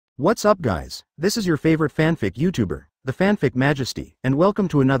What's up guys, this is your favorite fanfic YouTuber, the Fanfic Majesty, and welcome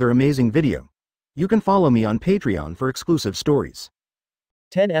to another amazing video. You can follow me on Patreon for exclusive stories.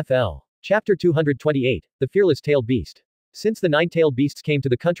 10FL. Chapter 228, The Fearless Tailed Beast. Since the nine-tailed beasts came to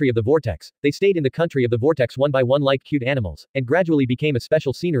the country of the vortex, they stayed in the country of the vortex one by one like cute animals, and gradually became a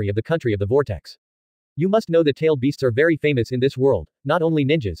special scenery of the country of the vortex. You must know that tailed beasts are very famous in this world. Not only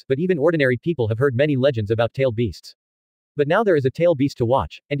ninjas, but even ordinary people have heard many legends about tailed beasts. But now there is a tail beast to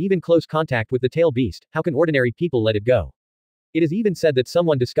watch, and even close contact with the tail beast. How can ordinary people let it go? It is even said that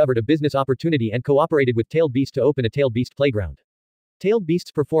someone discovered a business opportunity and cooperated with tailed beast to open a tailed beast playground. Tailed beasts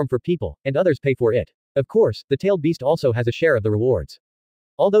perform for people, and others pay for it. Of course, the tailed beast also has a share of the rewards.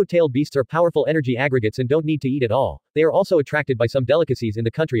 Although tailed beasts are powerful energy aggregates and don't need to eat at all, they are also attracted by some delicacies in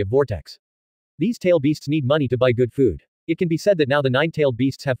the country of vortex. These tailed beasts need money to buy good food. It can be said that now the nine-tailed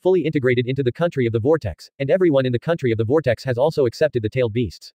beasts have fully integrated into the country of the vortex, and everyone in the country of the vortex has also accepted the tailed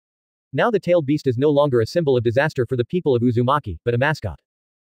beasts. Now the tailed beast is no longer a symbol of disaster for the people of Uzumaki, but a mascot.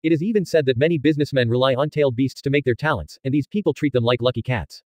 It is even said that many businessmen rely on tailed beasts to make their talents, and these people treat them like lucky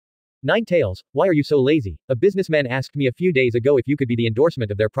cats. Nine Tails, why are you so lazy? A businessman asked me a few days ago if you could be the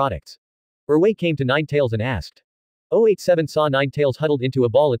endorsement of their products. Urwei came to Nine Tails and asked. 087 saw Nine Tails huddled into a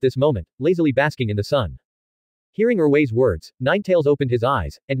ball at this moment, lazily basking in the sun. Hearing Urwei's words, Nine Tails opened his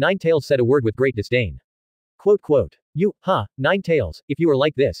eyes, and Nine Tails said a word with great disdain. Quote, you, Nine Tails, if you are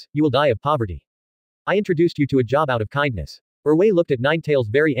like this, you will die of poverty. I introduced you to a job out of kindness. Urwei looked at Nine Tails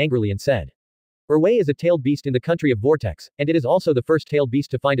very angrily and said. Urwei is a tailed beast in the country of vortex, and it is also the first tailed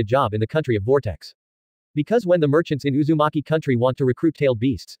beast to find a job in the country of vortex. Because when the merchants in Uzumaki country want to recruit tailed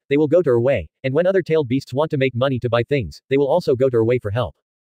beasts, they will go to Urwei, and when other tailed beasts want to make money to buy things, they will also go to Urwei for help.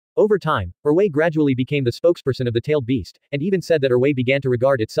 Over time, Urwei gradually became the spokesperson of the tailed beast, and even said that Urwei began to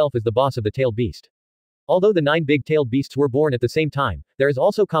regard itself as the boss of the tailed beast. Although the 9 big tailed beasts were born at the same time, there is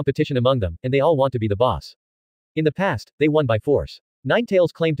also competition among them, and they all want to be the boss. In the past, they won by force. Nine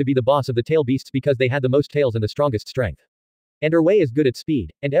Tails claimed to be the boss of the tail beasts because they had the most tails and the strongest strength. And Urwei is good at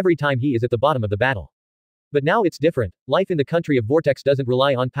speed, and every time he is at the bottom of the battle. But now it's different. Life in the country of vortex doesn't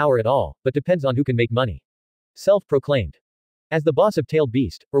rely on power at all, but depends on who can make money. Self-proclaimed. As the boss of tailed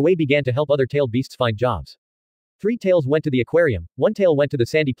beast, Urwei began to help other tailed beasts find jobs. 3 tails went to the aquarium, 1 tail went to the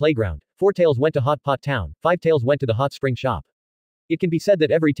sandy playground, 4 tails went to Hot Pot Town, 5 tails went to the hot spring shop. It can be said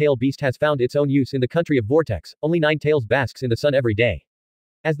that every tail beast has found its own use in the country of vortex. Only 9 tails basks in the sun every day.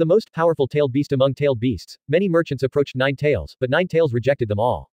 As the most powerful tailed beast among tailed beasts, many merchants approached 9 tails, but 9 tails rejected them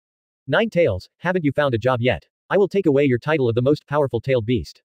all. 9 tails, haven't you found a job yet? I will take away your title of the most powerful tailed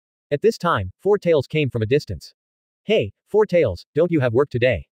beast. At this time, 4 tails came from a distance. Hey, 4 tails, don't you have work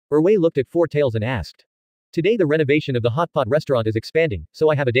today? Urwei looked at 4 tails and asked. Today the renovation of the hot pot restaurant is expanding, so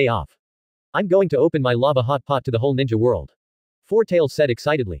I have a day off. I'm going to open my lava hot pot to the whole ninja world. 4 tails said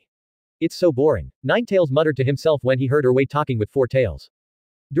excitedly. It's so boring. 9 tails muttered to himself when he heard Urwei talking with 4 tails.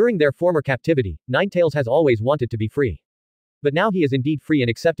 During their former captivity, 9 tails has always wanted to be free. But now he is indeed free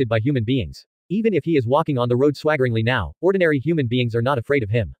and accepted by human beings. Even if he is walking on the road swaggeringly now, ordinary human beings are not afraid of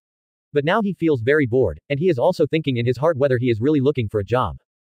him. But now he feels very bored, and he is also thinking in his heart whether he is really looking for a job.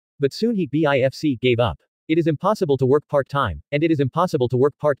 But soon he gave up. It is impossible to work part-time, and it is impossible to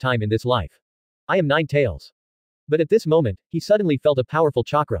work part-time in this life. I am 9 tails. But at this moment, he suddenly felt a powerful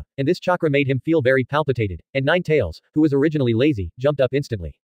chakra, and this chakra made him feel very palpitated, and 9 tails, who was originally lazy, jumped up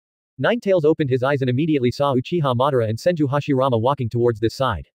instantly. 9 tails opened his eyes and immediately saw Uchiha Madara and Senju Hashirama walking towards this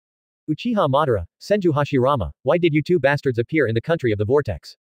side. Uchiha Madara, Senju Hashirama, why did you two bastards appear in the country of the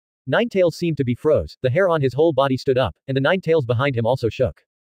vortex? 9 tails seemed to be froze, the hair on his whole body stood up, and the 9 tails behind him also shook.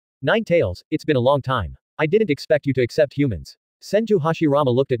 9 tails, it's been a long time. I didn't expect you to accept humans. Senju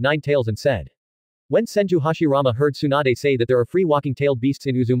Hashirama looked at 9 tails and said. When Senju Hashirama heard Tsunade say that there are free walking tailed beasts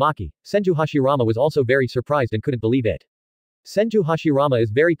in Uzumaki, Senju Hashirama was also very surprised and couldn't believe it. Senju Hashirama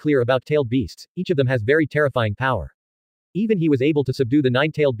is very clear about tailed beasts, each of them has very terrifying power. Even he was able to subdue the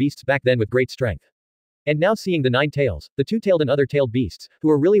 9 tailed beasts back then with great strength. And now seeing the 9 tails, the 2-tailed and other tailed beasts, who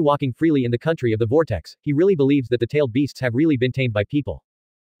are really walking freely in the country of the vortex, he really believes that the tailed beasts have really been tamed by people.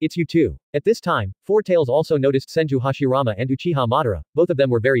 It's you too. At this time, 4 tails also noticed Senju Hashirama and Uchiha Madara, both of them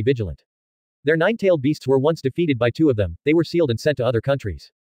were very vigilant. Their 9-tailed beasts were once defeated by 2 of them, they were sealed and sent to other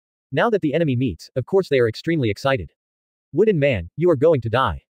countries. Now that the enemy meets, of course they are extremely excited. Wooden man, you are going to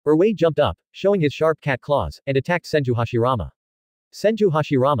die. Urwei jumped up, showing his sharp cat claws, and attacked Senju Hashirama. Senju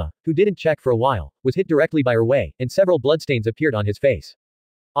Hashirama, who didn't check for a while, was hit directly by Urwei, and several bloodstains appeared on his face.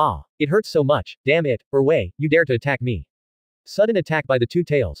 Ah, it hurts so much, damn it, Urwei, you dare to attack me. Sudden attack by the 2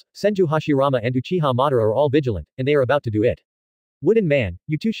 tails, Senju Hashirama and Uchiha Madara are all vigilant, and they are about to do it. Wooden man,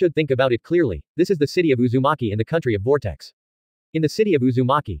 you two should think about it clearly, this is the city of Uzumaki in the country of vortex. In the city of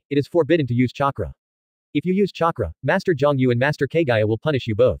Uzumaki, it is forbidden to use chakra. If you use chakra, Master Zhongyu and Master Kagaya will punish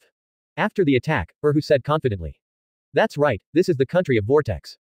you both. After the attack, Urhu said confidently. That's right, this is the country of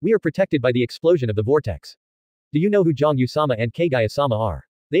Vortex. We are protected by the explosion of the vortex. Do you know who Zhongyu-sama and Kagaya-sama are?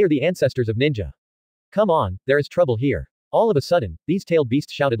 They are the ancestors of ninja. Come on, there is trouble here. All of a sudden, these tailed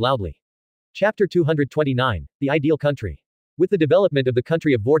beasts shouted loudly. Chapter 229, The Ideal Country. With the development of the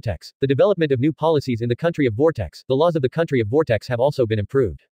country of Vortex, the development of new policies in the country of Vortex, the laws of the country of Vortex have also been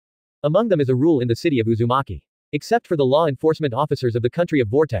improved. Among them is a rule in the city of Uzumaki. Except for the law enforcement officers of the country of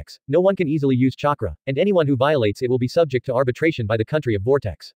Vortex, no one can easily use chakra, and anyone who violates it will be subject to arbitration by the country of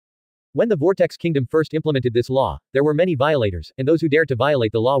Vortex. When the Vortex Kingdom first implemented this law, there were many violators, and those who dared to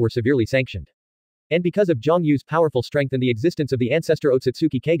violate the law were severely sanctioned. And because of Zhongyu's powerful strength and the existence of the ancestor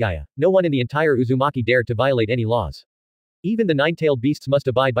Otsutsuki Kagaya, no one in the entire Uzumaki dared to violate any laws. Even the nine-tailed beasts must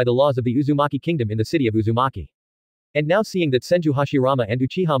abide by the laws of the Uzumaki Kingdom in the city of Uzumaki. And now seeing that Senju Hashirama and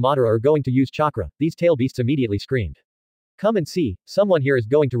Uchiha Madara are going to use chakra, these tail beasts immediately screamed. Come and see, someone here is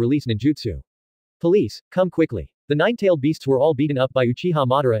going to release ninjutsu. Police, come quickly. The nine-tailed beasts were all beaten up by Uchiha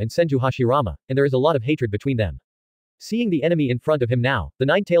Madara and Senju Hashirama, and there is a lot of hatred between them. Seeing the enemy in front of him now, the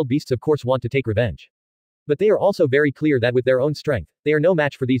nine-tailed beasts of course want to take revenge. But they are also very clear that with their own strength, they are no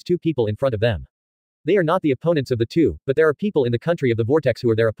match for these two people in front of them. They are not the opponents of the two, but there are people in the country of the Vortex who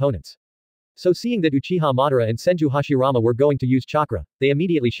are their opponents. So seeing that Uchiha Madara and Senju Hashirama were going to use chakra, they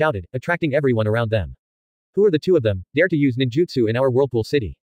immediately shouted, attracting everyone around them. Who are the two of them, dare to use ninjutsu in our Whirlpool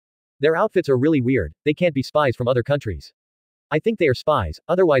City? Their outfits are really weird, they can't be spies from other countries. I think they are spies,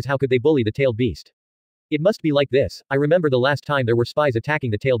 otherwise how could they bully the tailed beast? It must be like this, I remember the last time there were spies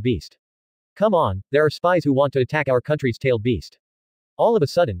attacking the tailed beast. Come on, there are spies who want to attack our country's tailed beast. All of a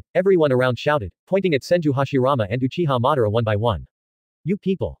sudden, everyone around shouted, pointing at Senju Hashirama and Uchiha Madara one by one. You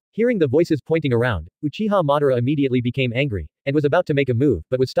people. Hearing the voices pointing around, Uchiha Madara immediately became angry, and was about to make a move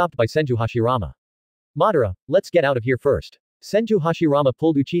but was stopped by Senju Hashirama. Madara, let's get out of here first. Senju Hashirama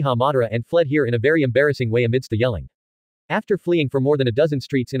pulled Uchiha Madara and fled here in a very embarrassing way amidst the yelling. After fleeing for more than a dozen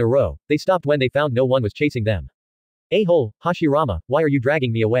streets in a row, they stopped when they found no one was chasing them. A-hole, Hashirama, why are you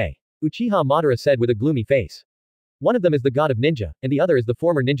dragging me away? Uchiha Madara said with a gloomy face. One of them is the god of ninja, and the other is the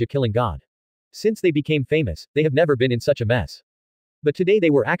former ninja killing god. Since they became famous, they have never been in such a mess. But today they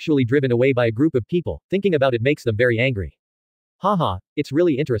were actually driven away by a group of people, thinking about it makes them very angry. Haha, it's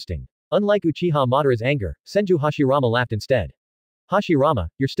really interesting. Unlike Uchiha Madara's anger, Senju Hashirama laughed instead. Hashirama,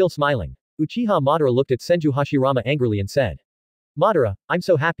 you're still smiling. Uchiha Madara looked at Senju Hashirama angrily and said. Madara, I'm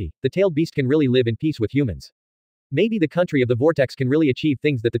so happy, the tailed beast can really live in peace with humans. Maybe the country of the Vortex can really achieve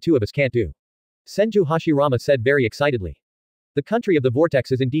things that the two of us can't do. Senju Hashirama said very excitedly. The country of the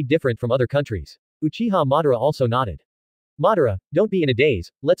Vortex is indeed different from other countries. Uchiha Madara also nodded. Madara, don't be in a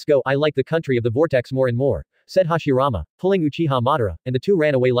daze, let's go, I like the country of the Vortex more and more, said Hashirama, pulling Uchiha Madara, and the two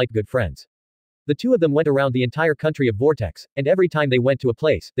ran away like good friends. The two of them went around the entire country of Vortex, and every time they went to a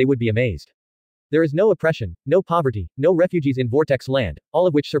place, they would be amazed. There is no oppression, no poverty, no refugees in Vortex land, all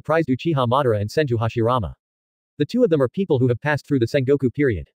of which surprised Uchiha Madara and Senju Hashirama. The two of them are people who have passed through the Sengoku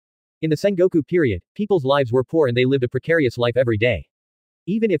period. In the Sengoku period, people's lives were poor and they lived a precarious life every day.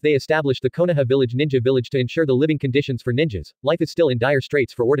 Even if they established the Konoha village ninja village to ensure the living conditions for ninjas, life is still in dire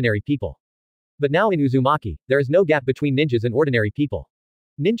straits for ordinary people. But now in Uzumaki, there is no gap between ninjas and ordinary people.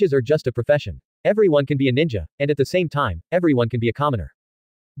 Ninjas are just a profession. Everyone can be a ninja, and at the same time, everyone can be a commoner.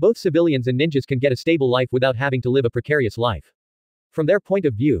 Both civilians and ninjas can get a stable life without having to live a precarious life. From their point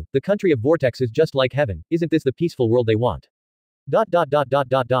of view, the country of Vortex is just like heaven, isn't this the peaceful world they want?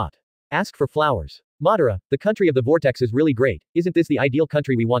 Ask for flowers. Madara, the country of the Vortex is really great, isn't this the ideal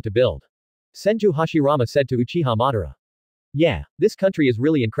country we want to build? Senju Hashirama said to Uchiha Madara. Yeah, this country is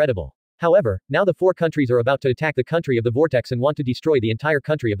really incredible. However, now the four countries are about to attack the country of the Vortex and want to destroy the entire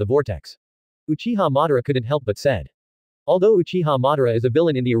country of the Vortex. Uchiha Madara couldn't help but said. Although Uchiha Madara is a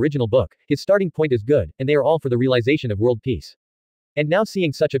villain in the original book, his starting point is good, and they are all for the realization of world peace. And now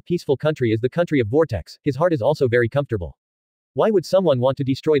seeing such a peaceful country as the country of Vortex, his heart is also very comfortable. Why would someone want to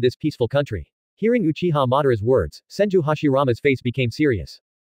destroy this peaceful country? Hearing Uchiha Madara's words, Senju Hashirama's face became serious.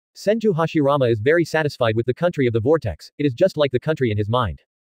 Senju Hashirama is very satisfied with the country of the Vortex, it is just like the country in his mind.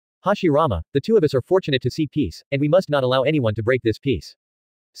 Hashirama, the two of us are fortunate to see peace, and we must not allow anyone to break this peace.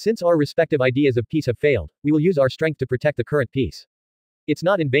 Since our respective ideas of peace have failed, we will use our strength to protect the current peace. It's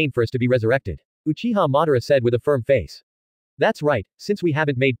not in vain for us to be resurrected. Uchiha Madara said with a firm face. That's right, since we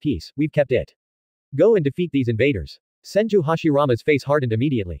haven't made peace, we've kept it. Go and defeat these invaders. Senju Hashirama's face hardened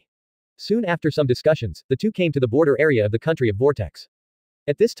immediately. Soon after some discussions, the two came to the border area of the country of Vortex.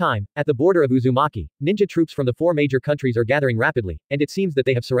 At this time, at the border of Uzumaki, ninja troops from the four major countries are gathering rapidly, and it seems that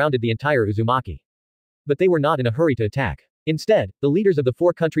they have surrounded the entire Uzumaki. But they were not in a hurry to attack. Instead, the leaders of the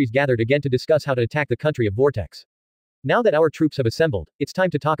four countries gathered again to discuss how to attack the country of Vortex. Now that our troops have assembled, it's time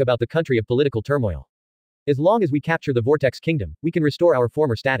to talk about the country of political turmoil. As long as we capture the Vortex Kingdom, we can restore our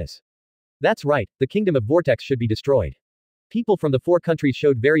former status. That's right, the Kingdom of Vortex should be destroyed. People from the four countries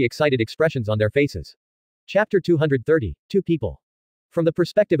showed very excited expressions on their faces. Chapter 230, Two People. From the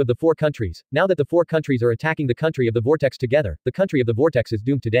perspective of the four countries, now that the four countries are attacking the country of the Vortex together, the country of the Vortex is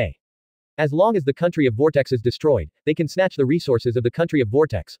doomed today. As long as the country of Vortex is destroyed, they can snatch the resources of the country of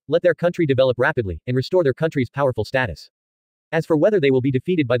Vortex, let their country develop rapidly, and restore their country's powerful status. As for whether they will be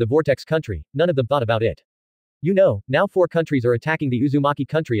defeated by the Vortex country, none of them thought about it. You know, now four countries are attacking the Uzumaki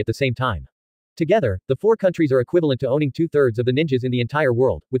country at the same time. Together, the four countries are equivalent to owning 2/3 of the ninjas in the entire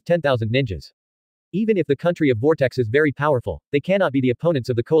world, with 10,000 ninjas. Even if the country of Vortex is very powerful, they cannot be the opponents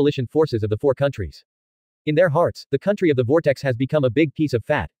of the coalition forces of the four countries. In their hearts, the country of the Vortex has become a big piece of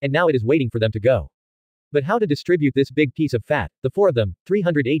fat, and now it is waiting for them to go. But how to distribute this big piece of fat, the four of them,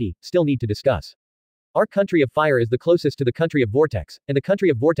 380, still need to discuss. Our country of fire is the closest to the country of Vortex, and the country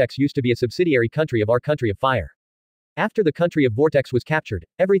of Vortex used to be a subsidiary country of our country of fire. After the country of Vortex was captured,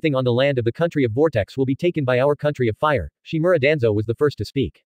 everything on the land of the country of Vortex will be taken by our country of fire. Shimura Danzo was the first to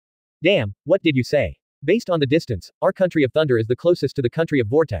speak. Damn, what did you say? Based on the distance, our country of thunder is the closest to the country of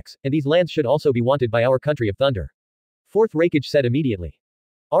Vortex, and these lands should also be wanted by our country of thunder. Fourth Raikage said immediately.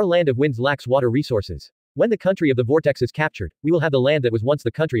 Our land of winds lacks water resources. When the country of the Vortex is captured, we will have the land that was once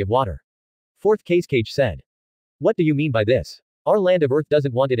the country of water. Fourth Kage said. What do you mean by this? Our land of earth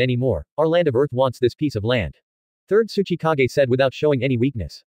doesn't want it anymore, our land of earth wants this piece of land. Third Tsuchikage said without showing any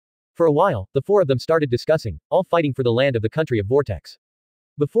weakness. For a while, the four of them started discussing, all fighting for the land of the country of Vortex.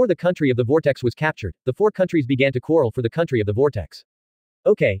 Before the country of the Vortex was captured, the four countries began to quarrel for the country of the Vortex.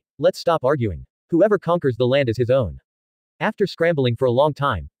 Okay, let's stop arguing. Whoever conquers the land is his own. After scrambling for a long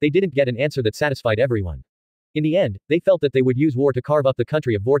time, they didn't get an answer that satisfied everyone. In the end, they felt that they would use war to carve up the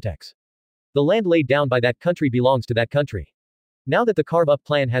country of Vortex. The land laid down by that country belongs to that country. Now that the carve-up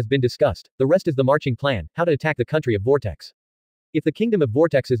plan has been discussed, the rest is the marching plan, how to attack the country of Vortex. If the kingdom of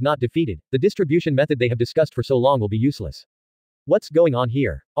Vortex is not defeated, the distribution method they have discussed for so long will be useless. What's going on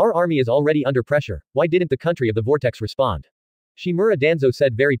here? Our army is already under pressure, why didn't the country of the Vortex respond? Shimura Danzo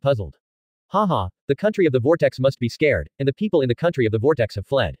said very puzzled. Haha, the country of the Vortex must be scared, and the people in the country of the Vortex have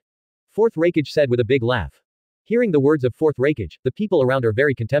fled. Fourth Raikage said with a big laugh. Hearing the words of Fourth Raikage, the people around are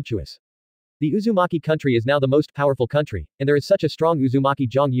very contemptuous. The Uzumaki country is now the most powerful country, and there is such a strong Uzumaki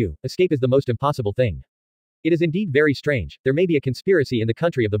Zhongyu, escape is the most impossible thing. It is indeed very strange, there may be a conspiracy in the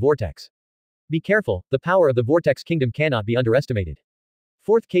country of the Vortex. Be careful, the power of the Vortex Kingdom cannot be underestimated.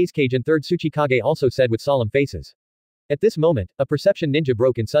 Fourth Kage and third Tsuchikage also said with solemn faces. At this moment, a perception ninja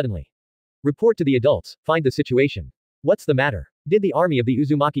broke in suddenly. Report to the adults, find the situation. What's the matter? Did the army of the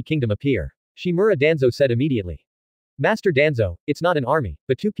Uzumaki Kingdom appear? Shimura Danzo said immediately. Master Danzo, it's not an army,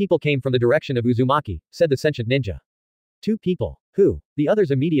 but two people came from the direction of Uzumaki, said the sentient ninja. Two people? Who? The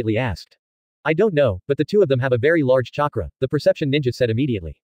others immediately asked. I don't know, but the two of them have a very large chakra, the perception ninja said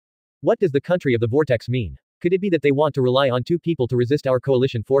immediately. What does the country of the Vortex mean? Could it be that they want to rely on two people to resist our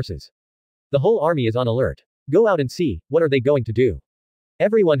coalition forces? The whole army is on alert. Go out and see, what are they going to do?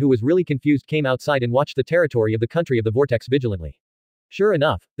 Everyone who was really confused came outside and watched the territory of the country of the Vortex vigilantly. Sure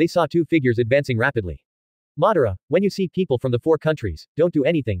enough, they saw two figures advancing rapidly. Madara, when you see people from the four countries, don't do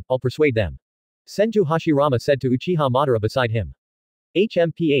anything, I'll persuade them. Senju Hashirama said to Uchiha Madara beside him.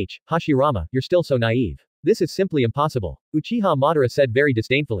 HMPH, Hashirama, you're still so naive. This is simply impossible. Uchiha Madara said very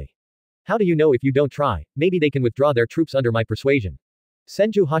disdainfully. How do you know if you don't try? Maybe they can withdraw their troops under my persuasion.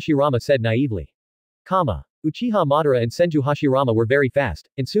 Senju Hashirama said naively. Uchiha Madara and Senju Hashirama were very fast,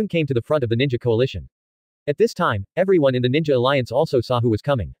 and soon came to the front of the ninja coalition. At this time, everyone in the ninja alliance also saw who was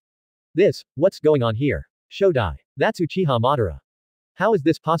coming. What's going on here? Shodai. That's Uchiha Madara. How is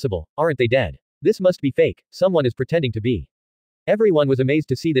this possible? Aren't they dead? This must be fake, someone is pretending to be. Everyone was amazed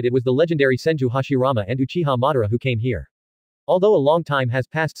to see that it was the legendary Senju Hashirama and Uchiha Madara who came here. Although a long time has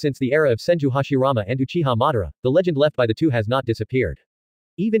passed since the era of Senju Hashirama and Uchiha Madara, the legend left by the two has not disappeared.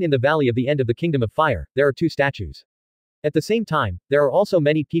 Even in the valley of the end of the Kingdom of Fire, there are two statues. At the same time, there are also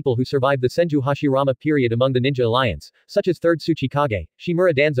many people who survived the Senju Hashirama period among the Ninja Alliance, such as 3rd Tsuchikage,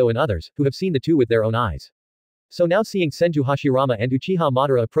 Shimura Danzo and others, who have seen the two with their own eyes. So now seeing Senju Hashirama and Uchiha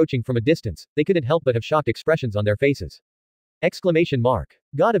Madara approaching from a distance, they couldn't help but have shocked expressions on their faces. Exclamation mark.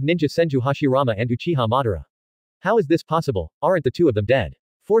 God of Ninja Senju Hashirama and Uchiha Madara. How is this possible? Aren't the two of them dead?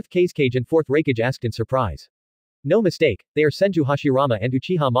 4th Kage and 4th Raikage asked in surprise. No mistake, they are Senju Hashirama and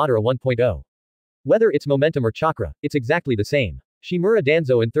Uchiha Madara 1.0. Whether it's momentum or chakra, it's exactly the same. Shimura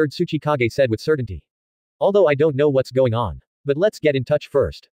Danzo and 3rd Tsuchikage said with certainty. Although I don't know what's going on. But let's get in touch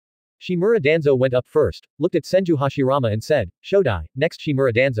first. Shimura Danzo went up first, looked at Senju Hashirama and said, Shodai, next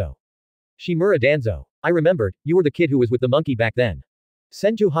Shimura Danzo. Shimura Danzo. I remembered, you were the kid who was with the monkey back then.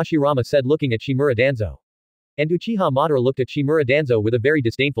 Senju Hashirama said looking at Shimura Danzo. And Uchiha Madara looked at Shimura Danzo with a very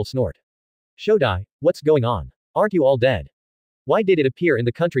disdainful snort. Shodai, what's going on? Aren't you all dead? Why did it appear in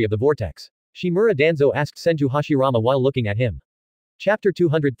the country of the vortex? Shimura Danzo asked Senju Hashirama while looking at him. Chapter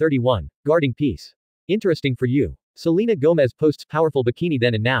 231, Guarding Peace. Interesting for you. Selena Gomez posts powerful bikini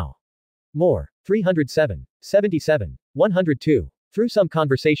then and now. More. 307. 77. 102. Through some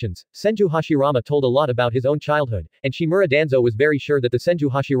conversations, Senju Hashirama told a lot about his own childhood, and Shimura Danzo was very sure that the Senju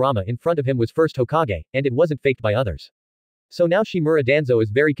Hashirama in front of him was first Hokage, and it wasn't faked by others. So now Shimura Danzo is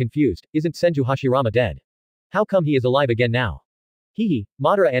very confused, isn't Senju Hashirama dead? How come he is alive again now? Hehe,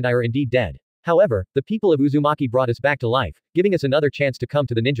 Madara and I are indeed dead. However, the people of Uzumaki brought us back to life, giving us another chance to come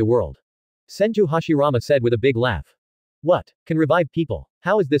to the ninja world. Senju Hashirama said with a big laugh. What? Can revive people?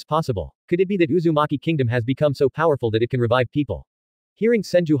 How is this possible? Could it be that Uzumaki Kingdom has become so powerful that it can revive people? Hearing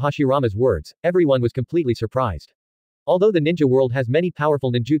Senju Hashirama's words, everyone was completely surprised. Although the ninja world has many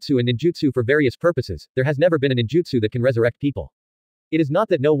powerful ninjutsu and ninjutsu for various purposes, there has never been a ninjutsu that can resurrect people. It is not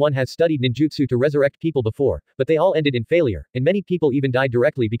that no one has studied ninjutsu to resurrect people before, but they all ended in failure, and many people even died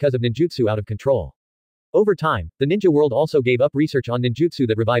directly because of ninjutsu out of control. Over time, the ninja world also gave up research on ninjutsu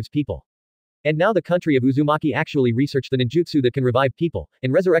that revives people. And now the country of Uzumaki actually researched the ninjutsu that can revive people,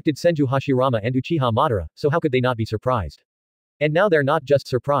 and resurrected Senju Hashirama and Uchiha Madara, so how could they not be surprised? And now they're not just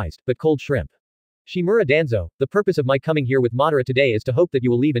surprised, but cold shrimp. Shimura Danzo, the purpose of my coming here with Madara today is to hope that you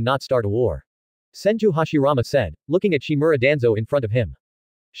will leave and not start a war. Senju Hashirama said, looking at Shimura Danzo in front of him.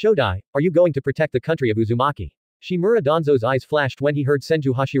 Shodai, are you going to protect the country of Uzumaki? Shimura Danzo's eyes flashed when he heard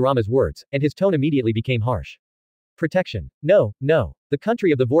Senju Hashirama's words, and his tone immediately became harsh. Protection. No, no. The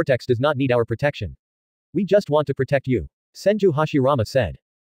country of the vortex does not need our protection. We just want to protect you. Senju Hashirama said.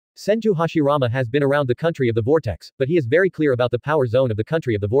 Senju Hashirama has been around the country of the vortex, but he is very clear about the power zone of the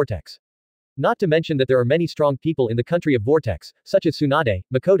country of the vortex. Not to mention that there are many strong people in the country of vortex, such as Tsunade,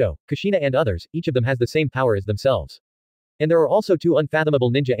 Makoto, Kushina and others, each of them has the same power as themselves. And there are also two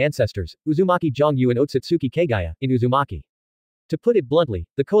unfathomable ninja ancestors, Uzumaki Jongyu and Otsutsuki Kagaya, in Uzumaki. To put it bluntly,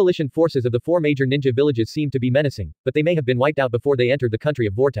 the coalition forces of the four major ninja villages seem to be menacing, but they may have been wiped out before they entered the country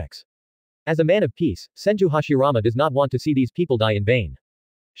of vortex. As a man of peace, Senju Hashirama does not want to see these people die in vain.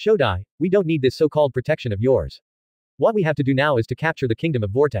 Shodai, we don't need this so-called protection of yours. What we have to do now is to capture the kingdom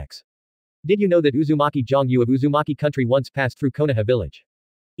of vortex. Did you know that Uzumaki Jongyu of Uzumaki country once passed through Konoha village?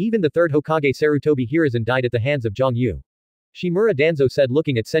 Even the third Hokage Sarutobi Hiruzen died at the hands of Jongyu. Shimura Danzo said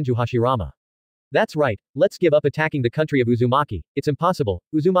looking at Senju Hashirama. That's right, let's give up attacking the country of Uzumaki, it's impossible,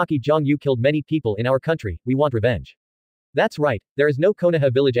 Uzumaki Jongyu killed many people in our country, we want revenge. That's right, there is no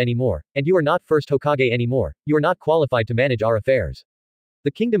Konoha village anymore, and you are not first Hokage anymore, you are not qualified to manage our affairs.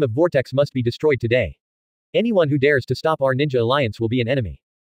 The kingdom of vortex must be destroyed today. Anyone who dares to stop our ninja alliance will be an enemy.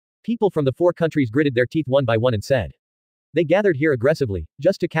 People from the four countries gritted their teeth one by one and said. They gathered here aggressively,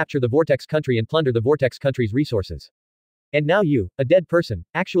 just to capture the vortex country and plunder the vortex country's resources. And now you, a dead person,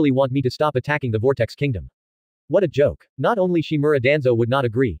 actually want me to stop attacking the vortex kingdom. What a joke. Not only Shimura Danzo would not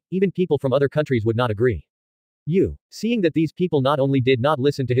agree, even people from other countries would not agree. Seeing that these people not only did not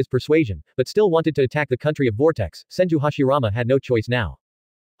listen to his persuasion, but still wanted to attack the country of vortex, Senju Hashirama had no choice now.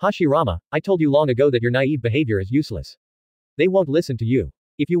 Hashirama, I told you long ago that your naive behavior is useless. They won't listen to you.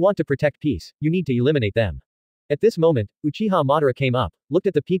 If you want to protect peace, you need to eliminate them. At this moment, Uchiha Madara came up, looked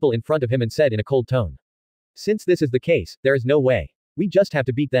at the people in front of him and said in a cold tone. Since this is the case, there is no way. We just have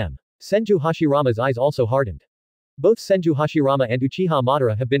to beat them. Senju Hashirama's eyes also hardened. Both Senju Hashirama and Uchiha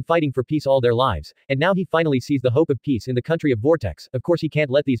Madara have been fighting for peace all their lives, and now he finally sees the hope of peace in the country of vortex, of course he can't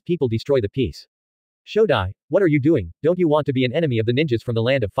let these people destroy the peace. Shodai, what are you doing, don't you want to be an enemy of the ninjas from the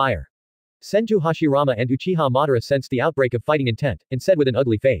land of fire? Senju Hashirama and Uchiha Madara sensed the outbreak of fighting intent, and said with an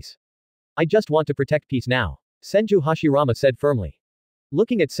ugly face. I just want to protect peace now. Senju Hashirama said firmly.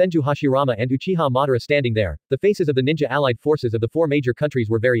 Looking at Senju Hashirama and Uchiha Madara standing there, the faces of the ninja allied forces of the four major countries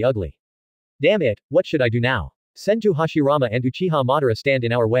were very ugly. Damn it, what should I do now? Senju Hashirama and Uchiha Madara stand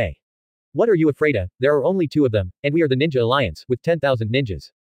in our way. What are you afraid of? There are only two of them, and we are the Ninja Alliance, with 10,000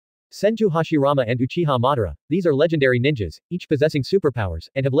 ninjas. Senju Hashirama and Uchiha Madara, these are legendary ninjas, each possessing superpowers,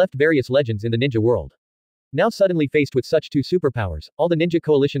 and have left various legends in the ninja world. Now suddenly faced with such two superpowers, all the ninja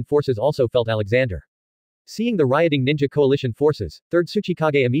coalition forces also felt Alexander. Seeing the rioting ninja coalition forces, 3rd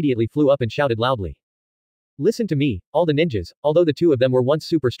Tsuchikage immediately flew up and shouted loudly. Listen to me, all the ninjas, although the two of them were once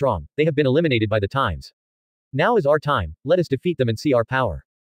super strong, they have been eliminated by the times. Now is our time, let us defeat them and see our power.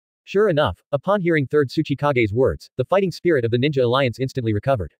 Sure enough, upon hearing 3rd Tsuchikage's words, the fighting spirit of the Ninja Alliance instantly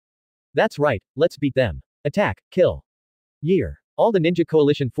recovered. That's right, let's beat them. Attack, kill. Year. All the ninja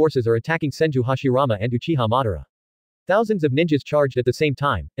coalition forces are attacking Senju Hashirama and Uchiha Madara. Thousands of ninjas charged at the same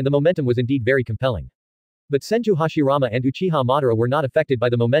time, and the momentum was indeed very compelling. But Senju Hashirama and Uchiha Madara were not affected by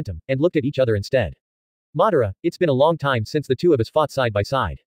the momentum, and looked at each other instead. Madara, it's been a long time since the two of us fought side by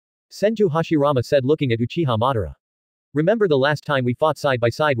side. Senju Hashirama said looking at Uchiha Madara. Remember the last time we fought side by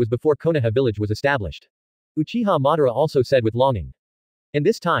side was before Konoha village was established. Uchiha Madara also said with longing. And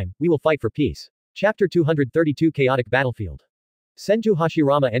this time, we will fight for peace. Chapter 232 Chaotic Battlefield. Senju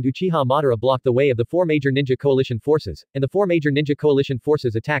Hashirama and Uchiha Madara blocked the way of the four major ninja coalition forces, and the four major ninja coalition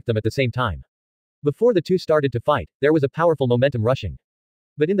forces attacked them at the same time. Before the two started to fight, there was a powerful momentum rushing.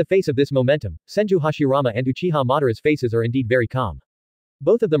 But in the face of this momentum, Senju Hashirama and Uchiha Madara's faces are indeed very calm.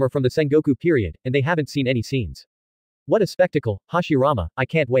 Both of them are from the Sengoku period, and they haven't seen any scenes. What a spectacle, Hashirama, I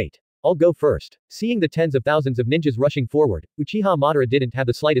can't wait. I'll go first. Seeing the tens of thousands of ninjas rushing forward, Uchiha Madara didn't have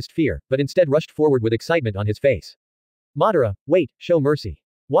the slightest fear, but instead rushed forward with excitement on his face. Madara, wait, show mercy.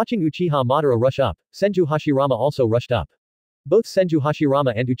 Watching Uchiha Madara rush up, Senju Hashirama also rushed up. Both Senju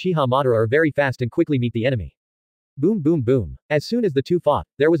Hashirama and Uchiha Madara are very fast and quickly meet the enemy. Boom boom boom. As soon as the two fought,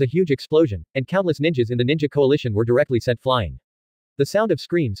 there was a huge explosion, and countless ninjas in the ninja coalition were directly sent flying. The sound of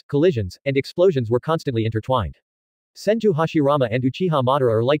screams, collisions, and explosions were constantly intertwined. Senju Hashirama and Uchiha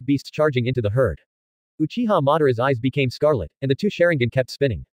Madara are like beasts charging into the herd. Uchiha Madara's eyes became scarlet, and the two Sharingan kept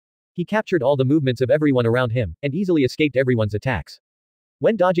spinning. He captured all the movements of everyone around him, and easily escaped everyone's attacks.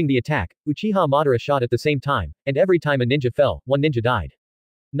 When dodging the attack, Uchiha Madara shot at the same time, and every time a ninja fell, one ninja died.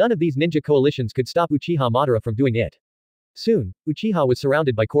 None of these ninja coalitions could stop Uchiha Madara from doing it. Soon, Uchiha was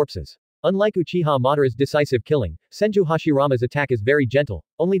surrounded by corpses. Unlike Uchiha Madara's decisive killing, Senju Hashirama's attack is very gentle,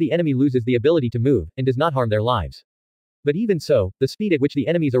 only the enemy loses the ability to move, and does not harm their lives. But even so, the speed at which the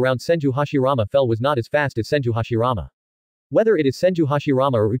enemies around Senju Hashirama fell was not as fast as Senju Hashirama. Whether it is Senju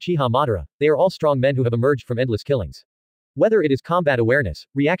Hashirama or Uchiha Madara, they are all strong men who have emerged from endless killings. Whether it is combat awareness,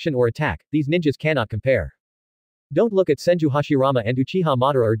 reaction or attack, these ninjas cannot compare. Don't look at Senju Hashirama and Uchiha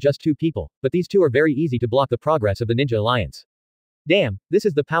Madara are just two people, but these two are very easy to block the progress of the ninja alliance. Damn, this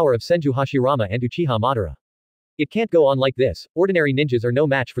is the power of Senju Hashirama and Uchiha Madara. It can't go on like this, ordinary ninjas are no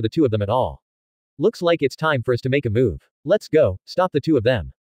match for the two of them at all. Looks like it's time for us to make a move. Let's go, stop the two of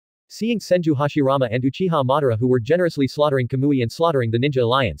them. Seeing Senju Hashirama and Uchiha Madara who were generously slaughtering Kamui and slaughtering the ninja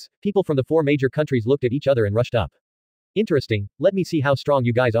alliance, people from the four major countries looked at each other and rushed up. Interesting, let me see how strong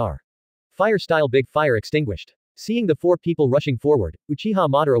you guys are. Fire style big fire extinguished. Seeing the four people rushing forward, Uchiha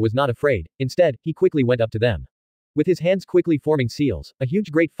Madara was not afraid, instead, he quickly went up to them. With his hands quickly forming seals, a huge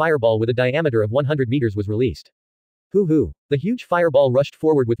great fireball with a diameter of 100 meters was released. Hoo! The huge fireball rushed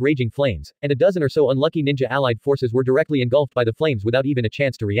forward with raging flames, and a dozen or so unlucky ninja allied forces were directly engulfed by the flames without even a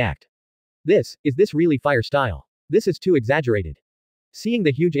chance to react. Is this really fire style? This is too exaggerated. Seeing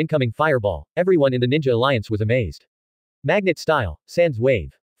the huge incoming fireball, everyone in the ninja alliance was amazed. Magnet style, Sand's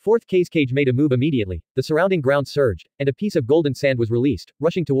wave. Fourth Cage made a move immediately, the surrounding ground surged, and a piece of golden sand was released,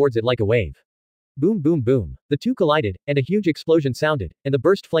 rushing towards it like a wave. Boom boom boom. The two collided, and a huge explosion sounded, and the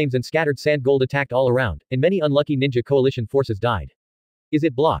burst flames and scattered sand gold attacked all around, and many unlucky ninja coalition forces died. Is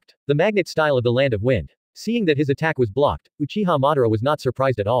it blocked? The magnet style of the land of wind. Seeing that his attack was blocked, Uchiha Madara was not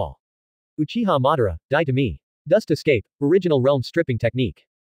surprised at all. Uchiha Madara, die to me. Dust escape, original realm stripping technique.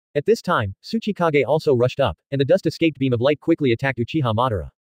 At this time, Tsuchikage also rushed up, and the dust escaped beam of light quickly attacked Uchiha Madara.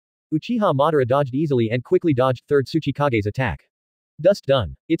 Uchiha Madara dodged easily and quickly dodged third Tsuchikage's attack. Dust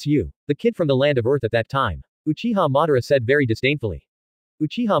done. It's you. The kid from the land of earth at that time. Uchiha Madara said very disdainfully.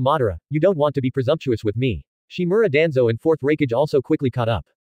 Uchiha Madara, you don't want to be presumptuous with me. Shimura Danzo and fourth Raikage also quickly caught up.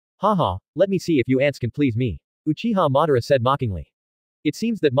 Haha, let me see if you ants can please me. Uchiha Madara said mockingly. It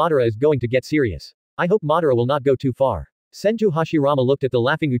seems that Madara is going to get serious. I hope Madara will not go too far. Senju Hashirama looked at the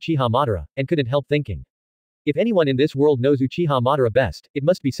laughing Uchiha Madara, and couldn't help thinking. If anyone in this world knows Uchiha Madara best, it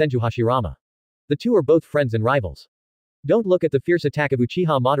must be Senju Hashirama. The two are both friends and rivals. Don't look at the fierce attack of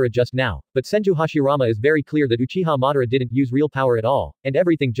Uchiha Madara just now, but Senju Hashirama is very clear that Uchiha Madara didn't use real power at all, and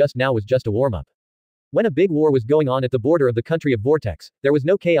everything just now was just a warm-up. When a big war was going on at the border of the country of Vortex, there was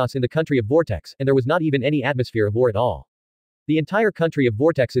no chaos in the country of Vortex, and there was not even any atmosphere of war at all. The entire country of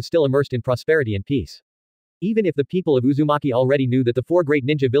Vortex is still immersed in prosperity and peace. Even if the people of Uzumaki already knew that the four great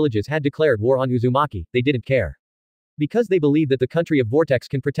ninja villages had declared war on Uzumaki, they didn't care. Because they believe that the country of Vortex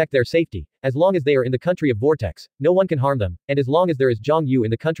can protect their safety, as long as they are in the country of Vortex, no one can harm them, and as long as there is Zhongyu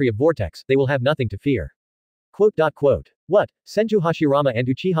in the country of Vortex, they will have nothing to fear. What? Senju Hashirama and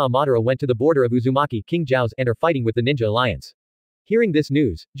Uchiha Madara went to the border of Uzumaki King Zhao's and are fighting with the ninja alliance. Hearing this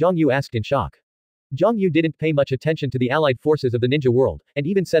news, Zhongyu asked in shock. Zhongyu didn't pay much attention to the allied forces of the ninja world, and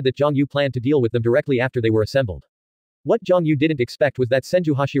even said that Zhongyu planned to deal with them directly after they were assembled. What Zhongyu didn't expect was that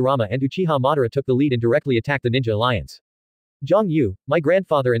Senju Hashirama and Uchiha Madara took the lead and directly attacked the ninja alliance. Zhang Yu, my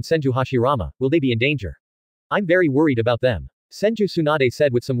grandfather and Senju Hashirama, will they be in danger? I'm very worried about them. Senju Tsunade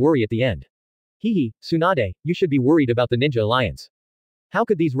said with some worry at the end. Hehe, Tsunade, you should be worried about the Ninja Alliance. How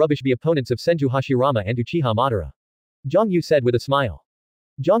could these rubbish be opponents of Senju Hashirama and Uchiha Madara? Zhang Yu said with a smile.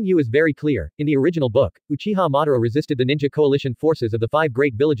 Zhang Yu is very clear. In the original book, Uchiha Madara resisted the ninja coalition forces of the 5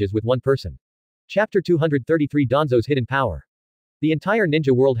 great villages with one person. Chapter 233 Danzo's Hidden Power. The entire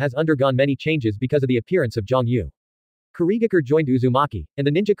ninja world has undergone many changes because of the appearance of Zhang Yu. Kurigakure joined Uzumaki, and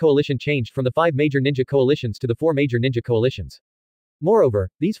the ninja coalition changed from the 5 major ninja coalitions to the 4 major ninja coalitions. Moreover,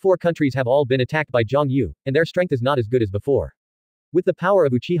 these 4 countries have all been attacked by Zhang Yu, and their strength is not as good as before. With the power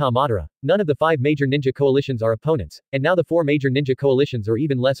of Uchiha Madara, none of the 5 major ninja coalitions are opponents, and now the 4 major ninja coalitions are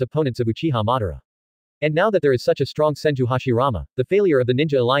even less opponents of Uchiha Madara. And now that there is such a strong Senju Hashirama, the failure of the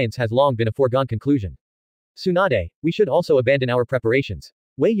ninja alliance has long been a foregone conclusion. Tsunade, we should also abandon our preparations.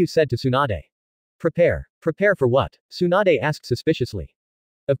 Wei Yu said to Tsunade. Prepare. Prepare for what? Tsunade asked suspiciously.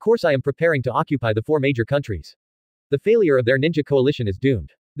 Of course I am preparing to occupy the 4 major countries. The failure of their ninja coalition is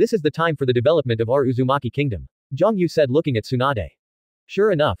doomed. This is the time for the development of our Uzumaki kingdom. Zhang Yu said looking at Tsunade.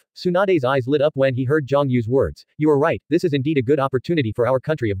 Sure enough, Tsunade's eyes lit up when he heard Zhang Yu's words. You are right, this is indeed a good opportunity for our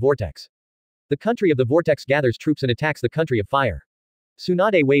country of Vortex. The country of the Vortex gathers troops and attacks the country of Fire.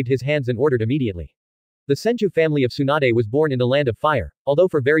 Tsunade waved his hands and ordered immediately. The Senju family of Tsunade was born in the land of Fire, although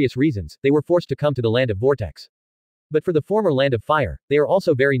for various reasons, they were forced to come to the land of Vortex. But for the former land of Fire, they are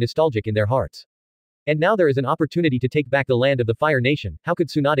also very nostalgic in their hearts. And now there is an opportunity to take back the land of the Fire Nation, how could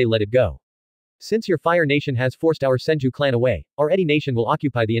Tsunade let it go? Since your Fire Nation has forced our Senju clan away, our Edi Nation will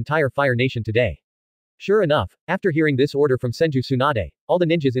occupy the entire Fire Nation today. Sure enough, after hearing this order from Senju Tsunade, all the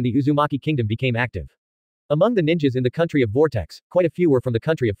ninjas in the Uzumaki kingdom became active. Among the ninjas in the country of Vortex, quite a few were from the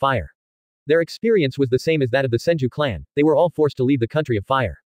country of Fire. Their experience was the same as that of the Senju clan, they were all forced to leave the country of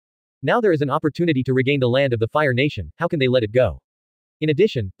Fire. Now there is an opportunity to regain the land of the Fire Nation, how can they let it go? In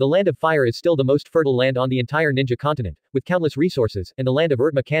addition, the land of Fire is still the most fertile land on the entire ninja continent, with countless resources, and the land of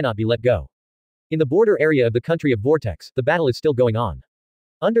Urtma cannot be let go. In the border area of the country of Vortex, the battle is still going on.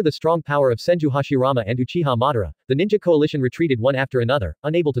 Under the strong power of Senju Hashirama and Uchiha Madara, the ninja coalition retreated one after another,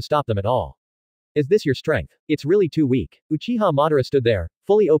 unable to stop them at all. Is this your strength? It's really too weak. Uchiha Madara stood there,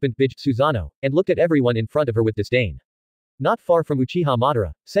 fully opened Bij Susanoo, and looked at everyone in front of her with disdain. Not far from Uchiha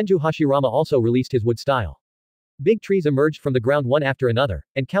Madara, Senju Hashirama also released his wood style. Big trees emerged from the ground one after another,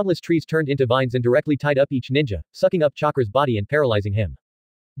 and countless trees turned into vines and directly tied up each ninja, sucking up Chakra's body and paralyzing him.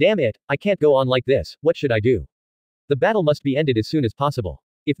 Damn it, I can't go on like this, what should I do? The battle must be ended as soon as possible.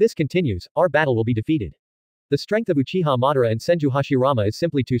 If this continues, our battle will be defeated. The strength of Uchiha Madara and Senju Hashirama is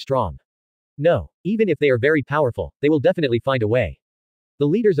simply too strong. No, even if they are very powerful, they will definitely find a way. The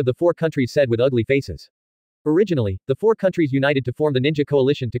leaders of the 4 countries said with ugly faces. Originally, the 4 countries united to form the ninja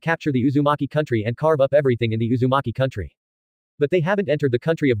coalition to capture the Uzumaki country and carve up everything in the Uzumaki country. But they haven't entered the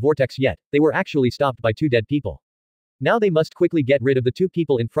country of Vortex yet, they were actually stopped by 2 dead people. Now they must quickly get rid of the 2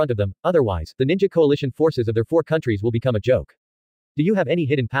 people in front of them, otherwise, the ninja coalition forces of their 4 countries will become a joke. Do you have any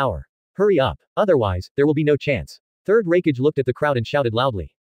hidden power? Hurry up, otherwise, there will be no chance. Third Raikage looked at the crowd and shouted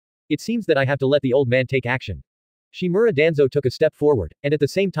loudly. It seems that I have to let the old man take action. Shimura Danzo took a step forward, and at the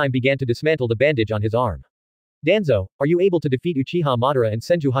same time began to dismantle the bandage on his arm. Danzo, are you able to defeat Uchiha Madara and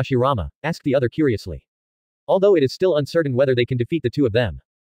Senju Hashirama? Asked the other curiously. Although it is still uncertain whether they can defeat the 2 of them.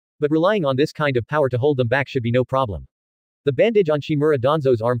 But relying on this kind of power to hold them back should be no problem. The bandage on Shimura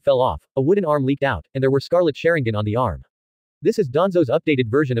Danzo's arm fell off, a wooden arm leaked out, and there were scarlet Sharingan on the arm. This is Danzo's updated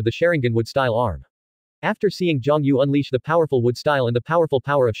version of the Sharingan wood-style arm. After seeing Zhang Yu unleash the powerful wood style and the powerful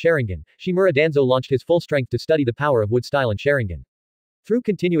power of Sharingan, Shimura Danzo launched his full strength to study the power of wood style and Sharingan. Through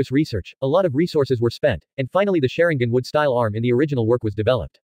continuous research, a lot of resources were spent, and finally the Sharingan wood style arm in the original work was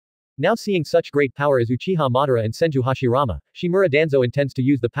developed. Now seeing such great power as Uchiha Madara and Senju Hashirama, Shimura Danzo intends to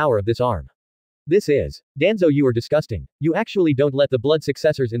use the power of this arm. This is. Danzo, you are disgusting. You actually don't let the blood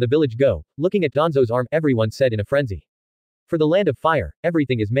successors in the village go. Looking at Danzo's arm, everyone said in a frenzy. For the land of fire,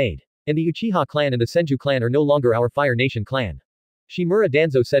 everything is made. And the Uchiha clan and the Senju clan are no longer our Fire Nation clan. Shimura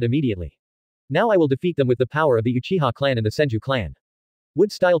Danzo said immediately. Now I will defeat them with the power of the Uchiha clan and the Senju clan.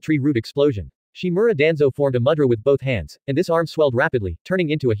 Wood-style tree root explosion. Shimura Danzo formed a mudra with both hands, and this arm swelled rapidly,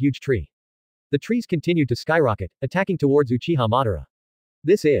 turning into a huge tree. The trees continued to skyrocket, attacking towards Uchiha Madara.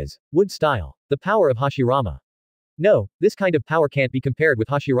 This is. Wood style. The power of Hashirama. No, this kind of power can't be compared with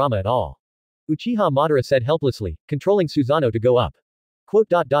Hashirama at all. Uchiha Madara said helplessly, controlling Susanoo to go up. Quote.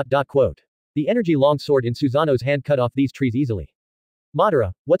 The energy long sword in Susanoo's hand cut off these trees easily.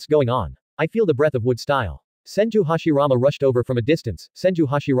 Madara, what's going on? I feel the breath of wood style. Senju Hashirama rushed over from a distance. Senju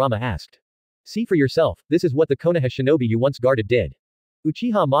Hashirama asked. See for yourself, this is what the Konoha shinobi you once guarded did.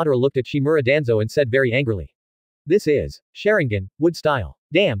 Uchiha Madara looked at Shimura Danzo and said very angrily. This is Sharingan, wood style.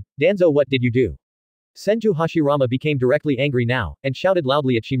 Damn, Danzo, what did you do? Senju Hashirama became directly angry now, and shouted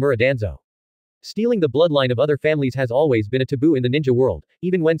loudly at Shimura Danzo. Stealing the bloodline of other families has always been a taboo in the ninja world.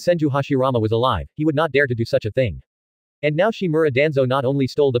 Even when Senju Hashirama was alive, he would not dare to do such a thing. And now Shimura Danzo not only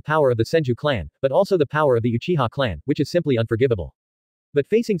stole the power of the Senju clan, but also the power of the Uchiha clan, which is simply unforgivable. But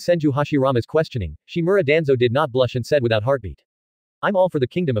facing Senju Hashirama's questioning, Shimura Danzo did not blush and said without heartbeat. I'm all for the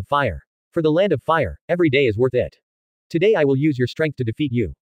kingdom of fire. For the land of fire, every day is worth it. Today I will use your strength to defeat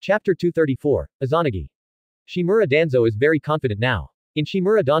you. Chapter 234, Izanagi. Shimura Danzo is very confident now. In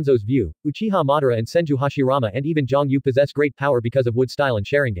Shimura Danzo's view, Uchiha Madara and Senju Hashirama and even Zhongyu possess great power because of wood style and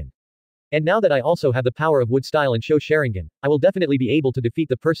Sharingan. And now that I also have the power of wood style and show Sharingan, I will definitely be able to defeat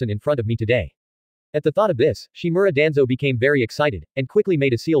the person in front of me today. At the thought of this, Shimura Danzo became very excited, and quickly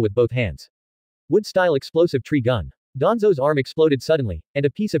made a seal with both hands. Wood style explosive tree gun. Danzo's arm exploded suddenly, and a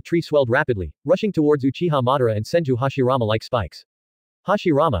piece of tree swelled rapidly, rushing towards Uchiha Madara and Senju Hashirama like spikes.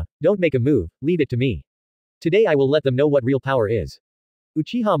 Hashirama, don't make a move, leave it to me. Today I will let them know what real power is.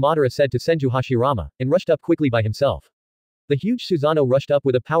 Uchiha Madara said to Senju Hashirama, and rushed up quickly by himself. The huge Susanoo rushed up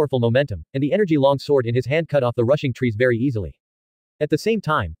with a powerful momentum, and the energy long sword in his hand cut off the rushing trees very easily. At the same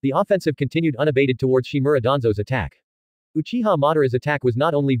time, the offensive continued unabated towards Shimura Danzo's attack. Uchiha Madara's attack was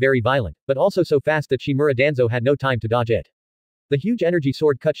not only very violent, but also so fast that Shimura Danzo had no time to dodge it. The huge energy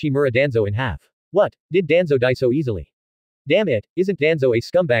sword cut Shimura Danzo in half. What? Did Danzo die so easily? Damn it, isn't Danzo a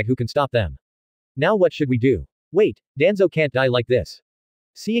scumbag who can stop them? Now what should we do? Wait, Danzo can't die like this.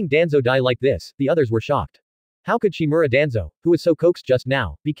 Seeing Danzo die like this, the others were shocked. How could Shimura Danzo, who was so coaxed just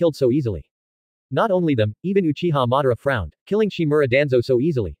now, be killed so easily? Not only them, even Uchiha Madara frowned, killing Shimura Danzo so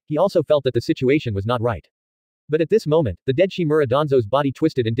easily, he also felt that the situation was not right. But at this moment, the dead Shimura Danzo's body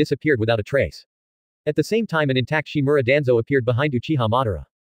twisted and disappeared without a trace. At the same time an intact Shimura Danzo appeared behind Uchiha Madara.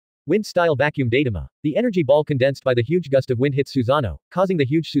 Wind-style vacuum datama. The energy ball condensed by the huge gust of wind hit Susanoo, causing the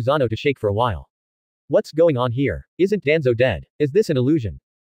huge Susanoo to shake for a while. What's going on here? Isn't Danzo dead? Is this an illusion?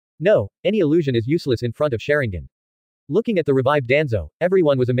 No, any illusion is useless in front of Sharingan. Looking at the revived Danzo,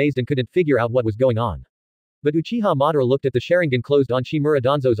 everyone was amazed and couldn't figure out what was going on. But Uchiha Madara looked at the Sharingan closed on Shimura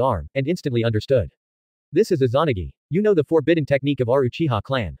Danzo's arm, and instantly understood. This is Izanagi. You know the forbidden technique of our Uchiha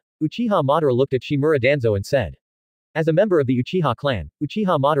clan. Uchiha Madara looked at Shimura Danzo and said. As a member of the Uchiha clan,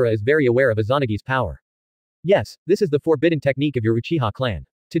 Uchiha Madara is very aware of Izanagi's power. Yes, this is the forbidden technique of your Uchiha clan.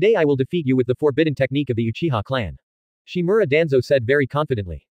 Today I will defeat you with the forbidden technique of the Uchiha clan. Shimura Danzo said very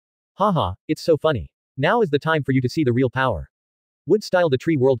confidently. Haha, it's so funny. Now is the time for you to see the real power. Wood style the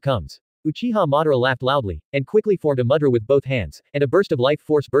tree world comes. Uchiha Madara laughed loudly, and quickly formed a mudra with both hands, and a burst of life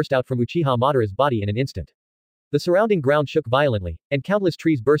force burst out from Uchiha Madara's body in an instant. The surrounding ground shook violently, and countless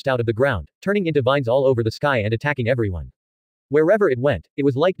trees burst out of the ground, turning into vines all over the sky and attacking everyone. Wherever it went, it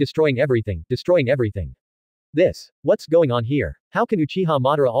was like destroying everything, destroying everything. What's going on here? How can Uchiha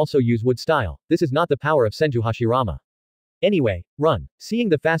Madara also use wood style? This is not the power of Senju Hashirama. Anyway, run. Seeing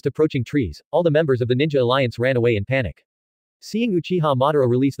the fast approaching trees, all the members of the Ninja Alliance ran away in panic. Seeing Uchiha Madara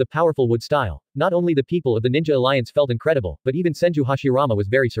release the powerful wood style, not only the people of the Ninja Alliance felt incredible, but even Senju Hashirama was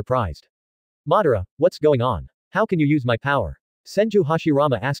very surprised. Madara, what's going on? How can you use my power? Senju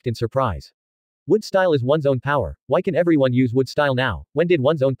Hashirama asked in surprise. Wood style is one's own power. Why can everyone use wood style now? When did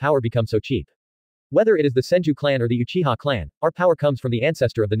one's own power become so cheap? Whether it is the Senju clan or the Uchiha clan, our power comes from the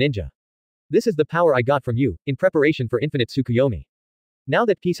ancestor of the ninja. This is the power I got from you, in preparation for infinite Tsukuyomi. Now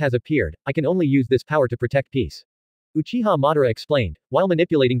that peace has appeared, I can only use this power to protect peace. Uchiha Madara explained, while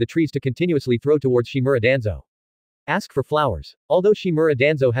manipulating the trees to continuously throw towards Shimura Danzo. Ask for flowers. Although Shimura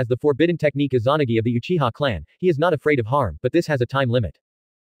Danzo has the forbidden technique Izanagi of the Uchiha clan, he is not afraid of harm, but this has a time limit.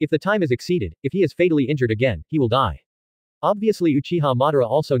 If the time is exceeded, if he is fatally injured again, he will die. Obviously Uchiha Madara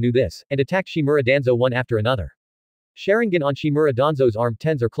also knew this, and attacked Shimura Danzo one after another. Sharingan on Shimura Danzo's arm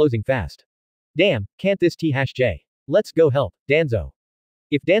tens are closing fast. Damn, can't this J. Let's go help, Danzo.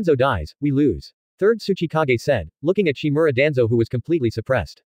 If Danzo dies, we lose. Third Tsuchikage said, looking at Shimura Danzo who was completely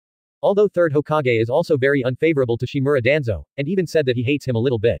suppressed. Although third Hokage is also very unfavorable to Shimura Danzo, and even said that he hates him a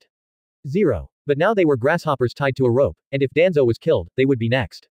little bit. 0. But now they were grasshoppers tied to a rope, and if Danzo was killed, they would be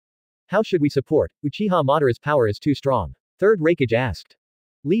next. How should we support? Uchiha Madara's power is too strong. Third Raikage asked.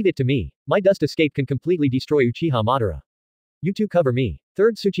 Leave it to me. My dust escape can completely destroy Uchiha Madara. You two cover me.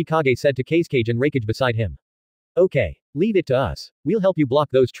 Third Tsuchikage said to Kazekage and Raikage beside him. Okay. Leave it to us. We'll help you block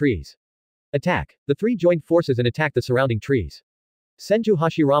those trees. Attack. The three joined forces and attacked the surrounding trees. Senju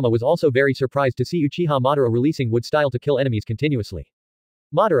Hashirama was also very surprised to see Uchiha Madara releasing wood style to kill enemies continuously.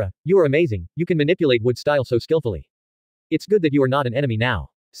 Madara, you are amazing, you can manipulate wood style so skillfully. It's good that you are not an enemy now.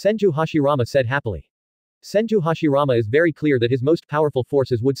 Senju Hashirama said happily. Senju Hashirama is very clear that his most powerful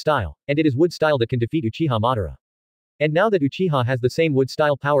force is wood style, and it is wood style that can defeat Uchiha Madara. And now that Uchiha has the same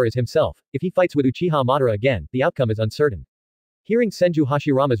wood-style power as himself, if he fights with Uchiha Madara again, the outcome is uncertain. Hearing Senju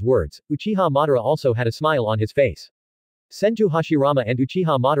Hashirama's words, Uchiha Madara also had a smile on his face. Senju Hashirama and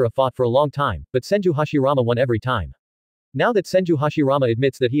Uchiha Madara fought for a long time, but Senju Hashirama won every time. Now that Senju Hashirama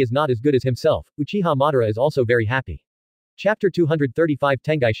admits that he is not as good as himself, Uchiha Madara is also very happy. Chapter 235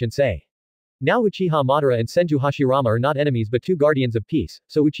 Tengai Shinsei. Now Uchiha Madara and Senju Hashirama are not enemies but two guardians of peace,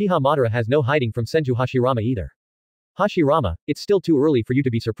 so Uchiha Madara has no hiding from Senju Hashirama either. Hashirama, it's still too early for you to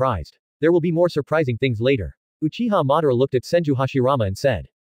be surprised. There will be more surprising things later. Uchiha Madara looked at Senju Hashirama and said.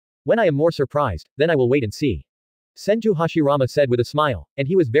 When I am more surprised, then I will wait and see. Senju Hashirama said with a smile, and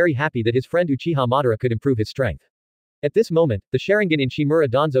he was very happy that his friend Uchiha Madara could improve his strength. At this moment, the Sharingan in Shimura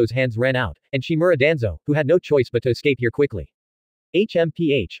Danzo's hands ran out, and Shimura Danzo, who had no choice but to escape here quickly.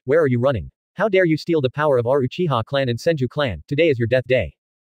 HMPH, where are you running? How dare you steal the power of our Uchiha clan and Senju clan, today is your death day.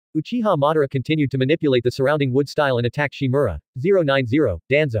 Uchiha Madara continued to manipulate the surrounding wood style and attacked Shimura, 090,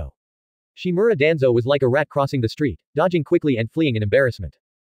 Danzo. Shimura Danzo was like a rat crossing the street, dodging quickly and fleeing in embarrassment.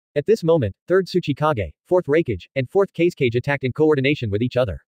 At this moment, 3rd Tsuchikage, 4th Raikage, and 4th Kazekage attacked in coordination with each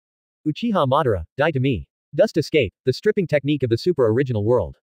other. Uchiha Madara, die to me. Dust escape, the stripping technique of the super original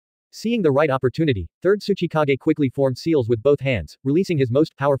world. Seeing the right opportunity, 3rd Tsuchikage quickly formed seals with both hands, releasing his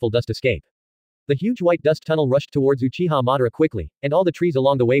most powerful dust escape. The huge white dust tunnel rushed towards Uchiha Madara quickly, and all the trees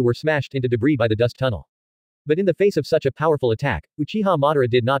along the way were smashed into debris by the dust tunnel. But in the face of such a powerful attack, Uchiha Madara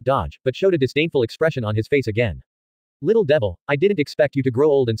did not dodge, but showed a disdainful expression on his face again. Little devil, I didn't expect you to grow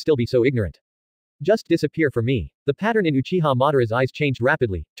old and still be so ignorant. Just disappear for me. The pattern in Uchiha Madara's eyes changed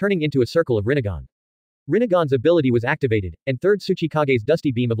rapidly, turning into a circle of Rinnegan. Rinnegan's ability was activated, and 3rd Tsuchikage's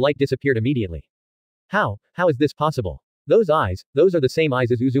dusty beam of light disappeared immediately. How is this possible? Those eyes, those are the same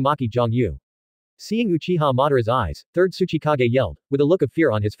eyes as Uzumaki Zhongyu. Seeing Uchiha Madara's eyes, 3rd Tsuchikage yelled, with a look of fear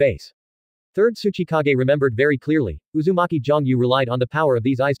on his face. 3rd Tsuchikage remembered very clearly, Uzumaki Zhongyu relied on the power of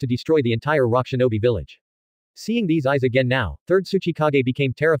these eyes to destroy the entire rock shinobi village. Seeing these eyes again now, 3rd Tsuchikage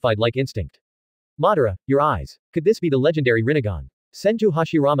became terrified like instinct. Madara, your eyes. Could this be the legendary Rinnegan? Senju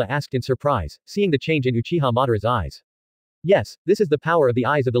Hashirama asked in surprise, seeing the change in Uchiha Madara's eyes. Yes, this is the power of the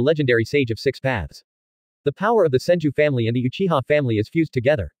eyes of the legendary Sage of Six Paths. The power of the Senju family and the Uchiha family is fused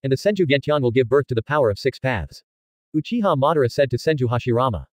together, and the Senju Gentian will give birth to the power of Six Paths. Uchiha Madara said to Senju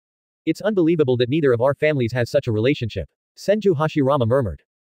Hashirama. It's unbelievable that neither of our families has such a relationship. Senju Hashirama murmured.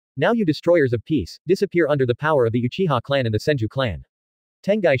 Now you destroyers of peace, disappear under the power of the Uchiha clan and the Senju clan.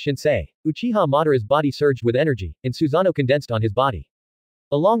 Tengai Shinsei. Uchiha Madara's body surged with energy, and Susanoo condensed on his body.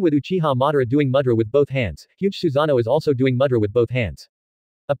 Along with Uchiha Madara doing mudra with both hands, huge Susanoo is also doing mudra with both hands.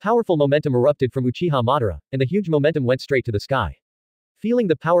 A powerful momentum erupted from Uchiha Madara, and the huge momentum went straight to the sky. Feeling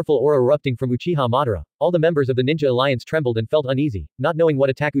the powerful aura erupting from Uchiha Madara, all the members of the Ninja Alliance trembled and felt uneasy, not knowing what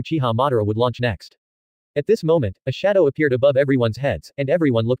attack Uchiha Madara would launch next. At this moment, a shadow appeared above everyone's heads, and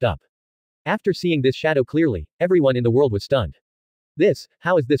everyone looked up. After seeing this shadow clearly, everyone in the world was stunned.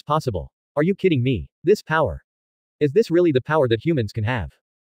 How is this possible? Are you kidding me? This power. Is this really the power that humans can have?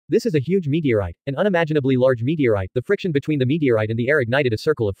 This is a huge meteorite, an unimaginably large meteorite. The friction between the meteorite and the air ignited a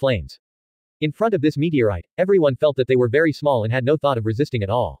circle of flames. In front of this meteorite, everyone felt that they were very small and had no thought of resisting at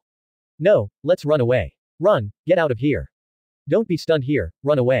all. No, let's run away. Run, get out of here. Don't be stunned here,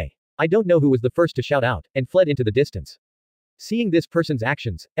 run away. I don't know who was the first to shout out, and fled into the distance. Seeing this person's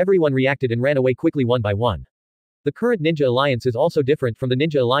actions, everyone reacted and ran away quickly one by one. The current Ninja Alliance is also different from the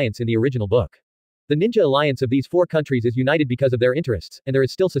Ninja Alliance in the original book. The Ninja Alliance of these four countries is united because of their interests, and there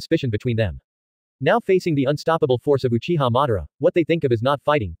is still suspicion between them. Now facing the unstoppable force of Uchiha Madara, what they think of is not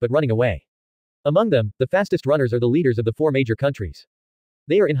fighting, but running away. Among them, the fastest runners are the leaders of the four major countries.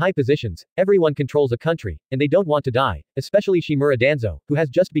 They are in high positions, everyone controls a country, and they don't want to die, especially Shimura Danzo, who has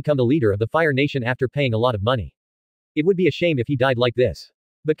just become the leader of the Fire Nation after paying a lot of money. It would be a shame if he died like this.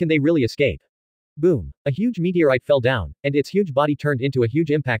 But can they really escape? Boom. A huge meteorite fell down, and its huge body turned into a huge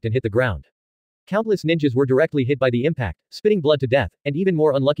impact and hit the ground. Countless ninjas were directly hit by the impact, spitting blood to death, and even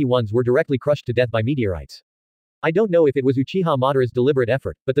more unlucky ones were directly crushed to death by meteorites. I don't know if it was Uchiha Madara's deliberate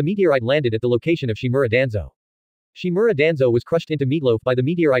effort, but the meteorite landed at the location of Shimura Danzo. Shimura Danzo was crushed into meatloaf by the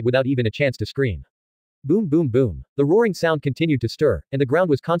meteorite without even a chance to scream. Boom boom boom. The roaring sound continued to stir, and the ground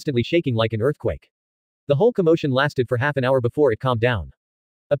was constantly shaking like an earthquake. The whole commotion lasted for half an hour before it calmed down.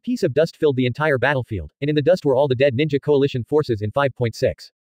 A piece of dust filled the entire battlefield, and in the dust were all the dead ninja coalition forces in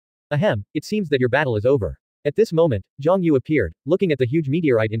 5.6. Ahem, it seems that your battle is over. At this moment, Zhongyu appeared, looking at the huge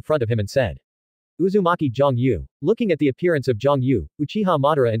meteorite in front of him and said. Uzumaki Zhongyu. Looking at the appearance of Zhongyu, Uchiha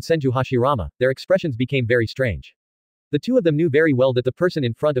Madara and Senju Hashirama, their expressions became very strange. The two of them knew very well that the person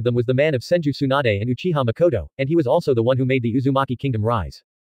in front of them was the man of Senju Tsunade and Uchiha Makoto, and he was also the one who made the Uzumaki kingdom rise.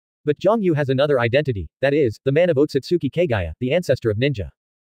 But Zhang Yu has another identity, that is, the man of Otsutsuki Kagaya, the ancestor of ninja.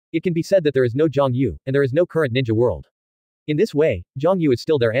 It can be said that there is no Zhang Yu, and there is no current ninja world. In this way, Zhang Yu is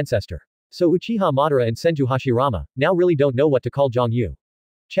still their ancestor. So Uchiha Madara and Senju Hashirama now really don't know what to call Zhang Yu.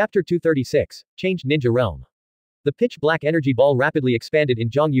 Chapter 236, Changed Ninja Realm. The pitch-black energy ball rapidly expanded in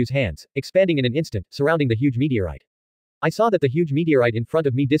Zhang Yu's hands, expanding in an instant, surrounding the huge meteorite. I saw that the huge meteorite in front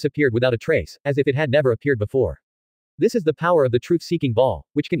of me disappeared without a trace, as if it had never appeared before. This is the power of the truth-seeking ball,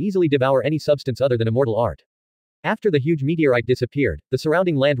 which can easily devour any substance other than immortal art. After the huge meteorite disappeared, the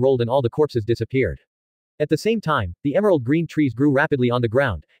surrounding land rolled and all the corpses disappeared. At the same time, the emerald green trees grew rapidly on the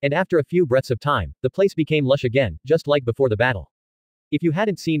ground, and after a few breaths of time, the place became lush again, just like before the battle. If you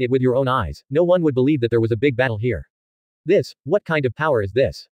hadn't seen it with your own eyes, no one would believe that there was a big battle here. What kind of power is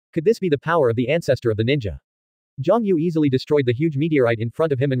this? Could this be the power of the ancestor of the ninja? Zhang Yu easily destroyed the huge meteorite in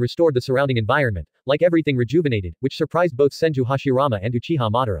front of him and restored the surrounding environment, like everything rejuvenated, which surprised both Senju Hashirama and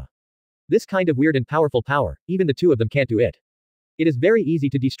Uchiha Madara. This kind of weird and powerful power, even the two of them can't do it. It is very easy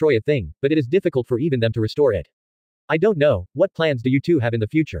to destroy a thing, but it is difficult for even them to restore it. I don't know, what plans do you two have in the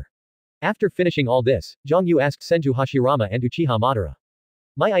future? After finishing all this, Zhang Yu asked Senju Hashirama and Uchiha Madara.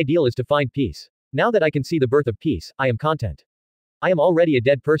 My ideal is to find peace. Now that I can see the birth of peace, I am content. I am already a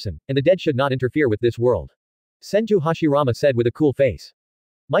dead person, and the dead should not interfere with this world. Senju Hashirama said with a cool face.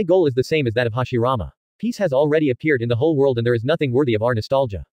 My goal is the same as that of Hashirama. Peace has already appeared in the whole world and there is nothing worthy of our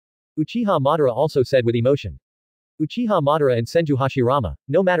nostalgia. Uchiha Madara also said with emotion. Uchiha Madara and Senju Hashirama,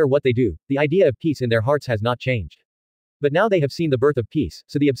 no matter what they do, the idea of peace in their hearts has not changed. But now they have seen the birth of peace,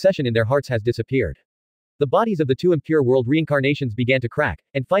 so the obsession in their hearts has disappeared. The bodies of the two impure world reincarnations began to crack,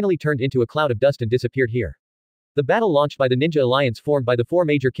 and finally turned into a cloud of dust and disappeared here. The battle launched by the ninja alliance formed by the four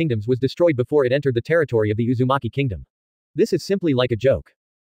major kingdoms was destroyed before it entered the territory of the Uzumaki kingdom. This is simply like a joke.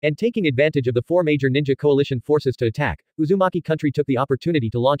 And taking advantage of the four major ninja coalition forces to attack, Uzumaki country took the opportunity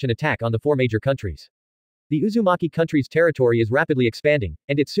to launch an attack on the four major countries. The Uzumaki country's territory is rapidly expanding,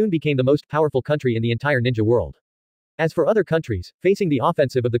 and it soon became the most powerful country in the entire ninja world. As for other countries, facing the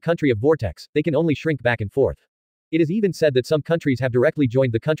offensive of the country of Vortex, they can only shrink back and forth. It is even said that some countries have directly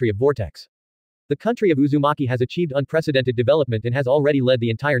joined the country of Vortex. The country of Uzumaki has achieved unprecedented development and has already led the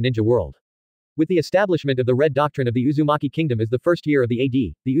entire ninja world. With the establishment of the Red Doctrine of the Uzumaki Kingdom as the first year of the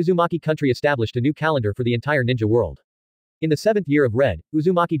AD, the Uzumaki country established a new calendar for the entire ninja world. In the 7th year of Red,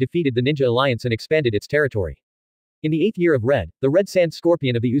 Uzumaki defeated the Ninja Alliance and expanded its territory. In the 8th year of Red, the Red Sand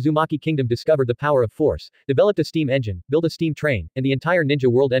Scorpion of the Uzumaki Kingdom discovered the power of force, developed a steam engine, built a steam train, and the entire ninja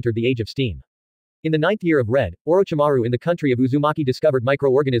world entered the age of steam. In the 9th year of Red, Orochimaru in the country of Uzumaki discovered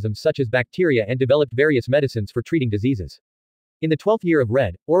microorganisms such as bacteria and developed various medicines for treating diseases. In the 12th year of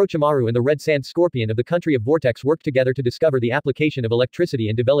Red, Orochimaru and the Red Sand Scorpion of the country of Vortex worked together to discover the application of electricity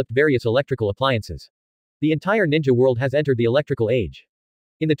and developed various electrical appliances. The entire ninja world has entered the electrical age.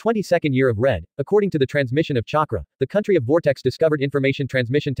 In the 22nd year of Red, according to the transmission of chakra, the country of Vortex discovered information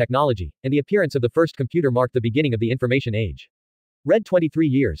transmission technology, and the appearance of the first computer marked the beginning of the information age. Red 23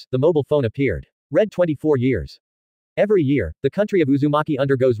 years, the mobile phone appeared. Red 24 years. Every year, the country of Uzumaki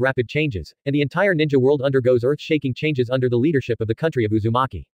undergoes rapid changes, and the entire ninja world undergoes earth-shaking changes under the leadership of the country of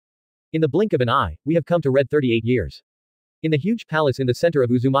Uzumaki. In the blink of an eye, we have come to Red 38 years. In the huge palace in the center of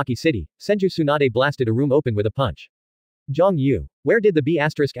Uzumaki City, Senju Tsunade blasted a room open with a punch. Zhang Yu. Where did the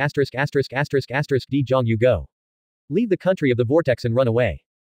B************** D Zhang Yu go? Leave the country of the vortex and run away.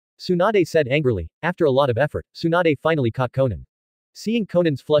 Tsunade said angrily. After a lot of effort, Tsunade finally caught Conan. Seeing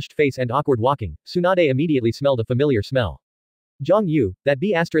Conan's flushed face and awkward walking, Tsunade immediately smelled a familiar smell. Zhang Yu, that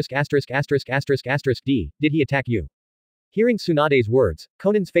B*********** D, did he attack you? Hearing Tsunade's words,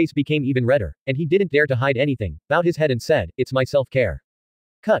 Conan's face became even redder, and he didn't dare to hide anything, bowed his head and said, it's my self-care.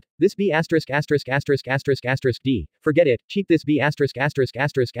 Cut. This B********** D. Forget it, cheat this B********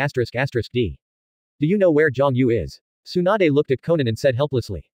 D. Do you know where Zhang Yu is? Tsunade looked at Conan and said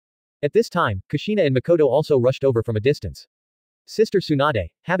helplessly. At this time, Kushina and Makoto also rushed over from a distance. Sister Tsunade,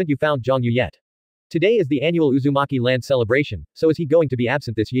 haven't you found Zhang Yu yet? Today is the annual Uzumaki land celebration, so is he going to be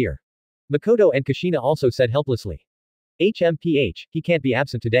absent this year? Makoto and Kushina also said helplessly. HMPH, he can't be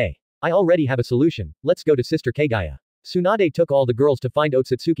absent today. I already have a solution, let's go to Sister Kagaya. Tsunade took all the girls to find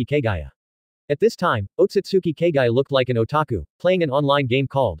Otsutsuki Kagaya. At this time, Otsutsuki Kagaya looked like an otaku, playing an online game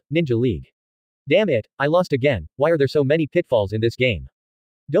called Ninja League. Damn it, I lost again, why are there so many pitfalls in this game?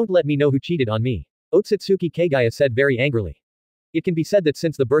 Don't let me know who cheated on me. Otsutsuki Kagaya said very angrily. It can be said that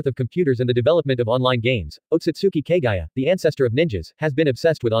since the birth of computers and the development of online games, Otsutsuki Kagaya, the ancestor of ninjas, has been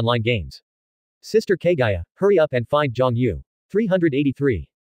obsessed with online games. Sister Kagaya, hurry up and find Zhang Yu. 383.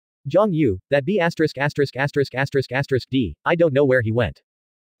 Zhang Yu, that B********* D, I don't know where he went.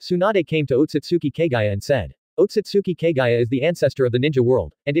 Tsunade came to Otsutsuki Kagaya and said. Otsutsuki Kagaya is the ancestor of the ninja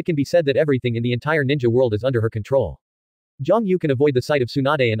world, and it can be said that everything in the entire ninja world is under her control. Zhang Yu can avoid the sight of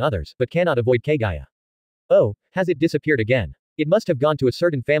Tsunade and others, but cannot avoid Kagaya. Oh, has it disappeared again? It must have gone to a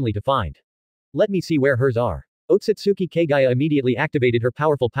certain family to find. Let me see where hers are. Otsutsuki Kagaya immediately activated her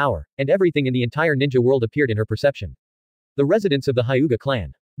powerful power, and everything in the entire ninja world appeared in her perception. The residents of the Hyuga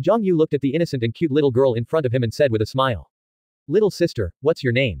clan. Zhang Yu looked at the innocent and cute little girl in front of him and said with a smile. Little sister, what's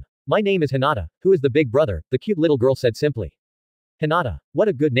your name? My name is Hinata, who is the big brother, the cute little girl said simply. Hinata, what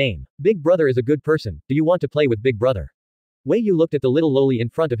a good name. Big brother is a good person, do you want to play with big brother? Wei Yu looked at the little loli in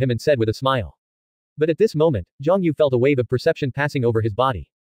front of him and said with a smile. But at this moment, Zhang Yu felt a wave of perception passing over his body.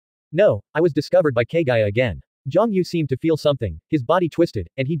 No, I was discovered by Kagaya again. Zhang Yu seemed to feel something, his body twisted,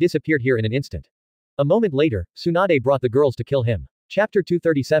 and he disappeared here in an instant. A moment later, Tsunade brought the girls to kill him. Chapter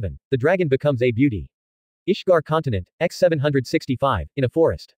 237, The Dragon Becomes a Beauty. Ishgar Continent, X765, in a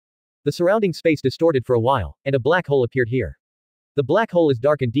forest. The surrounding space distorted for a while, and a black hole appeared here. The black hole is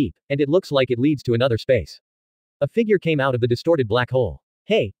dark and deep, and it looks like it leads to another space. A figure came out of the distorted black hole.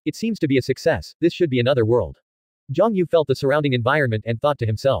 Hey, it seems to be a success, this should be another world. Zhang Yu felt the surrounding environment and thought to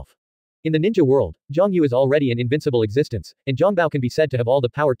himself. In the ninja world, Zhang Yu is already an invincible existence, and Zhongbao can be said to have all the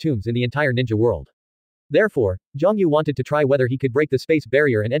power tombs in the entire ninja world. Therefore, Zhang Yu wanted to try whether he could break the space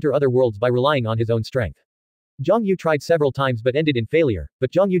barrier and enter other worlds by relying on his own strength. Zhang Yu tried several times but ended in failure,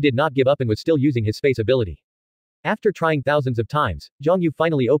 but Zhang Yu did not give up and was still using his space ability. After trying thousands of times, Zhang Yu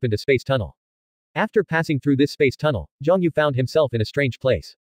finally opened a space tunnel. After passing through this space tunnel, Zhang Yu found himself in a strange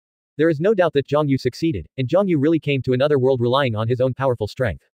place. There is no doubt that Zhang Yu succeeded, and Zhang Yu really came to another world relying on his own powerful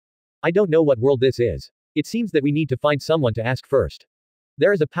strength. I don't know what world this is. It seems that we need to find someone to ask first.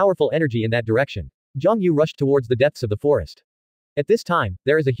 There is a powerful energy in that direction. Zhang Yu rushed towards the depths of the forest. At this time,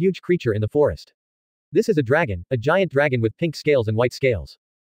 there is a huge creature in the forest. This is a giant dragon with pink scales and white scales.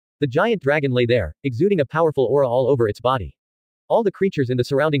 The giant dragon lay there, exuding a powerful aura all over its body. All the creatures in the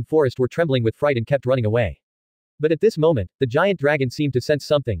surrounding forest were trembling with fright and kept running away. But at this moment, the giant dragon seemed to sense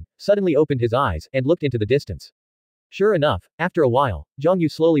something, suddenly opened his eyes, and looked into the distance. Sure enough, after a while, Zhang Yu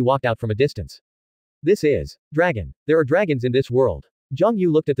slowly walked out from a distance. This is dragon. There are dragons in this world. Zhang Yu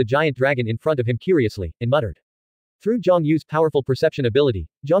looked at the giant dragon in front of him curiously, and muttered. Through Zhang Yu's powerful perception ability,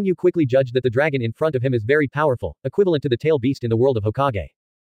 Zhang Yu quickly judged that the dragon in front of him is very powerful, equivalent to the tail beast in the world of Hokage.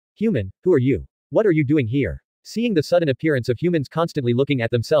 Human, who are you? What are you doing here? Seeing the sudden appearance of humans constantly looking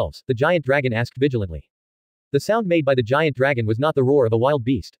at themselves, the giant dragon asked vigilantly. The sound made by the giant dragon was not the roar of a wild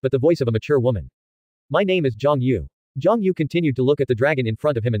beast, but the voice of a mature woman. My name is Zhang Yu. Zhang Yu continued to look at the dragon in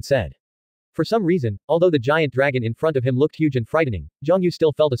front of him and said. For some reason, although the giant dragon in front of him looked huge and frightening, Zhang Yu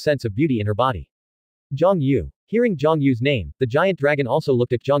still felt a sense of beauty in her body. Zhang Yu. Hearing Zhang Yu's name, the giant dragon also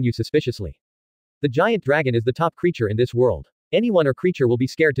looked at Zhang Yu suspiciously. The giant dragon is the top creature in this world. Anyone or creature will be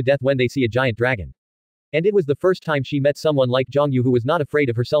scared to death when they see a giant dragon. And it was the first time she met someone like Zhang Yu who was not afraid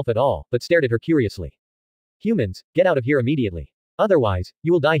of herself at all, but stared at her curiously. Humans, get out of here immediately. Otherwise,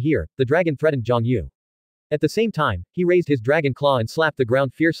 you will die here, the dragon threatened Zhang Yu. At the same time, he raised his dragon claw and slapped the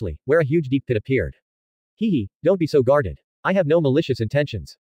ground fiercely, where a huge deep pit appeared. Hee, don't be so guarded. I have no malicious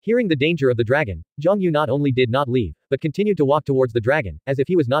intentions. Hearing the danger of the dragon, Zhang Yu not only did not leave, but continued to walk towards the dragon, as if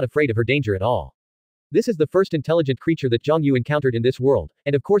he was not afraid of her danger at all. This is the first intelligent creature that Zhang Yu encountered in this world,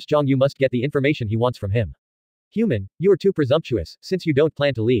 and of course Zhang Yu must get the information he wants from him. Human, you are too presumptuous, since you don't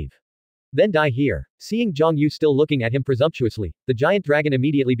plan to leave. Then die here. Seeing Zhang Yu still looking at him presumptuously, the giant dragon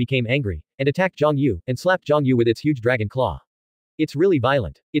immediately became angry, and attacked Zhang Yu, and slapped Zhang Yu with its huge dragon claw. It's really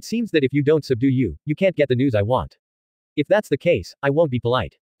violent. It seems that if you don't subdue you, you can't get the news I want. If that's the case, I won't be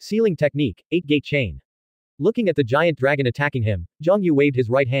polite. Sealing technique, 8-gate chain. Looking at the giant dragon attacking him, Zhang Yu waved his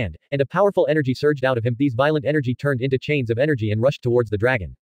right hand, and a powerful energy surged out of him. These violent energy turned into chains of energy and rushed towards the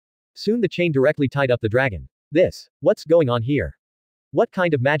dragon. Soon the chain directly tied up the dragon. What's going on here? What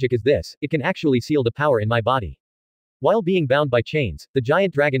kind of magic is this? It can actually seal the power in my body. While being bound by chains, the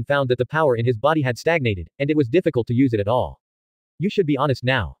giant dragon found that the power in his body had stagnated, and it was difficult to use it at all. You should be honest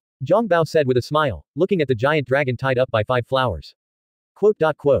now. Zhang Bao said with a smile, looking at the giant dragon tied up by 5 flowers.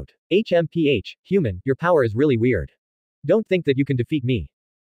 HMPH, human, your power is really weird. Don't think that you can defeat me.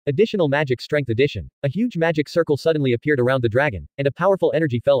 Additional magic strength addition. A huge magic circle suddenly appeared around the dragon, and a powerful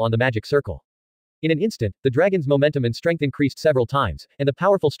energy fell on the magic circle. In an instant, the dragon's momentum and strength increased several times, and the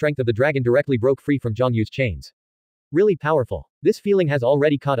powerful strength of the dragon directly broke free from Zhang Yu's chains. Really powerful. This feeling has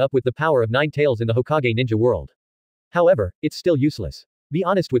already caught up with the power of 9 tails in the Hokage ninja world. However, it's still useless. Be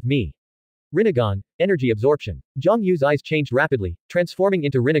honest with me. Rinnegan, energy absorption. Zhang Yu's eyes changed rapidly, transforming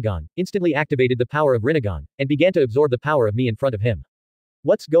into Rinnegan, instantly activated the power of Rinnegan, and began to absorb the power of me in front of him.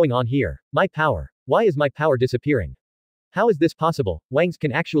 What's going on here? My power. Why is my power disappearing? How is this possible? Wangs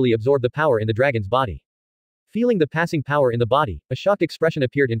can actually absorb the power in the dragon's body. Feeling the passing power in the body, a shocked expression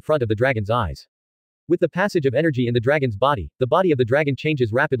appeared in front of the dragon's eyes. With the passage of energy in the dragon's body, the body of the dragon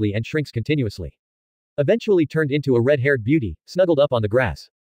changes rapidly and shrinks continuously. Eventually turned into a red-haired beauty, snuggled up on the grass.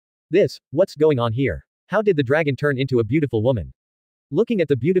 What's going on here? How did the dragon turn into a beautiful woman? Looking at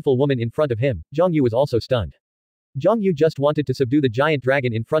the beautiful woman in front of him, Zhang was also stunned. Zhang just wanted to subdue the giant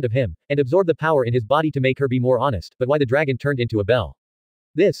dragon in front of him, and absorb the power in his body to make her be more honest, but why the dragon turned into a bell?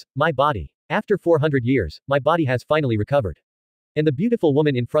 My body. After 400 years, my body has finally recovered. And the beautiful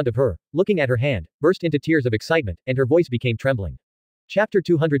woman in front of her, looking at her hand, burst into tears of excitement, and her voice became trembling. Chapter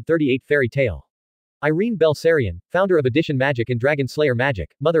 238 Fairy Tale. Irene Belsarian, founder of Addition Magic and Dragon Slayer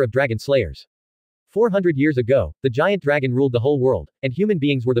Magic, mother of Dragon Slayers. 400 years ago, the giant dragon ruled the whole world, and human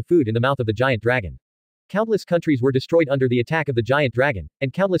beings were the food in the mouth of the giant dragon. Countless countries were destroyed under the attack of the giant dragon,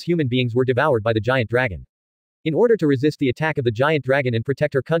 and countless human beings were devoured by the giant dragon. In order to resist the attack of the giant dragon and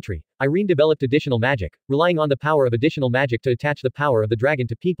protect her country, Irene developed additional magic, relying on the power of additional magic to attach the power of the dragon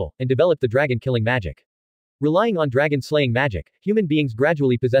to people, and developed the dragon-killing magic. Relying on dragon-slaying magic, human beings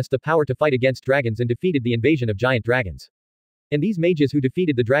gradually possessed the power to fight against dragons and defeated the invasion of giant dragons. And these mages who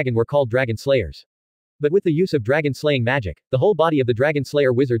defeated the dragon were called dragon slayers. But with the use of dragon-slaying magic, the whole body of the dragon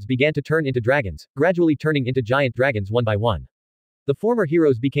slayer wizards began to turn into dragons, gradually turning into giant dragons one by one. The former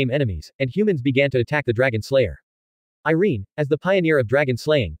heroes became enemies, and humans began to attack the dragon slayer. Irene, as the pioneer of dragon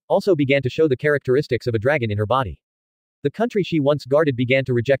slaying, also began to show the characteristics of a dragon in her body. The country she once guarded began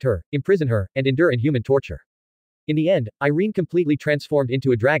to reject her, imprison her, and endure inhuman torture. In the end, Irene completely transformed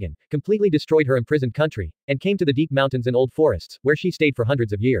into a dragon, completely destroyed her imprisoned country, and came to the deep mountains and old forests, where she stayed for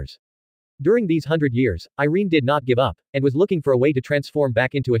hundreds of years. During these 100 years, Irene did not give up, and was looking for a way to transform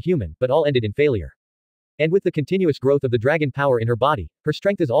back into a human, but all ended in failure. And with the continuous growth of the dragon power in her body, her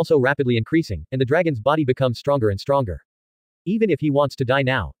strength is also rapidly increasing, and the dragon's body becomes stronger and stronger. Even if he wants to die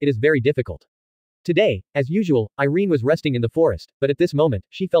now, it is very difficult. Today, as usual, Irene was resting in the forest, but at this moment,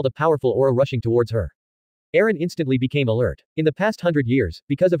 she felt a powerful aura rushing towards her. Erin instantly became alert. In the past 100 years,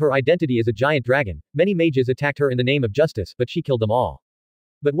 because of her identity as a giant dragon, many mages attacked her in the name of justice, but she killed them all.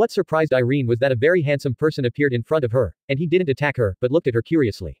 But what surprised Irene was that a very handsome person appeared in front of her, and he didn't attack her, but looked at her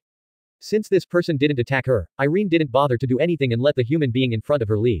curiously. Since this person didn't attack her, Irene didn't bother to do anything and let the human being in front of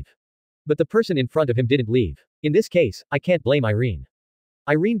her leave. But the person in front of him didn't leave. In this case, I can't blame Irene.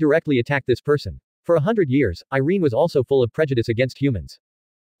 Irene directly attacked this person. For 100 years, Irene was also full of prejudice against humans.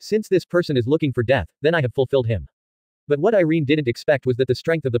 Since this person is looking for death, then I have fulfilled him. But what Irene didn't expect was that the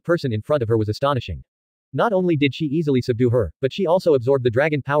strength of the person in front of her was astonishing. Not only did she easily subdue her, but she also absorbed the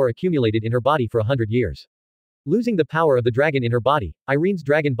dragon power accumulated in her body for 100 years. Losing the power of the dragon in her body, Irene's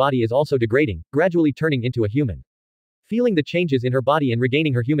dragon body is also degrading, gradually turning into a human. Feeling the changes in her body and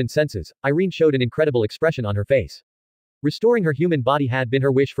regaining her human senses, Irene showed an incredible expression on her face. Restoring her human body had been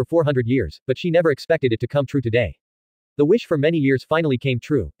her wish for 400 years, but she never expected it to come true today. The wish for many years finally came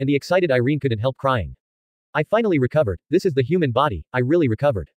true, and the excited Irene couldn't help crying. I finally recovered. This is the human body. I really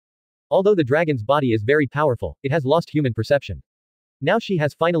recovered. Although the dragon's body is very powerful, it has lost human perception. Now she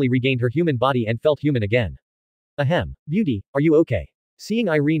has finally regained her human body and felt human again. Ahem. Beauty, are you okay? Seeing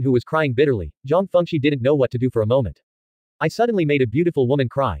Irene who was crying bitterly, Zhang Fengxi didn't know what to do for a moment. I suddenly made a beautiful woman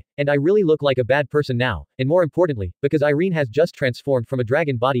cry, and I really look like a bad person now, and more importantly, because Irene has just transformed from a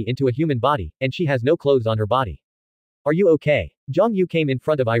dragon body into a human body, and she has no clothes on her body. Are you okay? Zhang Yu came in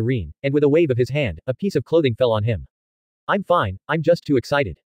front of Irene, and with a wave of his hand, a piece of clothing fell on him. I'm fine, I'm just too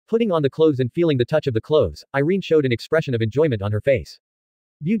excited. Putting on the clothes and feeling the touch of the clothes, Irene showed an expression of enjoyment on her face.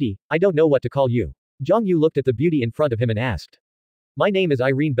 Beauty, I don't know what to call you. Zhang Yu looked at the beauty in front of him and asked. My name is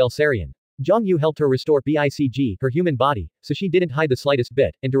Irene Belsarian. Zhang Yu helped her restore BICG, her human body, so she didn't hide the slightest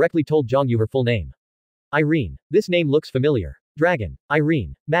bit, and directly told Zhang Yu her full name. Irene. This name looks familiar. Dragon.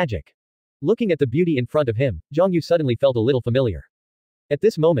 Irene. Magic. Looking at the beauty in front of him, Zhang Yu suddenly felt a little familiar. At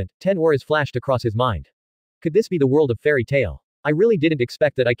this moment, 10 auras flashed across his mind. Could this be the world of fairy tale? I really didn't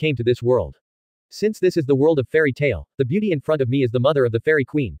expect that I came to this world. Since this is the world of fairy tale, the beauty in front of me is the mother of the fairy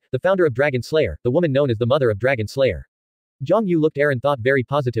queen, the founder of Dragon Slayer, the woman known as the mother of Dragon Slayer. Zhang Yu looked Aaron thought very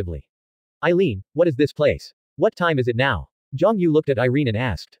positively. Eileen, what is this place? What time is it now? Zhang Yu looked at Irene and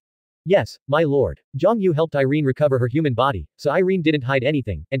asked. Yes, my lord. Zhang Yu helped Irene recover her human body, so Irene didn't hide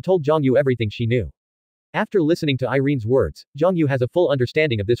anything, and told Zhang Yu everything she knew. After listening to Irene's words, Zhang Yu has a full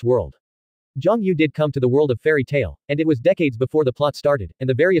understanding of this world. Zhang Yu did come to the world of fairy tale, and it was decades before the plot started, and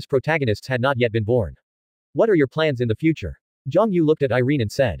the various protagonists had not yet been born. What are your plans in the future? Zhang Yu looked at Irene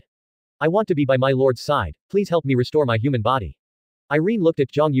and said. I want to be by my lord's side, please help me restore my human body. Irene looked at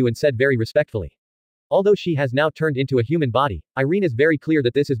Zhang Yu and said very respectfully. Although she has now turned into a human body, Irene is very clear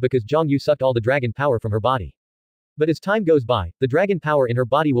that this is because Zhang Yu sucked all the dragon power from her body. But as time goes by, the dragon power in her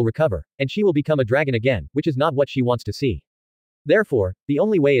body will recover, and she will become a dragon again, which is not what she wants to see. Therefore, the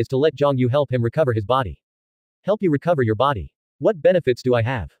only way is to let Zhang Yu help him recover his body. Help you recover your body. What benefits do I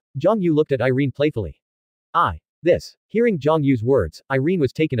have? Zhang Yu looked at Irene playfully. This. Hearing Zhang Yu's words, Irene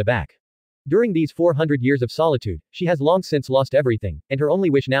was taken aback. During these 400 years of solitude, she has long since lost everything, and her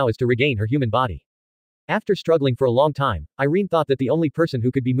only wish now is to regain her human body. After struggling for a long time, Irene thought that the only person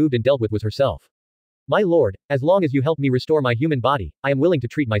who could be moved and dealt with was herself. My lord, as long as you help me restore my human body, I am willing to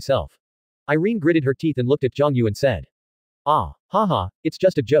treat myself. Irene gritted her teeth and looked at Zhang Yu and said. Haha, it's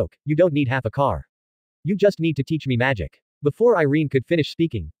just a joke, you don't need half a car. You just need to teach me magic. Before Irene could finish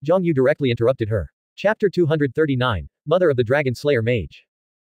speaking, Zhang Yu directly interrupted her. Chapter 239, Mother of the Dragon Slayer Mage.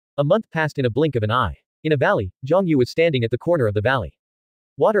 A month passed in a blink of an eye. In a valley, Zhang Yu was standing at the corner of the valley.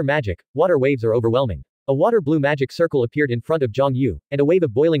 Water magic, water waves are overwhelming. A water blue magic circle appeared in front of Zhang Yu, and a wave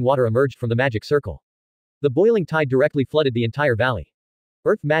of boiling water emerged from the magic circle. The boiling tide directly flooded the entire valley.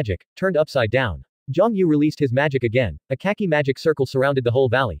 Earth magic, turned upside down. Zhang Yu released his magic again, a khaki magic circle surrounded the whole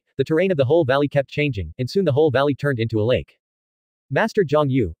valley, the terrain of the whole valley kept changing, and soon the whole valley turned into a lake. Master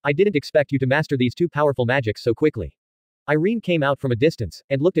Zhang Yu, I didn't expect you to master these two powerful magics so quickly. Irene came out from a distance,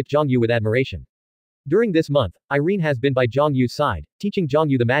 and looked at Zhang Yu with admiration. During this month, Irene has been by Zhang Yu's side, teaching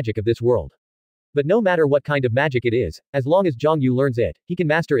Zhang Yu the magic of this world. But no matter what kind of magic it is, as long as Zhang Yu learns it, he can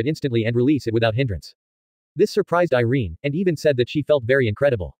master it instantly and release it without hindrance. This surprised Irene, and even said that she felt very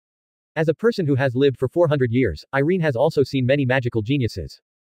incredible. As a person who has lived for 400 years, Irene has also seen many magical geniuses.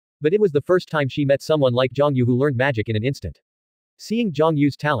 But it was the first time she met someone like Zhang Yu who learned magic in an instant. Seeing Zhang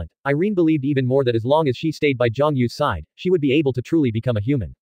Yu's talent, Irene believed even more that as long as she stayed by Zhang Yu's side, she would be able to truly become a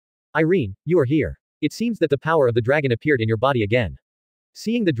human. Irene, you are here. It seems that the power of the dragon appeared in your body again.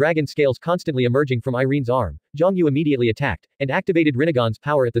 Seeing the dragon scales constantly emerging from Irene's arm, Zhang Yu immediately attacked, and activated Rinnegan's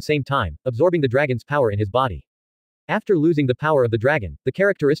power at the same time, absorbing the dragon's power in his body. After losing the power of the dragon, the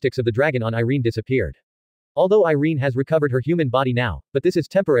characteristics of the dragon on Irene disappeared. Although Irene has recovered her human body now, but this is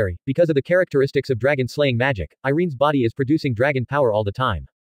temporary, because of the characteristics of dragon-slaying magic, Irene's body is producing dragon power all the time.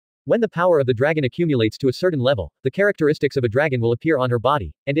 When the power of the dragon accumulates to a certain level, the characteristics of a dragon will appear on her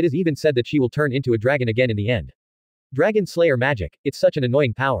body, and it is even said that she will turn into a dragon again in the end. Dragon Slayer magic, it's such an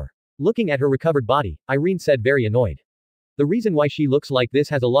annoying power. Looking at her recovered body, Irene said very annoyed. The reason why she looks like this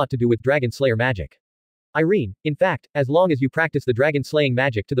has a lot to do with Dragon Slayer magic. Irene, in fact, as long as you practice the dragon slaying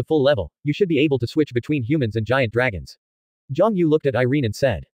magic to the full level, you should be able to switch between humans and giant dragons. Zhang Yu looked at Irene and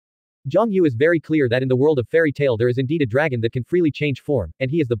said. Zhang Yu is very clear that in the world of fairy tale there is indeed a dragon that can freely change form, and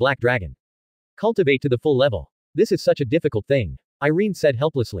he is the black dragon. Cultivate to the full level. This is such a difficult thing. Irene said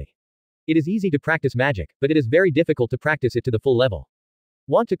helplessly. It is easy to practice magic, but it is very difficult to practice it to the full level.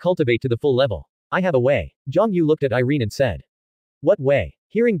 Want to cultivate to the full level? I have a way. Zhang Yu looked at Irene and said. What way?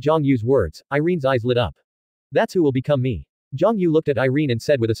 Hearing Zhang Yu's words, Irene's eyes lit up. That's who will become me. Zhang Yu looked at Irene and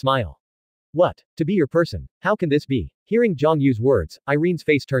said with a smile. What? To be your person? How can this be? Hearing Zhang Yu's words, Irene's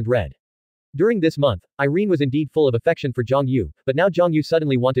face turned red. During this month, Irene was indeed full of affection for Zhang Yu, but now Zhang Yu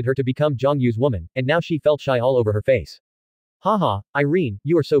suddenly wanted her to become Zhang Yu's woman, and now she felt shy all over her face. Haha, Irene,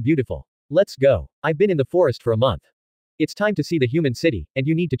 you are so beautiful. Let's go. I've been in the forest for a month. It's time to see the human city, and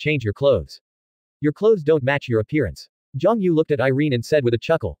you need to change your clothes. Your clothes don't match your appearance. Zhang Yu looked at Irene and said with a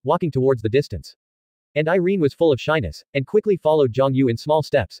chuckle, walking towards the distance. And Irene was full of shyness, and quickly followed Zhang Yu in small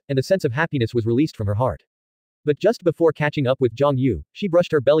steps, and the sense of happiness was released from her heart. But just before catching up with Zhang Yu, she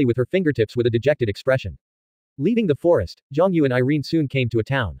brushed her belly with her fingertips with a dejected expression. Leaving the forest, Zhang Yu and Irene soon came to a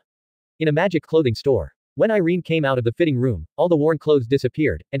town. In a magic clothing store. When Irene came out of the fitting room, all the worn clothes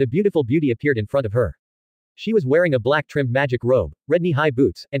disappeared, and a beautiful beauty appeared in front of her. She was wearing a black trimmed magic robe, red knee-high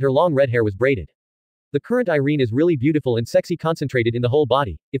boots, and her long red hair was braided. The current Irene is really beautiful and sexy, concentrated in the whole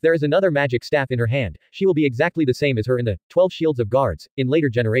body. If there is another magic staff in her hand, she will be exactly the same as her in the 12 Shields of Guards, in later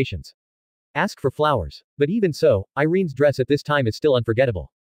generations. Ask for flowers. But even so, Irene's dress at this time is still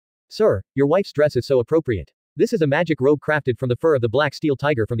unforgettable. Sir, your wife's dress is so appropriate. This is a magic robe crafted from the fur of the black steel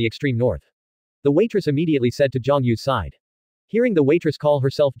tiger from the extreme north. The waitress immediately said to Zhang Yu's side. Hearing the waitress call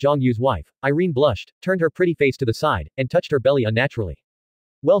herself Zhang Yu's wife, Irene blushed, turned her pretty face to the side, and touched her belly unnaturally.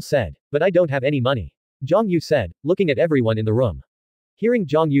 Well said. But I don't have any money. Zhang Yu said, looking at everyone in the room. Hearing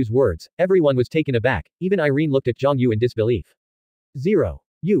Zhang Yu's words, everyone was taken aback, even Irene looked at Zhang Yu in disbelief. Zero.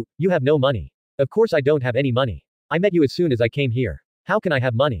 You have no money. Of course I don't have any money. I met you as soon as I came here. How can I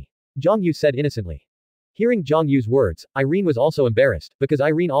have money? Zhang Yu said innocently. Hearing Zhang Yu's words, Irene was also embarrassed, because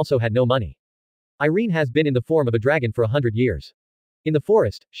Irene also had no money. Irene has been in the form of a dragon for 100 years. In the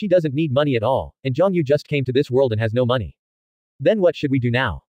forest, she doesn't need money at all, and Zhang Yu just came to this world and has no money. Then what should we do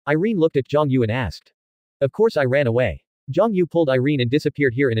now? Irene looked at Zhang Yu and asked. Of course I ran away. Zhang Yu pulled Irene and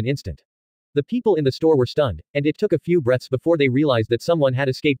disappeared here in an instant. The people in the store were stunned, and it took a few breaths before they realized that someone had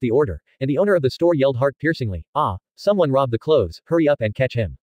escaped the order, and the owner of the store yelled heart-piercingly, "Ah, someone robbed the clothes, hurry up and catch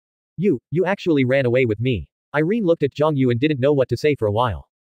him." You actually ran away with me." Irene looked at Zhang Yu and didn't know what to say for a while.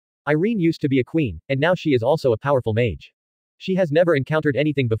 Irene used to be a queen, and now she is also a powerful mage. She has never encountered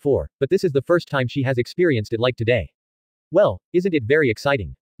anything before, but this is the first time she has experienced it like today. Well, isn't it very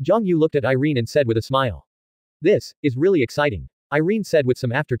exciting? Zhang Yu looked at Irene and said with a smile. This is really exciting, Irene said with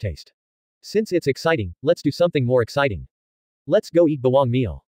some aftertaste. Since it's exciting, let's do something more exciting. Let's go eat bawang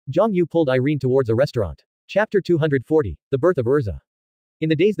meal. Zhang Yu pulled Irene towards a restaurant. Chapter 240, The Birth of Urza. In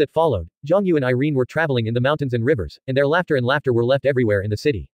the days that followed, Zhang Yu and Irene were traveling in the mountains and rivers, and their laughter were left everywhere in the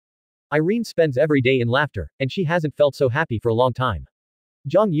city. Irene spends every day in laughter, and she hasn't felt so happy for a long time.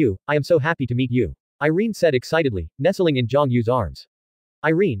 Zhang Yu, I am so happy to meet you, Irene said excitedly, nestling in Zhang Yu's arms.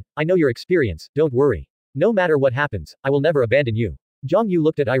 Irene, I know your experience, don't worry. No matter what happens, I will never abandon you. Zhang Yu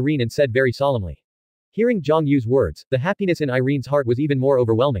looked at Irene and said very solemnly. Hearing Zhang Yu's words, the happiness in Irene's heart was even more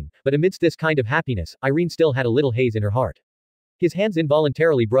overwhelming, but amidst this kind of happiness, Irene still had a little haze in her heart. His hands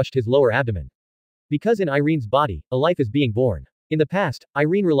involuntarily brushed his lower abdomen. Because in Irene's body, a life is being born. In the past,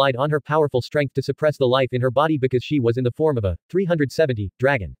 Irene relied on her powerful strength to suppress the life in her body because she was in the form of a 370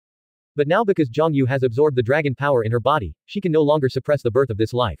 dragon. But now because Zhang Yu has absorbed the dragon power in her body, she can no longer suppress the birth of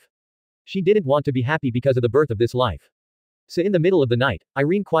this life. She didn't want to be happy because of the birth of this life. So in the middle of the night,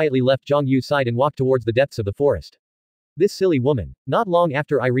 Irene quietly left Zhang Yu's side and walked towards the depths of the forest. This silly woman. Not long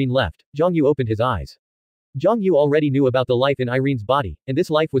after Irene left, Zhang Yu opened his eyes. Zhang Yu already knew about the life in Irene's body, and this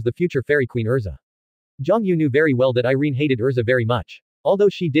life was the future fairy queen Urza. Zhang Yu knew very well that Irene hated Urza very much. Although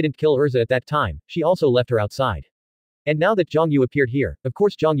she didn't kill Urza at that time, she also left her outside. And now that Zhang Yu appeared here, of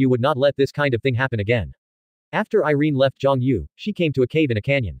course Zhang Yu would not let this kind of thing happen again. After Irene left Zhang Yu, she came to a cave in a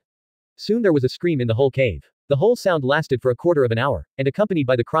canyon. Soon there was a scream in the whole cave. The whole sound lasted for a quarter of an hour, and accompanied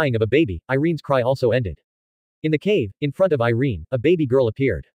by the crying of a baby, Irene's cry also ended. In the cave, in front of Irene, a baby girl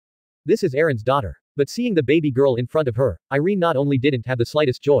appeared. This is Aaron's daughter. But seeing the baby girl in front of her, Irene not only didn't have the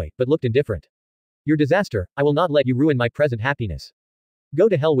slightest joy, but looked indifferent. Your disaster, I will not let you ruin my present happiness. Go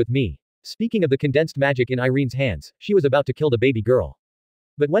to hell with me. Speaking of the condensed magic in Irene's hands, she was about to kill the baby girl.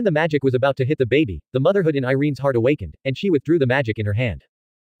 But when the magic was about to hit the baby, the motherhood in Irene's heart awakened, and she withdrew the magic in her hand.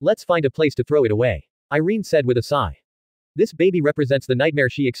 Let's find a place to throw it away, Irene said with a sigh. This baby represents the nightmare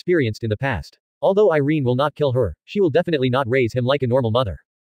she experienced in the past. Although Irene will not kill her, she will definitely not raise him like a normal mother.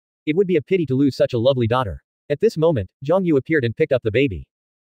 It would be a pity to lose such a lovely daughter. At this moment, Zhang Yu appeared and picked up the baby.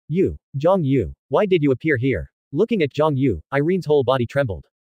 Zhang Yu, why did you appear here? Looking at Zhang Yu, Irene's whole body trembled.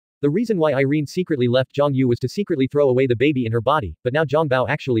 The reason why Irene secretly left Zhang Yu was to secretly throw away the baby in her body, but now Zhang Bao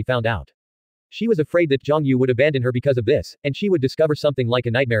actually found out. She was afraid that Zhang Yu would abandon her because of this, and she would discover something like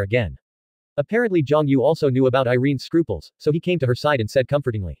a nightmare again. Apparently Zhang Yu also knew about Irene's scruples, so he came to her side and said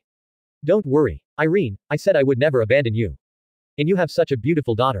comfortingly. Don't worry, Irene, I said I would never abandon you. And you have such a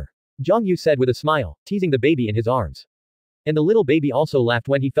beautiful daughter. Zhang Yu said with a smile, teasing the baby in his arms. And the little baby also laughed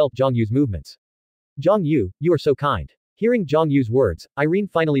when he felt Zhang Yu's movements. Zhang Yu, you are so kind. Hearing Zhang Yu's words, Irene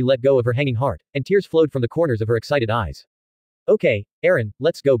finally let go of her hanging heart, and tears flowed from the corners of her excited eyes. Okay, Aaron,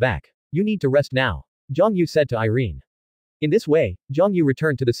 let's go back. You need to rest now, Zhang Yu said to Irene. In this way, Zhang Yu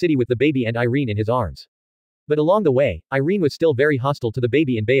returned to the city with the baby and Irene in his arms. But along the way, Irene was still very hostile to the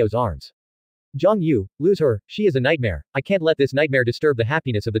baby in Bao's arms. Zhang Yu, lose her, she is a nightmare, I can't let this nightmare disturb the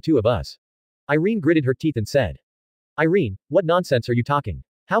happiness of the two of us. Irene gritted her teeth and said. Irene, what nonsense are you talking?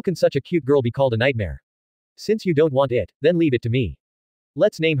 How can such a cute girl be called a nightmare? Since you don't want it, then leave it to me.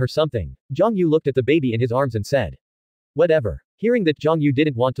 Let's name her something. Zhang Yu looked at the baby in his arms and said. Whatever. Hearing that Zhang Yu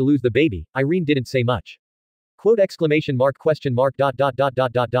didn't want to lose the baby, Irene didn't say much. Quote exclamation mark question mark dot dot dot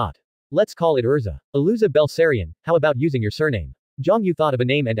dot dot dot. Let's call it Urza. Aluza Belsarian, how about using your surname? Zhang Yu thought of a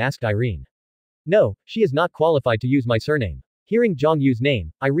name and asked Irene. No, she is not qualified to use my surname. Hearing Zhang Yu's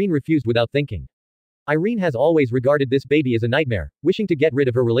name, Irene refused without thinking. Irene has always regarded this baby as a nightmare, wishing to get rid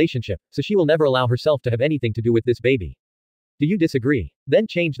of her relationship, so she will never allow herself to have anything to do with this baby. Do you disagree? Then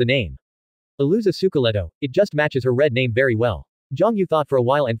change the name. Aluza Sukuleto, it just matches her red name very well. Zhang Yu thought for a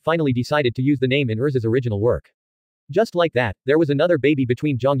while and finally decided to use the name in Urza's original work. Just like that, there was another baby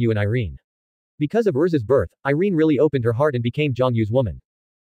between Zhang Yu and Irene. Because of Urza's birth, Irene really opened her heart and became Zhang Yu's woman.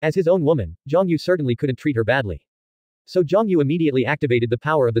 As his own woman, Zhang Yu certainly couldn't treat her badly. So Zhang Yu immediately activated the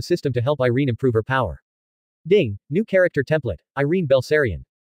power of the system to help Irene improve her power. Ding, new character template, Irene Belsarian.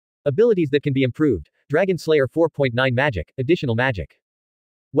 Abilities that can be improved, Dragon Slayer 4.9 Magic, additional magic.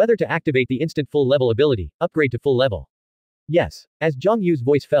 Whether to activate the instant full level ability, upgrade to full level. Yes. As Zhang Yu's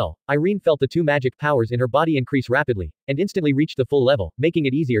voice fell, Irene felt the two magic powers in her body increase rapidly, and instantly reached the full level, making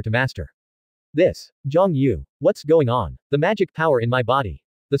it easier to master. Zhang Yu. What's going on? The magic power in my body.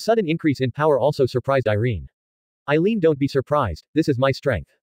 The sudden increase in power also surprised Irene. Eileen, don't be surprised, this is my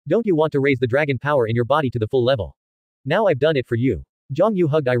strength. Don't you want to raise the dragon power in your body to the full level? Now I've done it for you. Zhang Yu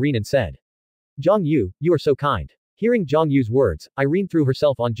hugged Irene and said. Zhang Yu, you are so kind. Hearing Zhang Yu's words, Irene threw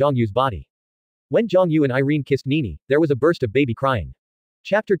herself on Zhang Yu's body. When Zhang Yu and Irene kissed Nini, there was a burst of baby crying.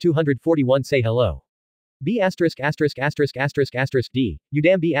 Chapter 241 Say hello. B asterisk asterisk asterisk asterisk asterisk D, you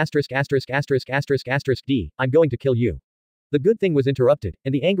damn B asterisk asterisk asterisk asterisk asterisk D, I'm going to kill you. The good thing was interrupted,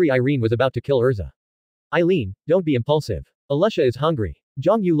 and the angry Irene was about to kill Urza. Eileen, don't be impulsive. Alusha is hungry.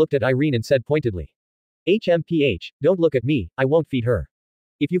 Zhang Yu looked at Irene and said pointedly. HMPH, don't look at me, I won't feed her.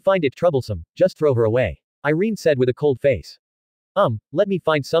 If you find it troublesome, just throw her away. Irene said with a cold face. Let me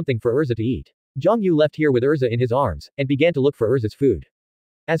find something for Urza to eat. Zhang Yu left here with Urza in his arms, and began to look for Urza's food.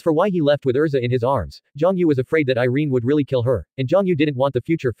 As for why he left with Urza in his arms, Zhang Yu was afraid that Irene would really kill her, and Zhang Yu didn't want the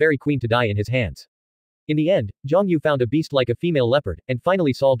future fairy queen to die in his hands. In the end, Zhang Yu found a beast like a female leopard, and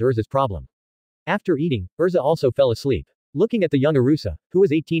finally solved Urza's problem. After eating, Urza also fell asleep. Looking at the young Arusa, who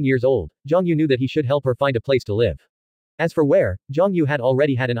was 18 years old, Zhang Yu knew that he should help her find a place to live. As for where, Zhang Yu had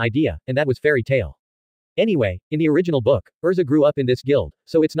already had an idea, and that was fairy tale. Anyway, in the original book, Urza grew up in this guild,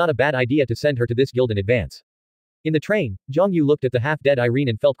 so it's not a bad idea to send her to this guild in advance. In the train, Zhang Yu looked at the half-dead Irene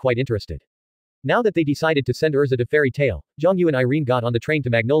and felt quite interested. Now that they decided to send Urza to fairy tale, Zhang Yu and Irene got on the train to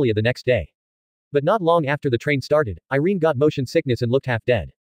Magnolia the next day. But not long after the train started, Irene got motion sickness and looked half-dead.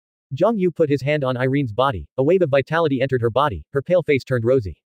 Zhang Yu put his hand on Irene's body, a wave of vitality entered her body, her pale face turned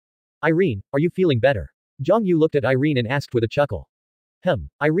rosy. Irene, are you feeling better? Zhang Yu looked at Irene and asked with a chuckle.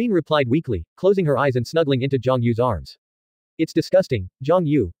 Irene replied weakly, closing her eyes and snuggling into Zhang Yu's arms. It's disgusting, Zhang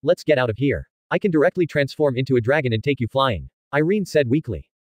Yu, let's get out of here. I can directly transform into a dragon and take you flying. Irene said weakly.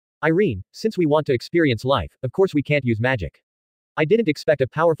 Irene, since we want to experience life, of course we can't use magic. I didn't expect a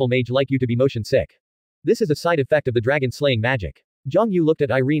powerful mage like you to be motion sick. This is a side effect of the dragon slaying magic. Zhang Yu looked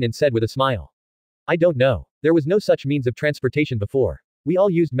at Irene and said with a smile. I don't know. There was no such means of transportation before. We all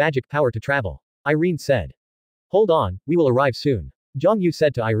used magic power to travel. Irene said. Hold on, we will arrive soon. Zhang Yu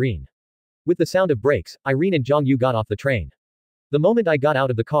said to Irene. With the sound of brakes, Irene and Zhang Yu got off the train. The moment I got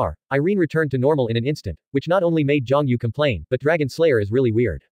out of the car, Irene returned to normal in an instant, which not only made Zhang Yu complain, but Dragon Slayer is really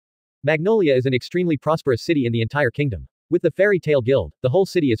weird. Magnolia is an extremely prosperous city in the entire kingdom. With the Fairy Tale Guild, the whole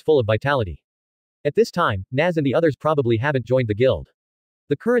city is full of vitality. At this time, Naz and the others probably haven't joined the guild.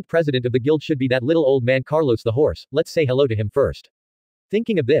 The current president of the guild should be that little old man Carlos the horse, let's say hello to him first.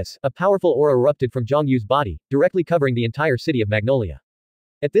 Thinking of this, a powerful aura erupted from Zhang Yu's body, directly covering the entire city of Magnolia.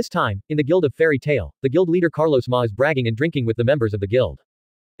 At this time, in the guild of Fairy Tale, the guild leader Carlos Ma is bragging and drinking with the members of the guild.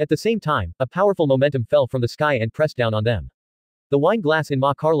 At the same time, a powerful momentum fell from the sky and pressed down on them. The wine glass in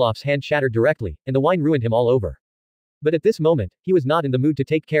Ma Karloff's hand shattered directly, and the wine ruined him all over. But at this moment, he was not in the mood to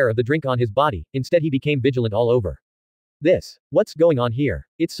take care of the drink on his body, instead he became vigilant all over. What's going on here?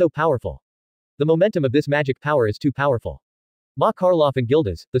 It's so powerful. The momentum of this magic power is too powerful. Ma Karloff and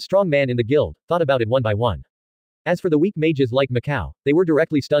Gildas, the strong man in the guild, thought about it one by one. As for the weak mages like Macau, they were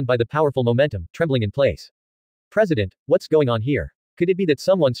directly stunned by the powerful momentum, trembling in place. President, what's going on here? Could it be that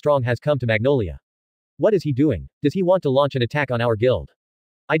someone strong has come to Magnolia? What is he doing? Does he want to launch an attack on our guild?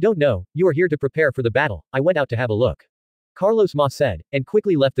 I don't know, you are here to prepare for the battle, I went out to have a look. Carlos Ma said, and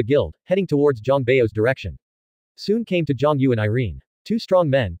quickly left the guild, heading towards Zhang Beo's direction. Soon came to Zhang Yu and Irene. Two strong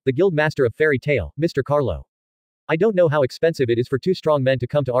men, the guild master of Fairy Tale, Mr. Carlo. I don't know how expensive it is for two strong men to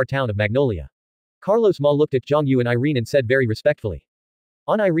come to our town of Magnolia. Carlos Ma looked at Zhang Yu and Irene and said very respectfully.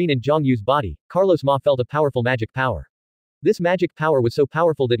 On Irene and Zhang Yu's body, Carlos Ma felt a powerful magic power. This magic power was so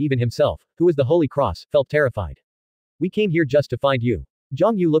powerful that even himself, who was the Holy Cross, felt terrified. We came here just to find you.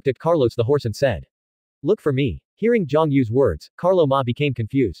 Zhang Yu looked at Carlos the horse and said. Look for me. Hearing Zhang Yu's words, Carlo Ma became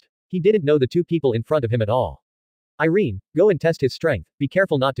confused. He didn't know the two people in front of him at all. Irene, go and test his strength, be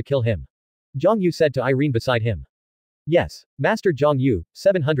careful not to kill him. Zhang Yu said to Irene beside him. Yes, Master Zhang Yu,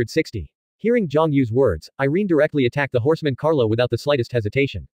 760. Hearing Zhang Yu's words, Irene directly attacked the horseman Carlo without the slightest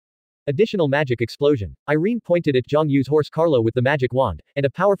hesitation. Additional magic explosion. Irene pointed at Zhang Yu's horse Carlo with the magic wand, and a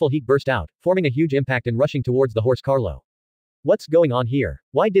powerful heat burst out, forming a huge impact and rushing towards the horse Carlo. What's going on here?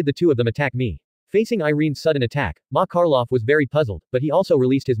 Why did the two of them attack me? Facing Irene's sudden attack, Ma Karloff was very puzzled, but he also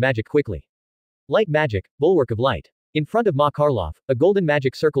released his magic quickly. Light magic, bulwark of light. In front of Ma Karloff, a golden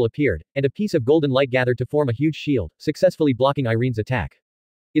magic circle appeared, and a piece of golden light gathered to form a huge shield, successfully blocking Irene's attack.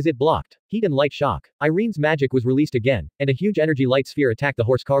 Is it blocked? Heat and light shock. Irene's magic was released again, and a huge energy light sphere attacked the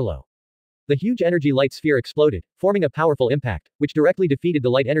horse Carlo. The huge energy light sphere exploded, forming a powerful impact, which directly defeated the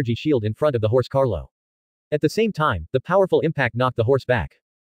light energy shield in front of the horse Carlo. At the same time, the powerful impact knocked the horse back.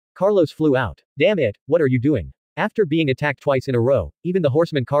 Carlos flew out. Damn it, what are you doing? After being attacked twice in a row, even the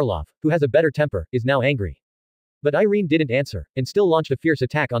horseman Karloff, who has a better temper, is now angry. But Irene didn't answer, and still launched a fierce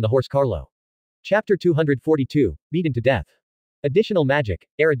attack on the horse Carlo. Chapter 242, Beaten to Death. Additional Magic,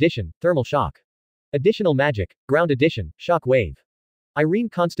 Air Addition, Thermal Shock. Additional Magic, Ground Addition, Shock Wave. Irene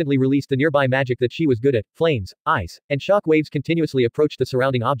constantly released the nearby magic that she was good at, flames, ice, and shock waves continuously approached the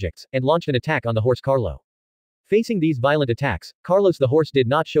surrounding objects, and launched an attack on the horse Carlo. Facing these violent attacks, Carlos the horse did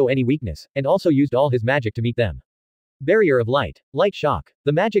not show any weakness, and also used all his magic to meet them. Barrier of Light. Light Shock.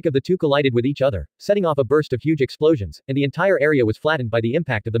 The magic of the two collided with each other, setting off a burst of huge explosions, and the entire area was flattened by the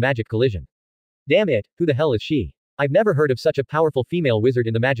impact of the magic collision. Damn it, who the hell is she? I've never heard of such a powerful female wizard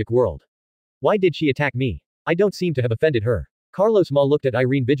in the magic world. Why did she attack me? I don't seem to have offended her. Carlos Ma looked at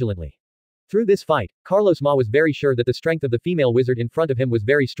Irene vigilantly. Through this fight, Carlos Ma was very sure that the strength of the female wizard in front of him was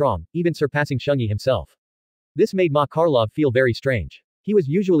very strong, even surpassing Shunyi himself. This made Ma Karlov feel very strange. He was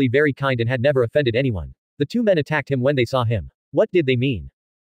usually very kind and had never offended anyone. The two men attacked him when they saw him. What did they mean?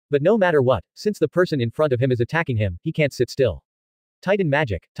 But no matter what, since the person in front of him is attacking him, he can't sit still. Titan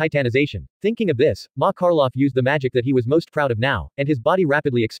Magic, Titanization. Thinking of this, Ma Karlov used the magic that he was most proud of now, and his body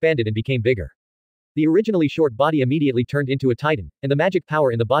rapidly expanded and became bigger. The originally short body immediately turned into a titan, and the magic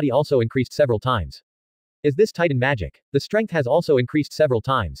power in the body also increased several times. Is this Titan magic? The strength has also increased several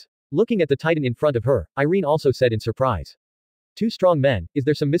times. Looking at the titan in front of her, Irene also said in surprise. Two strong men, is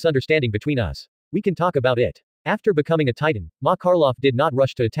there some misunderstanding between us? We can talk about it. After becoming a titan, Ma Karlov did not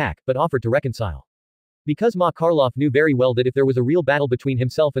rush to attack, but offered to reconcile. Because Ma Karlov knew very well that if there was a real battle between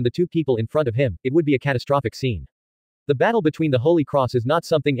himself and the two people in front of him, it would be a catastrophic scene. The battle between the Holy Cross is not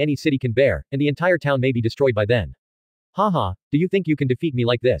something any city can bear, and the entire town may be destroyed by then. Haha, do you think you can defeat me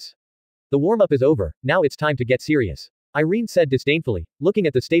like this? The warm-up is over, now it's time to get serious. Irene said disdainfully, looking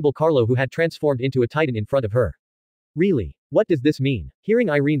at the stable Carlo who had transformed into a titan in front of her. Really? What does this mean? Hearing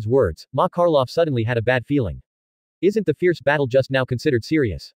Irene's words, Ma Karlov suddenly had a bad feeling. Isn't the fierce battle just now considered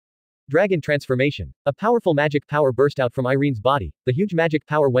serious? Dragon Transformation. A powerful magic power burst out from Irene's body, the huge magic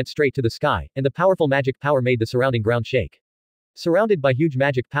power went straight to the sky, and the powerful magic power made the surrounding ground shake. Surrounded by huge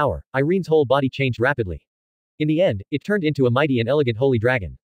magic power, Irene's whole body changed rapidly. In the end, it turned into a mighty and elegant holy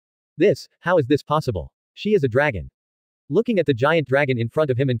dragon. How is this possible? She is a dragon. Looking at the giant dragon in front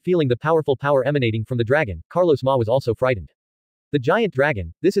of him and feeling the powerful power emanating from the dragon, Carlos Ma was also frightened. The giant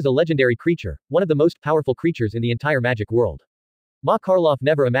dragon, this is a legendary creature, one of the most powerful creatures in the entire magic world. Ma Karlov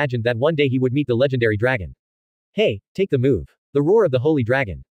never imagined that one day he would meet the legendary dragon. Hey, take the move. The roar of the holy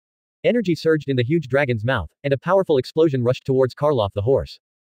dragon. Energy surged in the huge dragon's mouth, and a powerful explosion rushed towards Karlov the horse.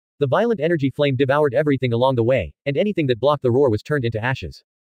 The violent energy flame devoured everything along the way, and anything that blocked the roar was turned into ashes.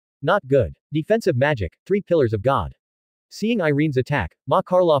 Not good. Defensive magic, 3 pillars of God. Seeing Irene's attack, Ma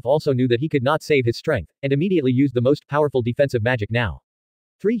Karlov also knew that he could not save his strength, and immediately used the most powerful defensive magic now.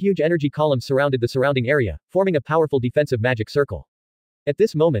 3 huge energy columns surrounded the surrounding area, forming a powerful defensive magic circle. At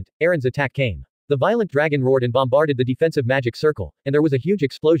this moment, Aaron's attack came. The violent dragon roared and bombarded the defensive magic circle, and there was a huge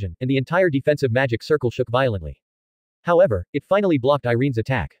explosion, and the entire defensive magic circle shook violently. However, it finally blocked Irene's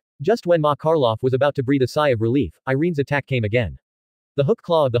attack. Just when Ma Karlov was about to breathe a sigh of relief, Irene's attack came again. The hook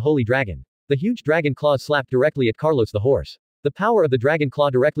claw of the holy dragon. The huge dragon claws slapped directly at Carlos the horse. The power of the dragon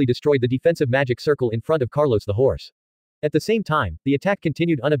claw directly destroyed the defensive magic circle in front of Carlos the horse. At the same time, the attack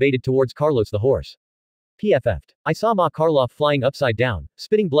continued unabated towards Carlos the horse. PFF'd. I saw Ma Karlov flying upside down,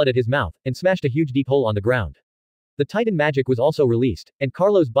 spitting blood at his mouth, and smashed a huge deep hole on the ground. The Titan magic was also released, and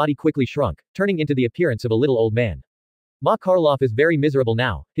Carlos' body quickly shrunk, turning into the appearance of a little old man. Ma Karlov is very miserable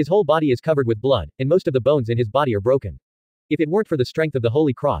now, his whole body is covered with blood, and most of the bones in his body are broken. If it weren't for the strength of the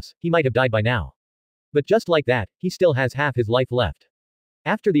Holy Cross, he might have died by now. But just like that, he still has half his life left.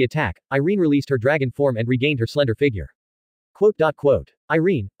 After the attack, Irene released her dragon form and regained her slender figure.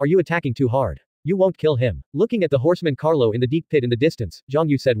 Irene, are you attacking too hard? You won't kill him. Looking at the horseman Carlo in the deep pit in the distance,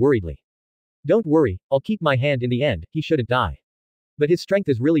 Zhongyu said worriedly. Don't worry, I'll keep my hand in the end, he shouldn't die. But his strength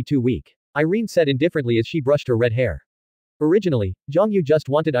is really too weak. Irene said indifferently as she brushed her red hair. Originally, Zhongyu just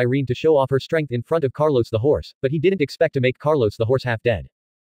wanted Irene to show off her strength in front of Carlos the horse, but he didn't expect to make Carlos the horse half dead.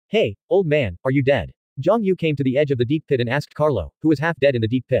 Hey, old man, are you dead? Zhongyu came to the edge of the deep pit and asked Carlo, who was half dead in the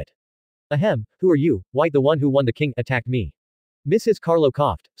deep pit. Ahem, who are you? Why the one who won the king attacked me? Mrs. Carlo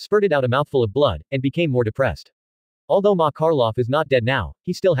coughed, spurted out a mouthful of blood, and became more depressed. Although Ma Karlov is not dead now,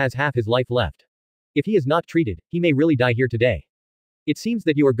 he still has half his life left. If he is not treated, he may really die here today. It seems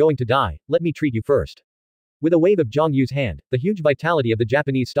that you are going to die, let me treat you first. With a wave of Zhongyu's hand, the huge vitality of the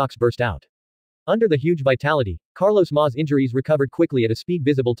Japanese stocks burst out. Under the huge vitality, Carlos Ma's injuries recovered quickly at a speed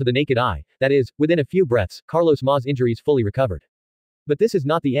visible to the naked eye, that is, within a few breaths, Carlos Ma's injuries fully recovered. But this is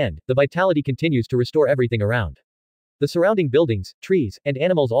not the end, the vitality continues to restore everything around. The surrounding buildings, trees, and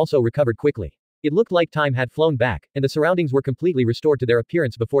animals also recovered quickly. It looked like time had flown back, and the surroundings were completely restored to their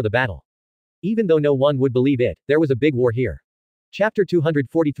appearance before the battle. Even though no one would believe it, there was a big war here. Chapter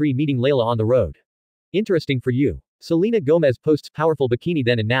 243 Meeting Layla on the road. Interesting for you. Selena Gomez posts powerful bikini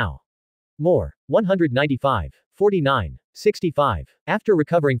then and now. More. 195. 49. 65. After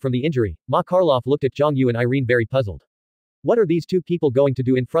recovering from the injury, Ma Karloff looked at Zhang Yu and Irene very puzzled. What are these two people going to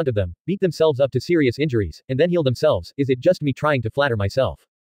do in front of them, beat themselves up to serious injuries, and then heal themselves? Is it just me trying to flatter myself?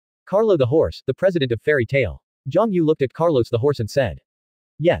 Carlo the horse, the president of Fairy Tale. Zhang Yu looked at Carlos the horse and said.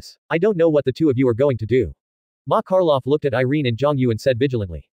 Yes, I don't know what the two of you are going to do. Ma Karloff looked at Irene and Zhang Yu and said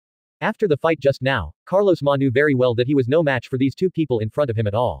vigilantly. After the fight just now, Carlos Ma knew very well that he was no match for these two people in front of him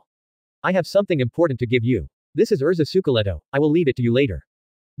at all. I have something important to give you. This is Urza Suculeto, I will leave it to you later.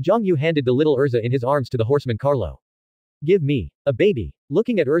 Zhang Yu handed the little Urza in his arms to the horseman Carlo. Give me a baby.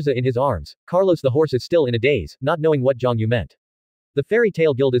 Looking at Urza in his arms, Carlos the horse is still in a daze, not knowing what Zhang Yu meant. The Fairy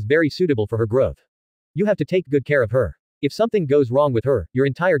Tale Guild is very suitable for her growth. You have to take good care of her. If something goes wrong with her, your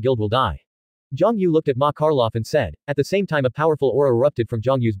entire guild will die. Zhang Yu looked at Ma Karloff and said, at the same time a powerful aura erupted from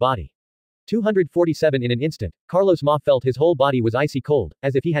Zhang Yu's body. 247 In an instant, Carlos Ma felt his whole body was icy cold,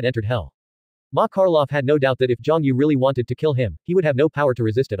 as if he had entered hell. Ma Karloff had no doubt that if Zhang Yu really wanted to kill him, he would have no power to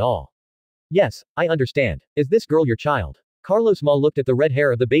resist at all. Yes, I understand. Is this girl your child? Carlos Ma looked at the red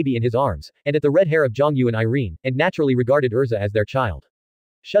hair of the baby in his arms, and at the red hair of Zhang Yu and Irene, and naturally regarded Urza as their child.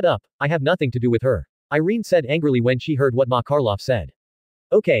 Shut up, I have nothing to do with her. Irene said angrily when she heard what Ma Karloff said.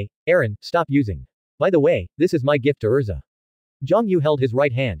 Okay, Aaron, stop using. By the way, this is my gift to Urza. Zhang Yu held his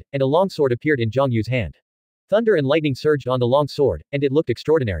right hand, and a long sword appeared in Zhang Yu's hand. Thunder and lightning surged on the long sword, and it looked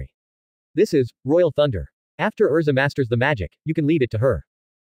extraordinary. This is Royal Thunder. After Urza masters the magic, you can leave it to her.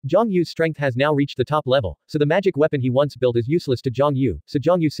 Zhang Yu's strength has now reached the top level, so the magic weapon he once built is useless to Zhang Yu, so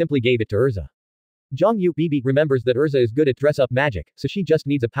Zhang Yu simply gave it to Urza. Zhang Yu BB remembers that Urza is good at dress-up magic, so she just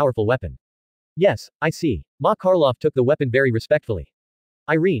needs a powerful weapon. Yes, I see. Ma Karloff took the weapon very respectfully.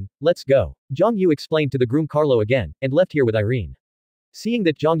 Irene, let's go. Zhang Yu explained to the groom Carlo again, and left here with Irene. Seeing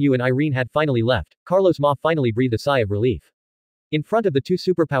that Zhang Yu and Irene had finally left, Carlos Ma finally breathed a sigh of relief. In front of the two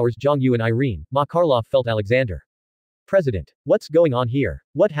superpowers Zhang Yu and Irene, Ma Karloff felt Alexander. President, what's going on here?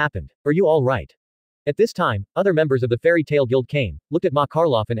 What happened? Are you all right? At this time, other members of the Fairy Tale Guild came, looked at Ma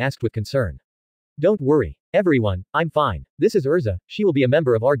Karloff and asked with concern. Don't worry, everyone, I'm fine. This is Urza, she will be a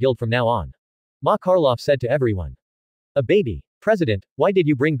member of our guild from now on. Ma Karloff said to everyone. A baby? President, why did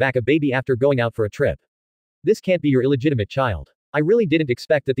you bring back a baby after going out for a trip? This can't be your illegitimate child. I really didn't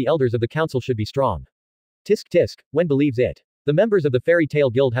expect that the elders of the council should be strong. Tisk tisk, when believes it. The members of the Fairy Tale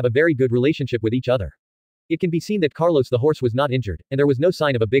Guild have a very good relationship with each other. It can be seen that Carlos the horse was not injured, and there was no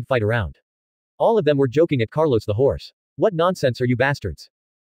sign of a big fight around. All of them were joking at Carlos the horse. What nonsense are you bastards?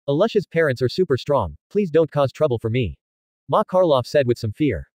 Alusha's parents are super strong, please don't cause trouble for me. Ma Karloff said with some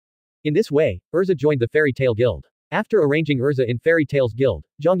fear. In this way, Urza joined the Fairy Tale Guild. After arranging Urza in Fairy Tale's guild,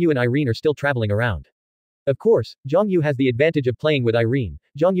 Zhang Yu and Irene are still traveling around. Of course, Zhang Yu has the advantage of playing with Irene.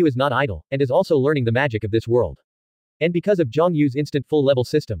 Zhang Yu is not idle, and is also learning the magic of this world. And because of Zhang Yu's instant full level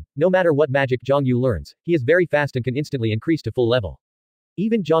system, no matter what magic Zhang Yu learns, he is very fast and can instantly increase to full level.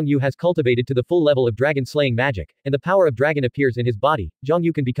 Even Zhang Yu has cultivated to the full level of dragon slaying magic, and the power of dragon appears in his body. Zhang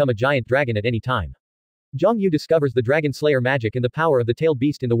Yu can become a giant dragon at any time. Zhang Yu discovers the dragon slayer magic and the power of the tailed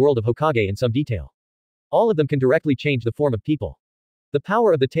beast in the world of Hokage in some detail. All of them can directly change the form of people. The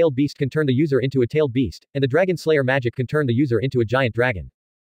power of the tailed beast can turn the user into a tailed beast, and the dragon slayer magic can turn the user into a giant dragon.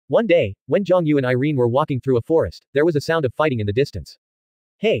 One day, when Zhang Yu and Irene were walking through a forest, there was a sound of fighting in the distance.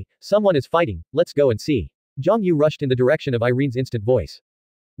 Hey, someone is fighting, let's go and see. Zhang Yu rushed in the direction of Irene's instant voice.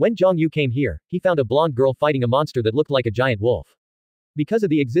 When Zhang Yu came here, he found a blonde girl fighting a monster that looked like a giant wolf. Because of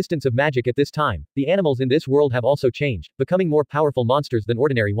the existence of magic at this time, the animals in this world have also changed, becoming more powerful monsters than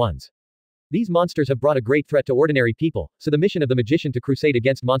ordinary ones. These monsters have brought a great threat to ordinary people, so the mission of the magician to crusade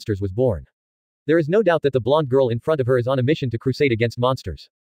against monsters was born. There is no doubt that the blonde girl in front of her is on a mission to crusade against monsters.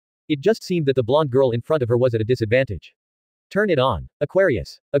 It just seemed that the blonde girl in front of her was at a disadvantage. Turn it on.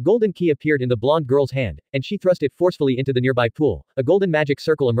 Aquarius. A golden key appeared in the blonde girl's hand, and she thrust it forcefully into the nearby pool. A golden magic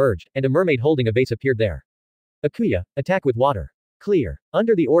circle emerged, and a mermaid holding a vase appeared there. Akuya, attack with water. Clear.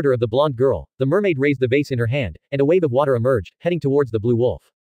 Under the order of the blonde girl, the mermaid raised the vase in her hand, and a wave of water emerged, heading towards the blue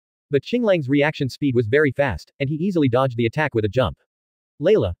wolf. But Qinglang's reaction speed was very fast, and he easily dodged the attack with a jump.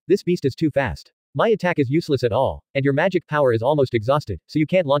 Layla, this beast is too fast. My attack is useless at all, and your magic power is almost exhausted, so you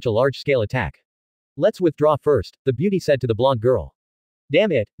can't launch a large-scale attack. Let's withdraw first, the beauty said to the blonde girl.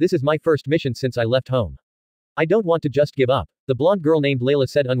 Damn it, this is my first mission since I left home. I don't want to just give up, the blonde girl named Layla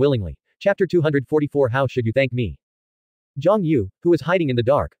said unwillingly. Chapter 244 How should you thank me? Zhang Yu, who was hiding in the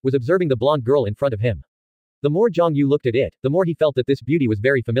dark, was observing the blonde girl in front of him. The more Zhang Yu looked at it, the more he felt that this beauty was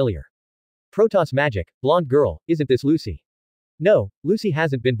very familiar. Protoss magic, blonde girl, isn't this Lucy? No, Lucy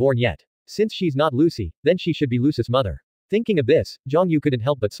hasn't been born yet. Since she's not Lucy, then she should be Lucy's mother. Thinking of this, Zhang Yu couldn't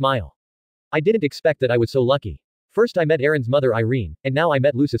help but smile. I didn't expect that I was so lucky. First I met Aaron's mother Irene, and now I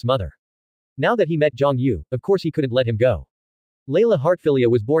met Lucy's mother. Now that he met Zhang Yu, of course he couldn't let him go. Layla Hartfilia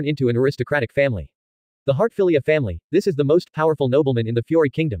was born into an aristocratic family. The Hartfilia family, this is the most powerful nobleman in the Fury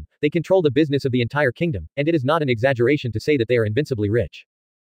Kingdom, they control the business of the entire kingdom, and it is not an exaggeration to say that they are invincibly rich.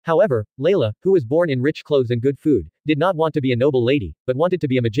 However, Layla, who was born in rich clothes and good food, did not want to be a noble lady, but wanted to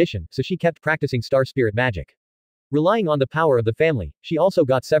be a magician, so she kept practicing star spirit magic. Relying on the power of the family, she also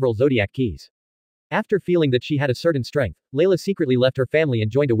got several zodiac keys. After feeling that she had a certain strength, Layla secretly left her family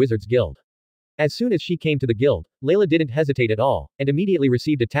and joined a wizard's guild. As soon as she came to the guild, Layla didn't hesitate at all, and immediately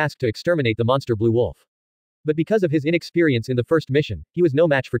received a task to exterminate the monster Blue Wolf. But because of his inexperience in the first mission, he was no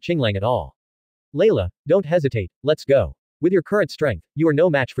match for Qinglang at all. Layla, don't hesitate, let's go. With your current strength, you are no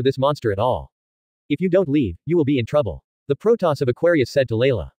match for this monster at all. If you don't leave, you will be in trouble. The Protoss of Aquarius said to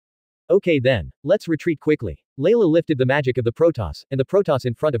Layla. Okay then, let's retreat quickly. Layla lifted the magic of the Protoss, and the Protoss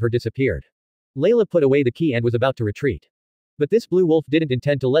in front of her disappeared. Layla put away the key and was about to retreat. But this blue wolf didn't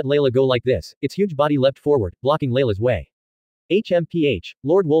intend to let Layla go like this, its huge body leapt forward, blocking Layla's way. HMPH,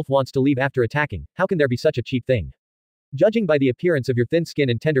 Lord Wolf wants to leave after attacking, how can there be such a cheap thing? Judging by the appearance of your thin skin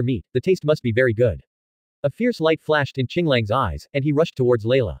and tender meat, the taste must be very good. A fierce light flashed in Qinglang's eyes, and he rushed towards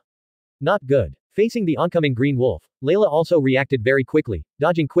Layla. Not good. Facing the oncoming green wolf, Layla also reacted very quickly,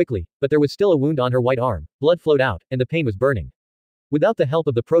 dodging quickly, but there was still a wound on her white arm, blood flowed out, and the pain was burning. Without the help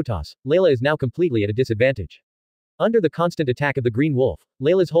of the Protoss, Layla is now completely at a disadvantage. Under the constant attack of the green wolf,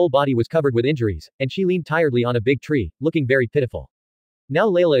 Layla's whole body was covered with injuries, and she leaned tiredly on a big tree, looking very pitiful. Now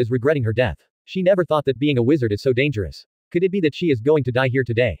Layla is regretting her death. She never thought that being a wizard is so dangerous. Could it be that she is going to die here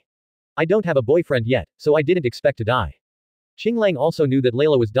today? I don't have a boyfriend yet, so I didn't expect to die. Qinglang also knew that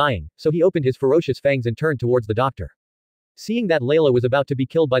Layla was dying, so he opened his ferocious fangs and turned towards the doctor. Seeing that Layla was about to be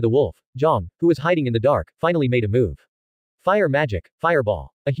killed by the wolf, Zhang, who was hiding in the dark, finally made a move. Fire magic,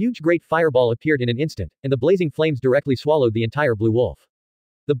 fireball. A huge great fireball appeared in an instant, and the blazing flames directly swallowed the entire blue wolf.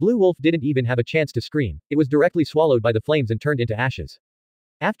 The blue wolf didn't even have a chance to scream, it was directly swallowed by the flames and turned into ashes.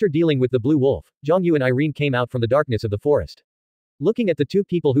 After dealing with the blue wolf, Zhang Yu and Irene came out from the darkness of the forest. Looking at the two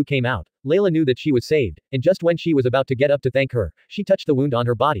people who came out, Layla knew that she was saved, and just when she was about to get up to thank her, she touched the wound on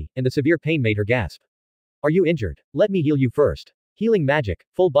her body, and the severe pain made her gasp. Are you injured? Let me heal you first. Healing magic,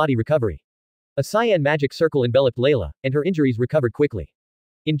 full body recovery. A cyan magic circle enveloped Layla, and her injuries recovered quickly.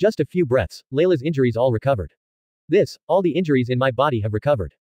 In just a few breaths, Layla's injuries all recovered. All the injuries in my body have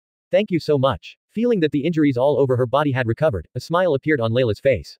recovered. Thank you so much. Feeling that the injuries all over her body had recovered, a smile appeared on Layla's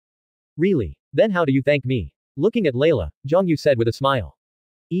face. Really? Then how do you thank me? Looking at Layla, Zhang Yu said with a smile.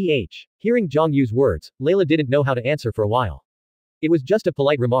 Hearing Zhang Yu's words, Layla didn't know how to answer for a while. It was just a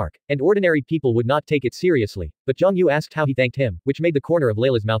polite remark, and ordinary people would not take it seriously, but Zhang Yu asked how he thanked him, which made the corner of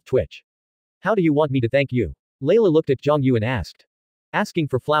Layla's mouth twitch. How do you want me to thank you? Layla looked at Zhang Yu and asked. Asking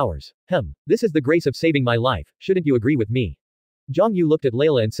for flowers. This is the grace of saving my life, shouldn't you agree with me? Zhang Yu looked at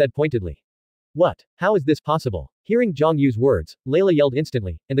Layla and said pointedly. What? How is this possible? Hearing Zhang Yu's words, Layla yelled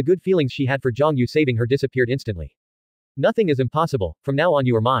instantly, and the good feelings she had for Zhang Yu saving her disappeared instantly. Nothing is impossible, from now on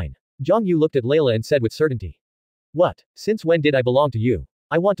you are mine. Zhang Yu looked at Layla and said with certainty. What? Since when did I belong to you?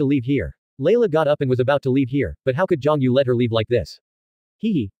 I want to leave here. Layla got up and was about to leave here, but how could Zhang Yu let her leave like this?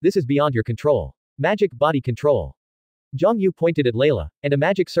 This is beyond your control. Magic body control. Zhang Yu pointed at Layla, and a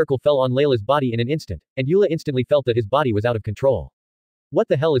magic circle fell on Layla's body in an instant, and Yula instantly felt that his body was out of control. What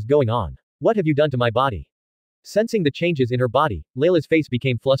the hell is going on? What have you done to my body? Sensing the changes in her body, Layla's face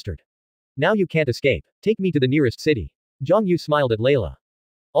became flustered. Now you can't escape. Take me to the nearest city. Zhang Yu smiled at Layla.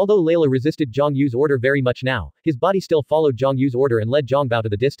 Although Layla resisted Zhang Yu's order very much now, his body still followed Zhang Yu's order and led Zhang Bao to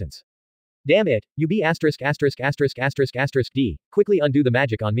the distance. Damn it, you be asterisk asterisk asterisk asterisk asterisk D, quickly undo the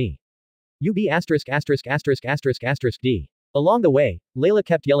magic on me. You be asterisk asterisk asterisk asterisk asterisk D. Along the way, Layla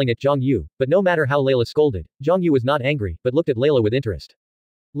kept yelling at Zhang Yu, but no matter how Layla scolded, Zhang Yu was not angry, but looked at Layla with interest.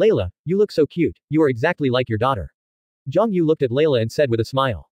 Layla, you look so cute, you are exactly like your daughter. Zhang Yu looked at Layla and said with a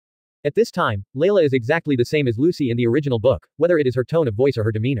smile. At this time, Layla is exactly the same as Lucy in the original book, whether it is her tone of voice or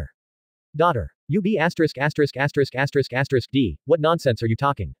her demeanor. Daughter. You be asterisk asterisk asterisk asterisk asterisk D, what nonsense are you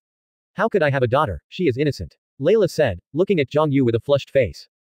talking? How could I have a daughter, she is innocent. Layla said, looking at Zhang Yu with a flushed face.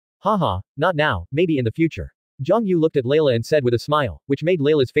 Haha, not now, maybe in the future. Zhang Yu looked at Layla and said with a smile, which made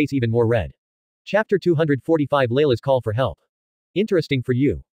Layla's face even more red. Chapter 245 Layla's Call for Help. Interesting for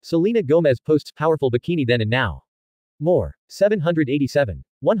you. Selena Gomez posts powerful bikini then and now. More. 787.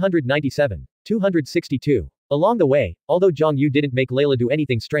 197. 262. Along the way, although Zhang Yu didn't make Layla do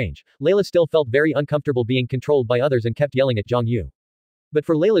anything strange, Layla still felt very uncomfortable being controlled by others and kept yelling at Zhang Yu. But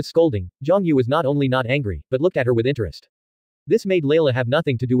for Layla's scolding, Zhang Yu was not only not angry, but looked at her with interest. This made Layla have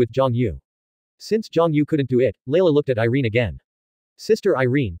nothing to do with Zhang Yu. Since Zhang Yu couldn't do it, Layla looked at Irene again. Sister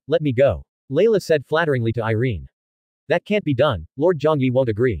Irene, let me go. Layla said flatteringly to Irene. That can't be done, Lord Zhang Yi won't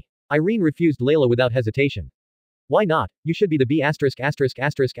agree. Irene refused Layla without hesitation. Why not? You should be the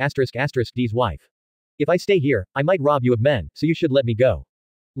D's wife. If I stay here, I might rob you of men, so you should let me go.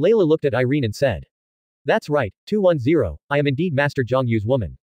 Layla looked at Irene and said. That's right, 210, I am indeed Master Zhang Yu's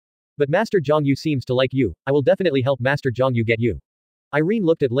woman. But Master Zhang Yu seems to like you, I will definitely help Master Zhang Yu get you. Irene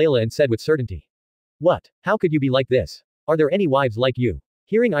looked at Layla and said with certainty. What? How could you be like this? Are there any wives like you?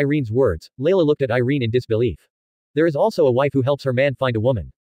 Hearing Irene's words, Layla looked at Irene in disbelief. There is also a wife who helps her man find a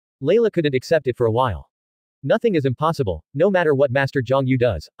woman. Layla couldn't accept it for a while. Nothing is impossible, no matter what Master Zhang Yu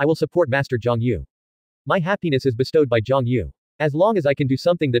does, I will support Master Zhang Yu. My happiness is bestowed by Zhang Yu. As long as I can do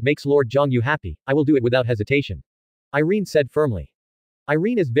something that makes Lord Zhang Yu happy, I will do it without hesitation. Irene said firmly.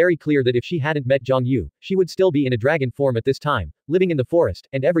 Irene is very clear that if she hadn't met Zhang Yu, she would still be in a dragon form at this time, living in the forest,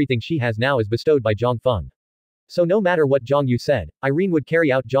 and everything she has now is bestowed by Zhang Feng. So no matter what Zhang Yu said, Irene would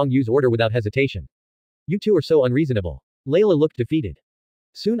carry out Zhang Yu's order without hesitation. You two are so unreasonable. Layla looked defeated.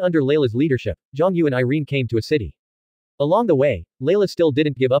 Soon under Layla's leadership, Zhang Yu and Irene came to a city. Along the way, Layla still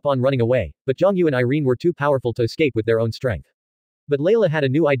didn't give up on running away, but Zhang Yu and Irene were too powerful to escape with their own strength. But Layla had a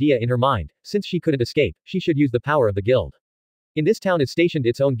new idea in her mind, since she couldn't escape, she should use the power of the guild. In this town is stationed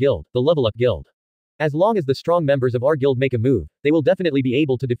its own guild, the Level Up Guild. As long as the strong members of our guild make a move, they will definitely be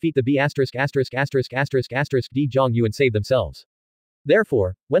able to defeat the D Zhang Yu and save themselves.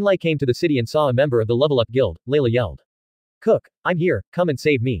 Therefore, when Lai came to the city and saw a member of the Level Up Guild, Layla yelled. Cook, I'm here, come and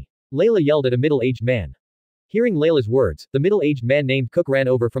save me. Layla yelled at a middle-aged man. Hearing Layla's words, the middle-aged man named Cook ran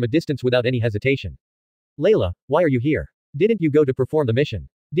over from a distance without any hesitation. Layla, why are you here? Didn't you go to perform the mission?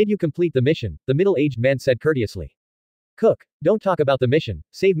 Did you complete the mission? The middle-aged man said courteously. Cook, don't talk about the mission,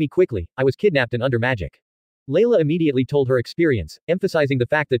 save me quickly, I was kidnapped and under magic. Layla immediately told her experience, emphasizing the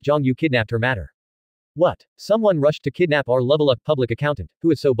fact that Zhang Yu kidnapped her matter. What? Someone rushed to kidnap our Level Up public accountant,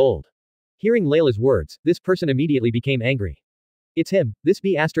 who is so bold? Hearing Layla's words, this person immediately became angry. It's him, this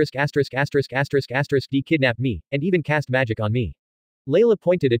D kidnapped me, and even cast magic on me. Layla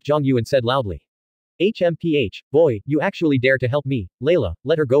pointed at Zhang Yu and said loudly. HMPH, boy, you actually dare to help me, Layla,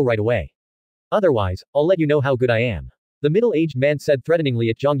 let her go right away. Otherwise, I'll let you know how good I am. The middle-aged man said threateningly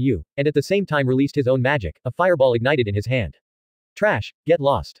at Zhang Yu, and at the same time released his own magic, a fireball ignited in his hand. Trash, get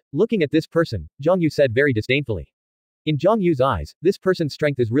lost. Looking at this person, Zhang Yu said very disdainfully. In Zhang Yu's eyes, this person's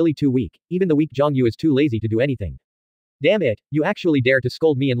strength is really too weak, even the weak Zhang Yu is too lazy to do anything. Damn it, you actually dare to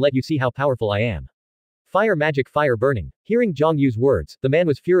scold me and let you see how powerful I am. Fire magic, fire burning. Hearing Zhang Yu's words, the man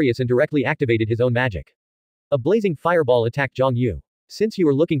was furious and directly activated his own magic. A blazing fireball attacked Zhang Yu. Since you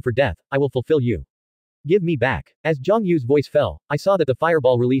are looking for death, I will fulfill you. Give me back. As Zhang Yu's voice fell, I saw that the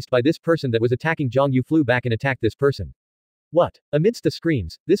fireball released by this person that was attacking Zhang Yu flew back and attacked this person. What? Amidst the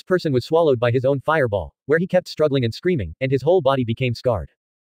screams, this person was swallowed by his own fireball, where he kept struggling and screaming, and his whole body became scarred.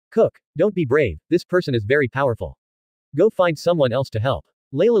 Cook, don't be brave, this person is very powerful. Go find someone else to help.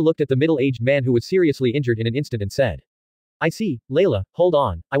 Layla looked at the middle-aged man who was seriously injured in an instant and said. I see, Layla, hold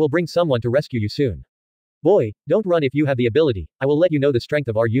on, I will bring someone to rescue you soon. Boy, don't run if you have the ability, I will let you know the strength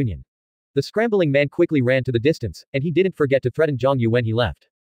of our union. The scrambling man quickly ran to the distance, and he didn't forget to threaten Zhang Yu when he left.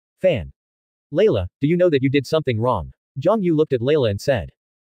 Fan. Layla, do you know that you did something wrong? Zhang Yu looked at Layla and said.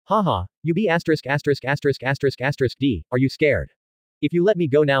 Haha, you be D, are you scared? If you let me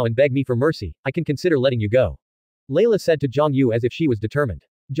go now and beg me for mercy, I can consider letting you go. Layla said to Zhang Yu as if she was determined.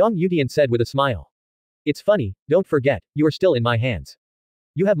 Zhang Yutian said with a smile. It's funny, don't forget, you are still in my hands.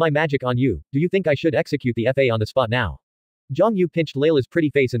 You have my magic on you, do you think I should execute the FA on the spot now? Zhang Yu pinched Layla's pretty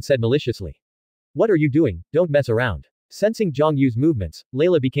face and said maliciously. What are you doing, don't mess around. Sensing Zhang Yu's movements,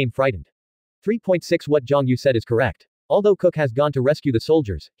 Layla became frightened. 3.6 What Zhang Yu said is correct. Although Cook has gone to rescue the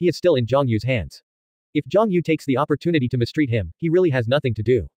soldiers, he is still in Zhang Yu's hands. If Zhang Yu takes the opportunity to mistreat him, he really has nothing to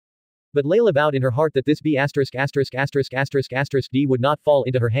do. But Layla vowed in her heart that this D would not fall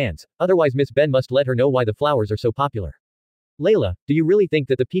into her hands, otherwise Miss Ben must let her know why the flowers are so popular. Layla, do you really think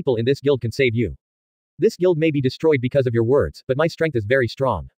that the people in this guild can save you? This guild may be destroyed because of your words, but my strength is very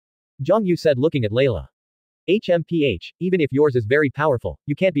strong. Zhang Yu said looking at Layla. HMPH, even if yours is very powerful,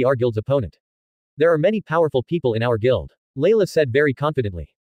 you can't be our guild's opponent. There are many powerful people in our guild. Layla said very confidently.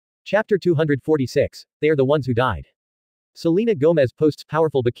 Chapter 246, they are the ones who died. Selena Gomez posts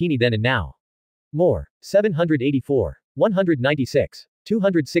powerful bikini then and now. More. 784. 196.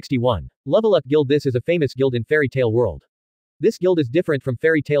 261. Level Up Guild. This is a famous guild in fairy tale world. This guild is different from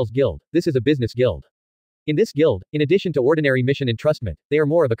fairy tales guild, this is a business guild. In this guild, in addition to ordinary mission entrustment, they are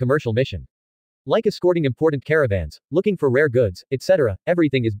more of a commercial mission. Like escorting important caravans, looking for rare goods, etc.,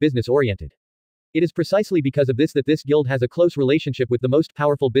 everything is business oriented. It is precisely because of this that this guild has a close relationship with the most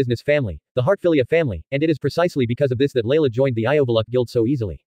powerful business family, the Heartfilia family, and it is precisely because of this that Layla joined the Iovaluk guild so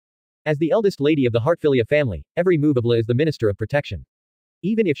easily. As the eldest lady of the Heartfilia family, every move of La is the Minister of Protection.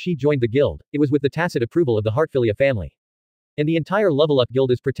 Even if she joined the guild, it was with the tacit approval of the Heartfilia family. And the entire Level Up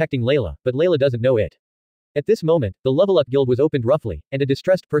guild is protecting Layla, but Layla doesn't know it. At this moment, the Level Up guild was opened roughly, and a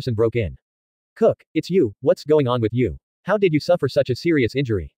distressed person broke in. Cook, it's you, what's going on with you? How did you suffer such a serious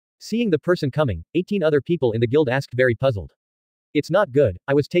injury? Seeing the person coming, 18 other people in the guild asked very puzzled. It's not good,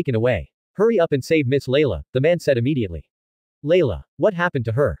 I was taken away. Hurry up and save Miss Layla, the man said immediately. Layla, what happened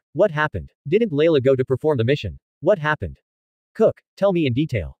to her? What happened? Didn't Layla go to perform the mission? What happened? Cook, tell me in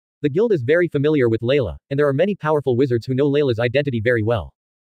detail. The guild is very familiar with Layla, and there are many powerful wizards who know Layla's identity very well.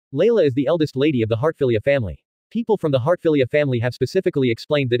 Layla is the eldest lady of the Heartfilia family. People from the Heartfilia family have specifically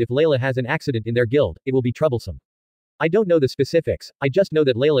explained that if Layla has an accident in their guild, it will be troublesome. I don't know the specifics, I just know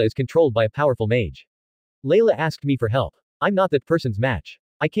that Layla is controlled by a powerful mage. Layla asked me for help. I'm not that person's match.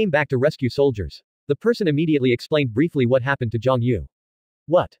 I came back to rescue soldiers. The person immediately explained briefly what happened to Zhang Yu.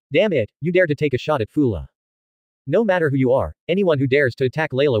 What? Damn it, you dare to take a shot at Fula. No matter who you are, anyone who dares to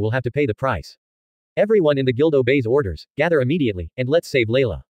attack Layla will have to pay the price. Everyone in the guild obeys orders, gather immediately, and let's save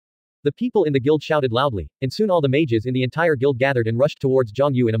Layla. The people in the guild shouted loudly, and soon all the mages in the entire guild gathered and rushed towards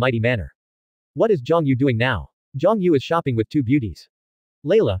Zhang Yu in a mighty manner. What is Zhang Yu doing now? Zhang Yu is shopping with two beauties.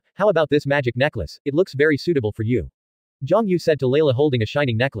 Layla, how about this magic necklace? It looks very suitable for you. Zhang Yu said to Layla holding a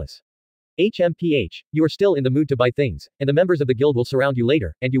shining necklace. HMPH, you are still in the mood to buy things, and the members of the guild will surround you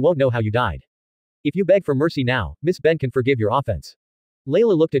later, and you won't know how you died. If you beg for mercy now, Miss Ben can forgive your offense.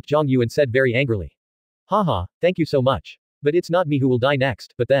 Layla looked at Zhang Yu and said very angrily. Haha, thank you so much. But it's not me who will die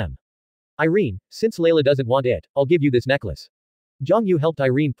next, but them. Irene, since Layla doesn't want it, I'll give you this necklace. Zhang Yu helped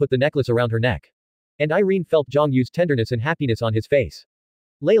Irene put the necklace around her neck. And Irene felt Zhang Yu's tenderness and happiness on his face.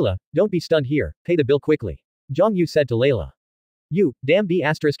 Layla, don't be stunned here, pay the bill quickly. Zhang Yu said to Layla. You, damn B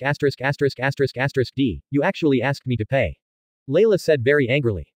asterisk asterisk asterisk asterisk asterisk D, you actually asked me to pay. Layla said very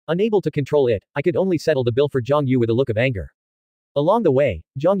angrily. Unable to control it, I could only settle the bill for Zhang Yu with a look of anger. Along the way,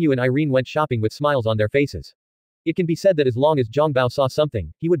 Zhang Yu and Irene went shopping with smiles on their faces. It can be said that as long as Zhang Bao saw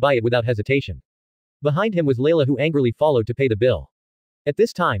something, he would buy it without hesitation. Behind him was Layla who angrily followed to pay the bill. At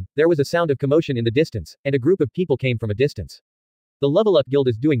this time, there was a sound of commotion in the distance, and a group of people came from a distance. The Level Up Guild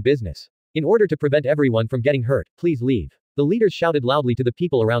is doing business. In order to prevent everyone from getting hurt, please leave. The leaders shouted loudly to the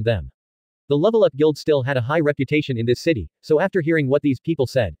people around them. The Level Up Guild still had a high reputation in this city, so after hearing what these people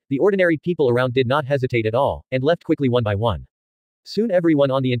said, the ordinary people around did not hesitate at all, and left quickly one by one. Soon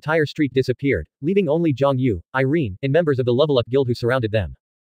everyone on the entire street disappeared, leaving only Zhang Yu, Irene, and members of the Level Up Guild who surrounded them.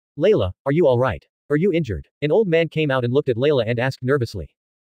 Layla, are you alright? Are you injured? An old man came out and looked at Layla and asked nervously.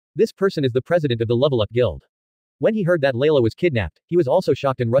 This person is the president of the Level Up Guild. When he heard that Layla was kidnapped, he was also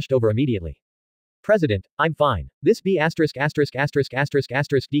shocked and rushed over immediately. President, I'm fine. This B asterisk asterisk asterisk asterisk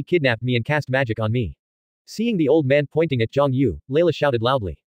asterisk D kidnapped me and cast magic on me. Seeing the old man pointing at Zhang Yu, Layla shouted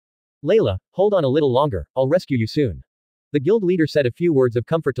loudly. Layla, hold on a little longer, I'll rescue you soon. The guild leader said a few words of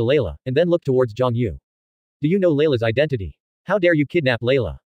comfort to Layla, and then looked towards Zhang Yu. Do you know Layla's identity? How dare you kidnap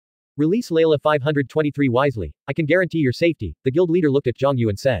Layla? Release Layla 523 wisely, I can guarantee your safety, the guild leader looked at Zhang Yu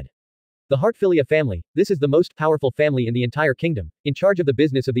and said. The Heartfilia family, this is the most powerful family in the entire kingdom, in charge of the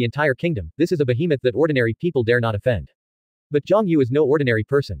business of the entire kingdom, this is a behemoth that ordinary people dare not offend. But Zhang Yu is no ordinary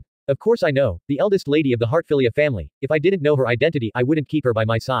person. Of course I know, the eldest lady of the Heartfilia family, if I didn't know her identity I wouldn't keep her by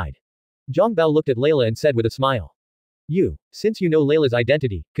my side. Zhang Bao looked at Layla and said with a smile. You, since you know Layla's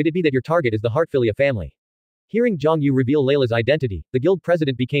identity, could it be that your target is the Heartfilia family? Hearing Zhang Yu reveal Layla's identity, the guild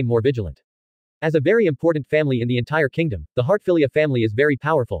president became more vigilant. As a very important family in the entire kingdom, the Heartfilia family is very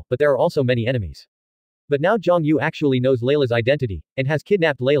powerful, but there are also many enemies. But now Zhang Yu actually knows Layla's identity, and has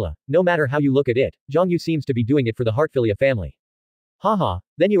kidnapped Layla. No matter how you look at it, Zhang Yu seems to be doing it for the Heartfilia family. Haha,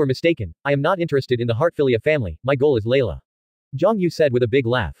 then you are mistaken, I am not interested in the Heartfilia family, my goal is Layla. Zhang Yu said with a big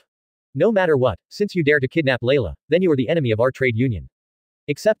laugh. No matter what, since you dare to kidnap Layla, then you are the enemy of our trade union.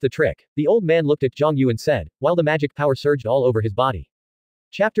 Accept the trick. The old man looked at Zhang Yu and said, while the magic power surged all over his body.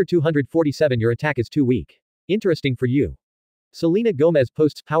 Chapter 247 Your attack is too weak. Interesting for you. Selena Gomez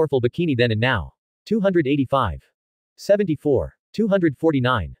posts powerful bikini then and now. 285. 74.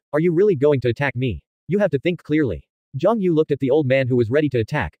 249. Are you really going to attack me? You have to think clearly. Zhang Yu looked at the old man who was ready to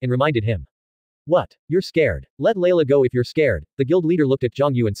attack, and reminded him. What? You're scared. Let Layla go if you're scared, the guild leader looked at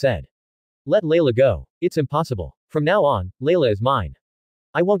Zhang Yu and said. Let Layla go. It's impossible. From now on, Layla is mine.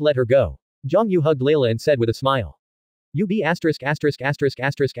 I won't let her go. Zhang Yu hugged Layla and said with a smile. You B asterisk asterisk asterisk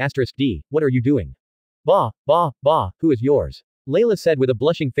asterisk asterisk D, what are you doing? Bah, who is yours? Layla said with a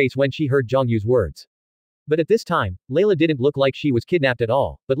blushing face when she heard Zhang Yu's words. But at this time, Layla didn't look like she was kidnapped at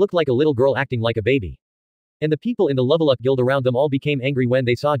all, but looked like a little girl acting like a baby. And the people in the Level Up Guild around them all became angry when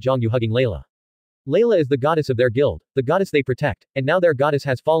they saw Zhongyu hugging Layla. Layla is the goddess of their guild, the goddess they protect, and now their goddess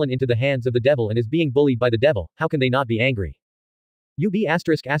has fallen into the hands of the devil and is being bullied by the devil. How can they not be angry? UB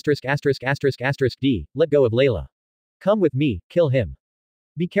asterisk asterisk asterisk asterisk asterisk D, let go of Layla. Come with me, kill him.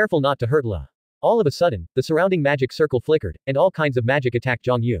 Be careful not to hurt La. All of a sudden, the surrounding magic circle flickered, and all kinds of magic attacked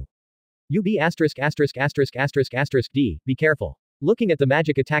Zhongyu. UB asterisk asterisk asterisk asterisk asterisk D, be careful. Looking at the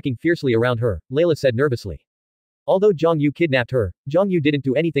magic attacking fiercely around her, Layla said nervously. Although Zhongyu kidnapped her, Zhongyu didn't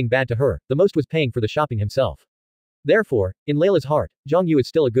do anything bad to her, the most was paying for the shopping himself. Therefore, in Layla's heart, Zhongyu is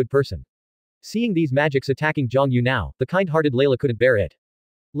still a good person. Seeing these magics attacking Zhongyu now, the kind-hearted Layla couldn't bear it.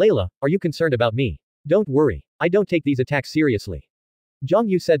 Layla, are you concerned about me? Don't worry, I don't take these attacks seriously.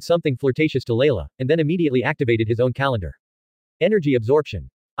 Zhongyu said something flirtatious to Layla, and then immediately activated his own calendar. Energy absorption.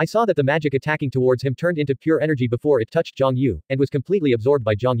 I saw that the magic attacking towards him turned into pure energy before it touched Zhongyu, and was completely absorbed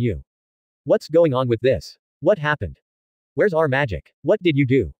by Zhongyu. What's going on with this? What happened? Where's our magic? What did you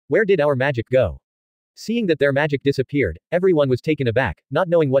do? Where did our magic go? Seeing that their magic disappeared, everyone was taken aback, not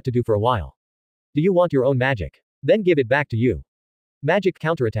knowing what to do for a while. Do you want your own magic? Then give it back to you. Magic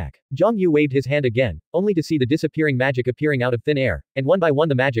counterattack. Zhongyu waved his hand again, only to see the disappearing magic appearing out of thin air, and one by one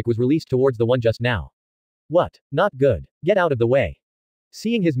the magic was released towards the one just now. What? Not good. Get out of the way.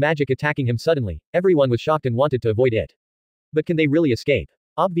 Seeing his magic attacking him suddenly, everyone was shocked and wanted to avoid it. But can they really escape?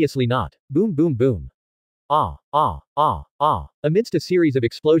 Obviously not. Boom boom boom. Ah, ah, ah, ah. Amidst a series of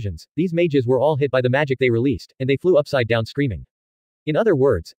explosions, these mages were all hit by the magic they released, and they flew upside down screaming. In other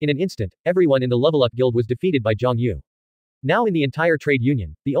words, in an instant, everyone in the Level Up Guild was defeated by Zhongyu. Now in the entire trade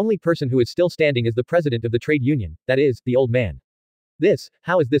union, the only person who is still standing is the president of the trade union, that is, the old man.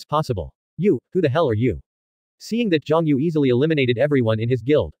 How is this possible? You, who the hell are you? Seeing that Zhongyu easily eliminated everyone in his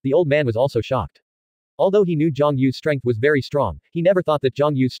guild, the old man was also shocked. Although he knew Zhongyu's strength was very strong, he never thought that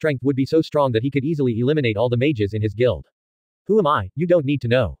Zhongyu's strength would be so strong that he could easily eliminate all the mages in his guild. Who am I? You don't need to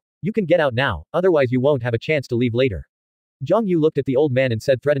know. You can get out now, otherwise you won't have a chance to leave later. Zhongyu looked at the old man and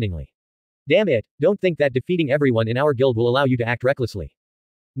said threateningly. Damn it, don't think that defeating everyone in our guild will allow you to act recklessly.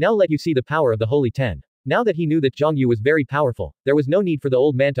 Now let you see the power of the Holy Ten. Now that he knew that Zhongyu was very powerful, there was no need for the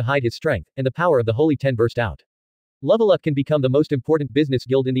old man to hide his strength, and the power of the Holy Ten burst out. Level Up can become the most important business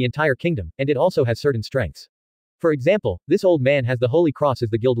guild in the entire kingdom, and it also has certain strengths. For example, this old man has the Holy Cross as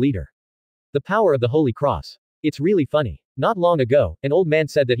the guild leader. The power of the Holy Cross. It's really funny. Not long ago, an old man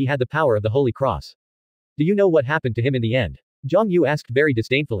said that he had the power of the Holy Cross. Do you know what happened to him in the end? Zhongyu asked very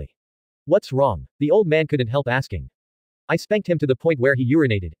disdainfully. What's wrong? The old man couldn't help asking. I spanked him to the point where he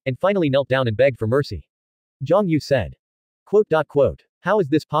urinated, and finally knelt down and begged for mercy. Zhongyu said. Quote. How is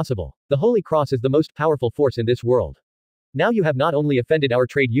this possible? The Holy Cross is the most powerful force in this world. Now you have not only offended our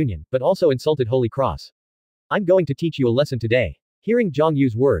trade union, but also insulted Holy Cross. I'm going to teach you a lesson today. Hearing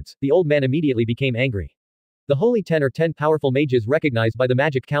Zhongyu's words, the old man immediately became angry. The Holy Ten are 10 powerful mages recognized by the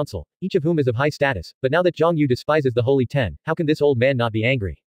Magic Council, each of whom is of high status, but now that Zhongyu despises the Holy Ten, how can this old man not be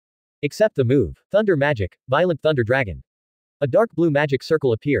angry? Accept the move. Thunder Magic, Violent Thunder Dragon. A dark blue magic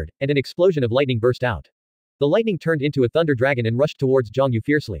circle appeared, and an explosion of lightning burst out. The lightning turned into a thunder dragon and rushed towards Zhongyu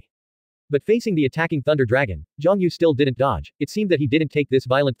fiercely. But facing the attacking thunder dragon, Zhongyu still didn't dodge. It seemed that he didn't take this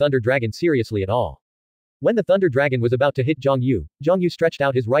violent thunder dragon seriously at all. When the thunder dragon was about to hit Zhongyu stretched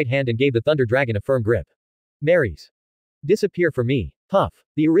out his right hand and gave the thunder dragon a firm grip. Marys. Disappear for me. Puff.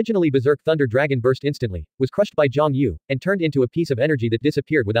 The originally berserk thunder dragon burst instantly, was crushed by Zhongyu, and turned into a piece of energy that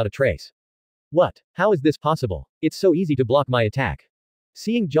disappeared without a trace. What? How is this possible? It's so easy to block my attack.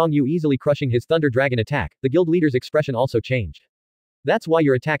 Seeing Zhongyu easily crushing his thunder dragon attack, the guild leader's expression also changed. That's why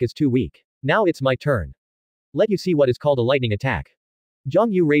your attack is too weak. Now it's my turn. Let you see what is called a lightning attack.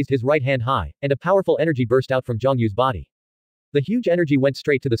 Zhongyu raised his right hand high, and a powerful energy burst out from Zhongyu's body. The huge energy went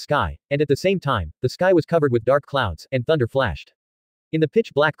straight to the sky, and at the same time, the sky was covered with dark clouds, and thunder flashed. In the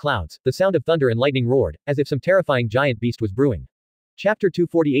pitch black clouds, the sound of thunder and lightning roared, as if some terrifying giant beast was brewing. Chapter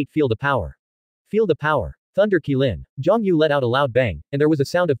 248 Feel the Power. Feel the Power. Thunder Qilin. Zhongyu let out a loud bang, and there was a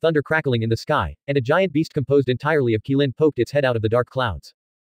sound of thunder crackling in the sky, and a giant beast composed entirely of Qilin poked its head out of the dark clouds.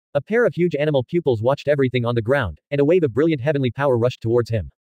 A pair of huge animal pupils watched everything on the ground, and a wave of brilliant heavenly power rushed towards him.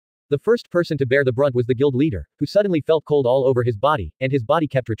 The first person to bear the brunt was the guild leader, who suddenly felt cold all over his body, and his body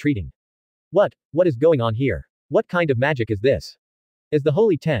kept retreating. What is going on here? What kind of magic is this? As the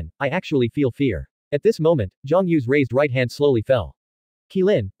Holy Ten, I actually feel fear. At this moment, Zhongyu's raised right hand slowly fell.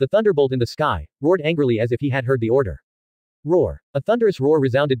 Qilin, the thunderbolt in the sky, roared angrily as if he had heard the order. Roar. A thunderous roar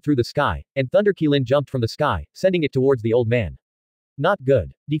resounded through the sky, and Thunder Qilin jumped from the sky, sending it towards the old man. Not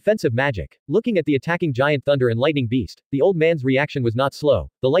good. Defensive magic. Looking at the attacking giant thunder and lightning beast, the old man's reaction was not slow.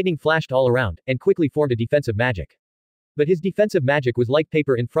 The lightning flashed all around, and quickly formed a defensive magic. But his defensive magic was like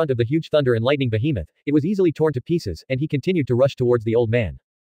paper in front of the huge thunder and lightning behemoth. It was easily torn to pieces, and he continued to rush towards the old man.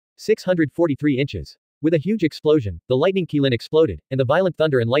 643 inches. With a huge explosion, the lightning Qilin exploded, and the violent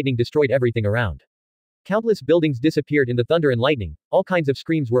thunder and lightning destroyed everything around. Countless buildings disappeared in the thunder and lightning, all kinds of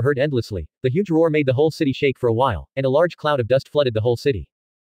screams were heard endlessly, the huge roar made the whole city shake for a while, and a large cloud of dust flooded the whole city.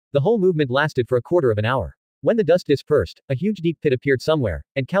 The whole movement lasted for a quarter of an hour. When the dust dispersed, a huge deep pit appeared somewhere,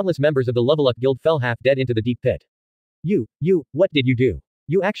 and countless members of the Level Up Guild fell half dead into the deep pit. What did you do?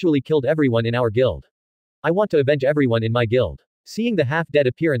 You actually killed everyone in our guild. I want to avenge everyone in my guild. Seeing the half-dead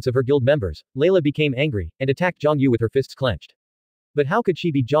appearance of her guild members, Layla became angry, and attacked Zhang Yu with her fists clenched. But how could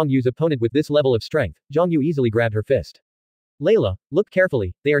she be Zhang Yu's opponent with this level of strength? Zhang Yu easily grabbed her fist. Layla, look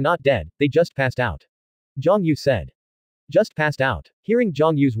carefully, they are not dead, they just passed out. Zhang Yu said. Just passed out. Hearing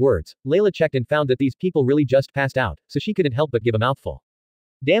Zhang Yu's words, Layla checked and found that these people really just passed out, so she couldn't help but give a mouthful.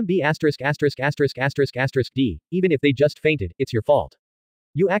 Damn B****************************** D, even if they just fainted, it's your fault.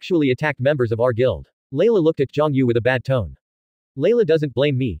 You actually attacked members of our guild. Layla looked at Zhang Yu with a bad tone. Layla doesn't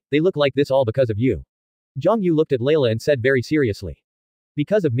blame me, they look like this all because of you. Zhang Yu looked at Layla and said very seriously.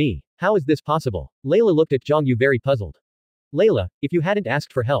 Because of me? How is this possible? Layla looked at Zhang Yu very puzzled. Layla, if you hadn't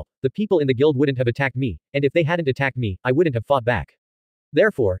asked for help, the people in the guild wouldn't have attacked me, and if they hadn't attacked me, I wouldn't have fought back.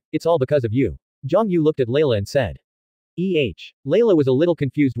 Therefore, it's all because of you. Zhang Yu looked at Layla and said. Layla was a little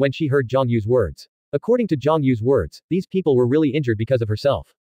confused when she heard Zhang Yu's words. According to Zhang Yu's words, these people were really injured because of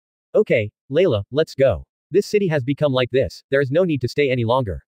herself. Okay, Layla, let's go. This city has become like this, there is no need to stay any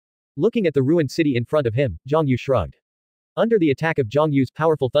longer. Looking at the ruined city in front of him, Zhang Yu shrugged. Under the attack of Zhang Yu's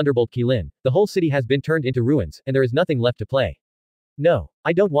powerful thunderbolt Qilin, the whole city has been turned into ruins, and there is nothing left to play. No,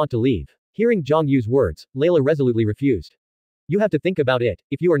 I don't want to leave. Hearing Zhang Yu's words, Layla resolutely refused. You have to think about it,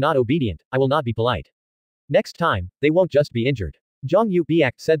 if you are not obedient, I will not be polite. Next time, they won't just be injured. Zhang Yu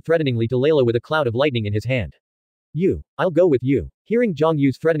said threateningly to Layla with a cloud of lightning in his hand. I'll go with you. Hearing Zhang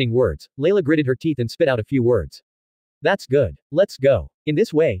Yu's threatening words, Layla gritted her teeth and spit out a few words. That's good. Let's go. In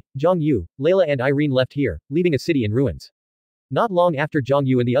this way, Zhang Yu, Layla and Irene left here, leaving a city in ruins. Not long after Zhang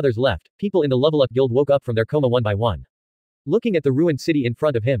Yu and the others left, people in the Level Up Guild woke up from their coma one by one. Looking at the ruined city in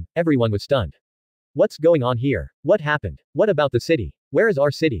front of him, everyone was stunned. What's going on here? What happened? What about the city? Where is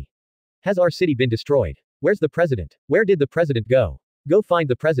our city? Has our city been destroyed? Where's the president? Where did the president go? Go find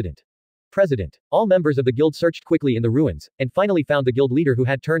the president. President. All members of the guild searched quickly in the ruins, and finally found the guild leader who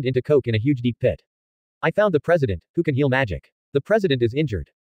had turned into coke in a huge deep pit. I found the president, who can heal magic. The president is injured.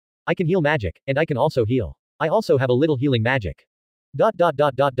 I can heal magic, and I can also heal. I also have a little healing magic.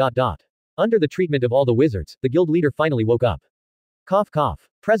 Under the treatment of all the wizards, the guild leader finally woke up. Cough cough.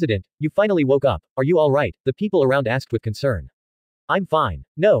 President, you finally woke up, are you alright? The people around asked with concern. I'm fine.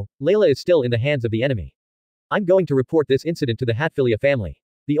 No, Layla is still in the hands of the enemy. I'm going to report this incident to the Hatfilia family.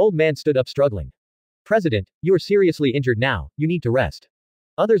 The old man stood up struggling. President, you are seriously injured now, you need to rest.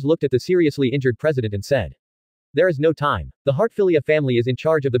 Others looked at the seriously injured president and said. There is no time. The Hatfilia family is in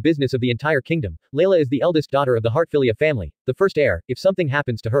charge of the business of the entire kingdom. Layla is the eldest daughter of the Hatfilia family, the first heir. If something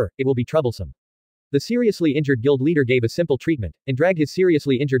happens to her, it will be troublesome. The seriously injured guild leader gave a simple treatment, and dragged his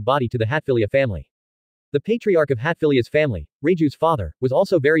seriously injured body to the Hatfilia family. The patriarch of Hatfilia's family, Reju's father, was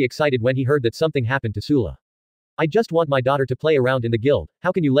also very excited when he heard that something happened to Sula. I just want my daughter to play around in the guild,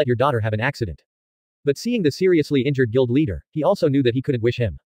 how can you let your daughter have an accident? But seeing the seriously injured guild leader, he also knew that he couldn't wish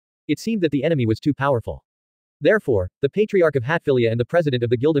him. It seemed that the enemy was too powerful. Therefore, the patriarch of Hatfilia and the president of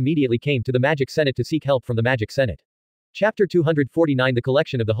the guild immediately came to the Magic Senate to seek help from the Magic Senate. Chapter 249 The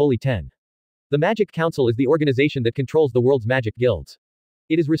Collection of the Holy Ten. The Magic Council is the organization that controls the world's magic guilds.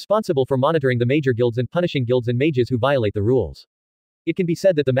 It is responsible for monitoring the major guilds and punishing guilds and mages who violate the rules. It can be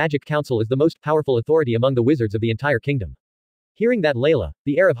said that the Magic Council is the most powerful authority among the wizards of the entire kingdom. Hearing that Layla,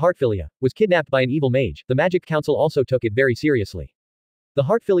 the heir of Hatfilia, was kidnapped by an evil mage, the Magic Council also took it very seriously. The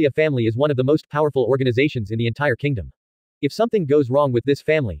Hatfilia family is one of the most powerful organizations in the entire kingdom. If something goes wrong with this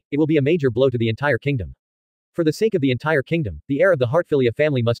family, it will be a major blow to the entire kingdom. For the sake of the entire kingdom, the heir of the Hatfilia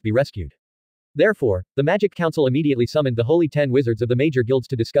family must be rescued. Therefore, the Magic Council immediately summoned the Holy Ten wizards of the major guilds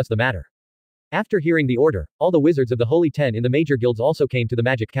to discuss the matter. After hearing the order, all the wizards of the Holy Ten in the major guilds also came to the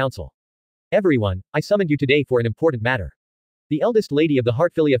Magic Council. Everyone, I summoned you today for an important matter. The eldest lady of the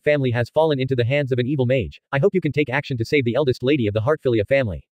Hatfilia family has fallen into the hands of an evil mage. I hope you can take action to save the eldest lady of the Hatfilia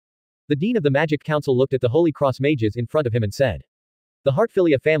family. The dean of the Magic Council looked at the Holy Cross mages in front of him and said. The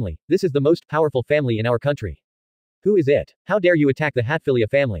Hatfilia family, this is the most powerful family in our country. Who is it? How dare you attack the Hatfilia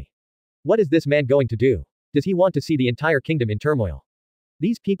family? What is this man going to do? Does he want to see the entire kingdom in turmoil?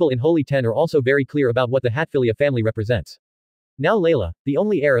 These people in Holy Ten are also very clear about what the Hatfilia family represents.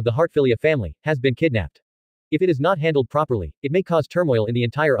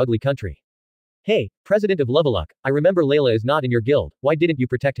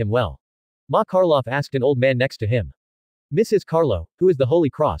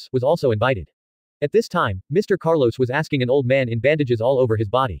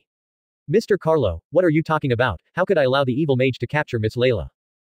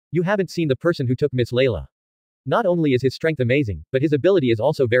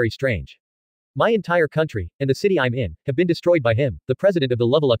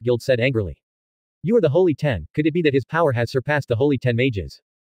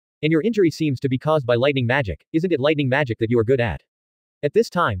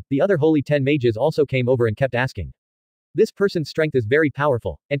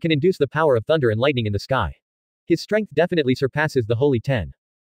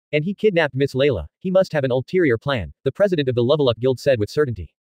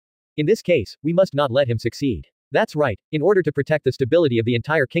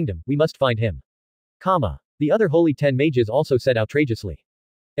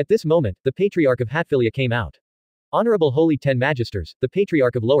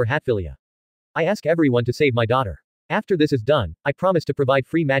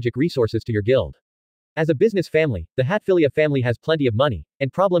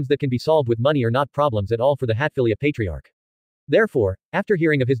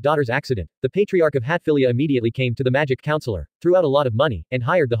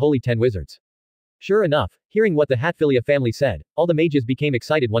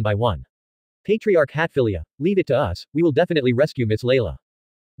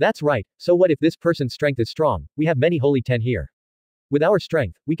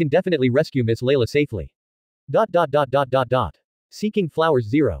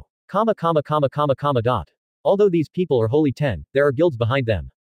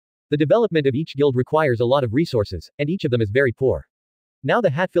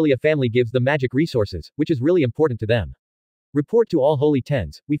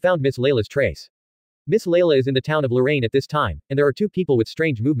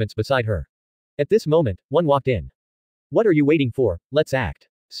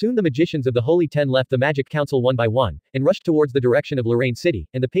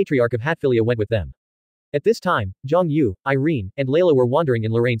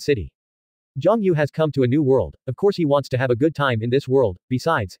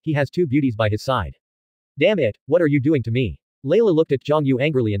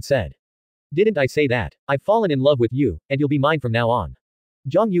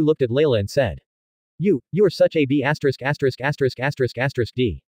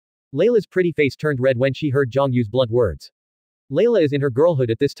 words. Layla is in her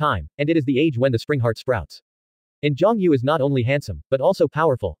girlhood at this time, and it is the age when the spring heart sprouts. And Zhongyu is not only handsome, but also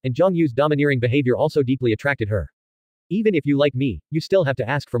powerful, and Zhongyu's domineering behavior also deeply attracted her. Even if you like me, you still have to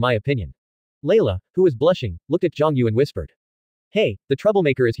ask for my opinion. Layla, who was blushing, looked at Zhongyu and whispered. Hey, the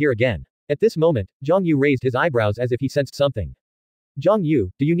troublemaker is here again. At this moment, Zhongyu raised his eyebrows as if he sensed something.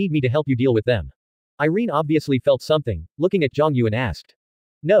 Zhongyu, do you need me to help you deal with them? Irene obviously felt something, looking at Zhongyu and asked.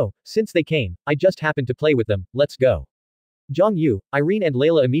 No, since they came, I just happened to play with them, let's go. Zhongyu, Irene and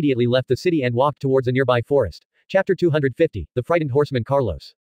Layla immediately left the city and walked towards a nearby forest. Chapter 250, The Frightened Horseman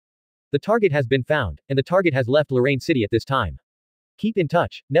Carlos. The target has been found, and the target has left Lorraine City at this time. Keep in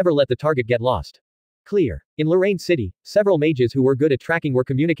touch, never let the target get lost. Clear. In Lorraine City, several mages who were good at tracking were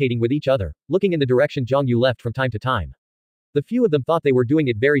communicating with each other, looking in the direction Zhongyu left from time to time. The few of them thought they were doing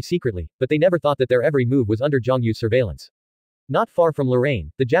it very secretly, but they never thought that their every move was under Zhongyu's surveillance. Not far from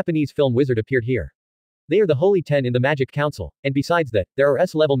Lorraine, the Japanese film wizard appeared here. They are the Holy Ten in the Magic Council, and besides that, there are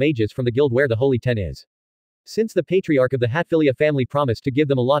S-level mages from the guild where the Holy Ten is. Since the patriarch of the Hatfilia family promised to give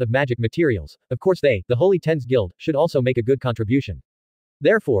them a lot of magic materials, of course they, the Holy Ten's guild, should also make a good contribution.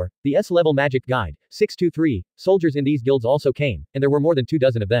 Therefore, the S-level magic guide, 623, soldiers in these guilds also came, and there were more than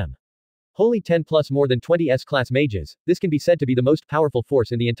 24 of them. Holy 10 plus more than 20 S-class mages, this can be said to be the most powerful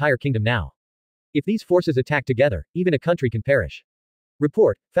force in the entire kingdom now. If these forces attack together, even a country can perish.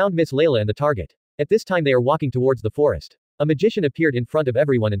 Report, found Miss Layla and the target. At this time they are walking towards the forest. A magician appeared in front of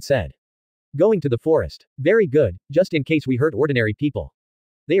everyone and said. Going to the forest. Very good, just in case we hurt ordinary people.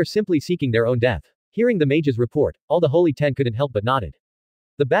 They are simply seeking their own death. Hearing the mage's report, all the Holy Ten couldn't help but nodded.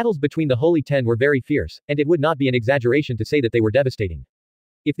 The battles between the Holy Ten were very fierce, and it would not be an exaggeration to say that they were devastating.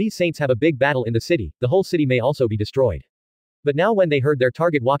 If these saints have a big battle in the city, the whole city may also be destroyed. But now when they heard their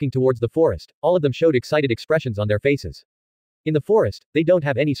target walking towards the forest, all of them showed excited expressions on their faces. In the forest, they don't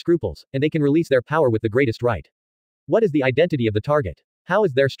have any scruples, and they can release their power with the greatest right. What is the identity of the target? How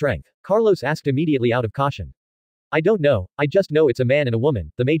is their strength? Carlos asked immediately out of caution. I don't know, I just know it's a man and a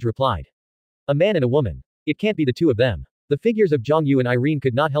woman, the mage replied. A man and a woman. It can't be the two of them. The figures of Zhang Yu and Irene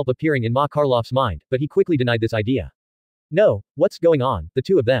could not help appearing in Ma Karloff's mind, but he quickly denied this idea. No, what's going on, the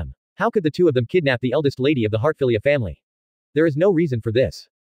two of them? How could the two of them kidnap the eldest lady of the Hatfilia family? There is no reason for this.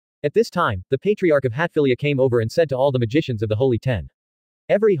 At this time, the patriarch of Hatfilia came over and said to all the magicians of the Holy Ten.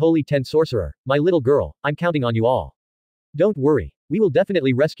 Every Holy Ten sorcerer, my little girl, I'm counting on you all. Don't worry, we will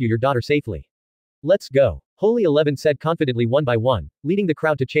definitely rescue your daughter safely. Let's go. Holy 11 said confidently one by one, leading the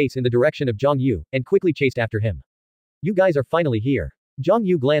crowd to chase in the direction of Zhang Yu, and quickly chased after him. You guys are finally here. Zhang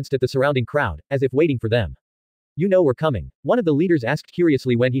Yu glanced at the surrounding crowd, as if waiting for them. You know we're coming. One of the leaders asked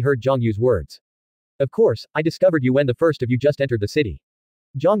curiously when he heard Zhang Yu's words. Of course, I discovered you when the first of you just entered the city.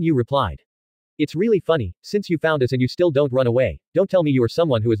 Zhang Yu replied. It's really funny, since you found us and you still don't run away, don't tell me you are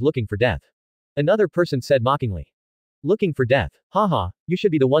someone who is looking for death. Another person said mockingly. Looking for death. Haha, you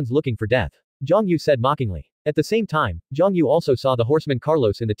should be the ones looking for death. Zhang Yu said mockingly. At the same time, Zhang Yu also saw the horseman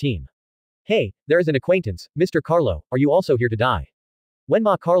Carlos in the team. Hey, there is an acquaintance, Mr. Carlo, are you also here to die? When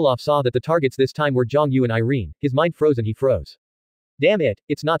Ma Karloff saw that the targets this time were Zhang Yu and Irene, his mind froze and he froze. Damn it,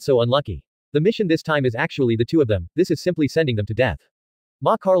 it's not so unlucky. The mission this time is actually the two of them, this is simply sending them to death.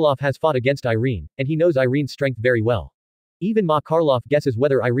 Ma Karloff has fought against Irene, and he knows Irene's strength very well. Even Ma Karloff guesses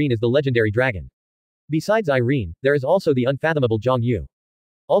whether Irene is the legendary dragon. Besides Irene, there is also the unfathomable Zhang Yu.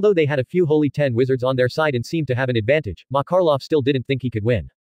 Although they had a few Holy Ten wizards on their side and seemed to have an advantage, Ma Karloff still didn't think he could win.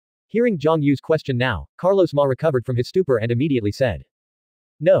 Hearing Zhang Yu's question now, Carlos Ma recovered from his stupor and immediately said.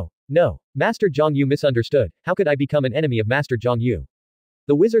 No. Master Zhang Yu misunderstood, how could I become an enemy of Master Zhang Yu?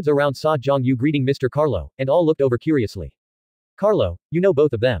 The wizards around saw Zhang Yu greeting Mr. Carlo, and all looked over curiously. Carlo, you know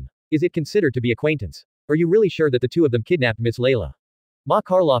both of them. Is it considered to be acquaintance? Are you really sure that the two of them kidnapped Miss Layla? Ma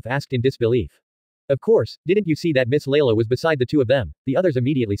Karloff asked in disbelief. Of course, didn't you see that Miss Layla was beside the two of them? The others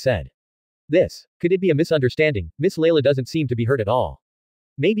immediately said. Could it be a misunderstanding? Miss Layla doesn't seem to be hurt at all.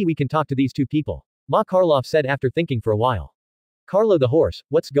 Maybe we can talk to these two people. Ma Karloff said after thinking for a while. Carlo the horse,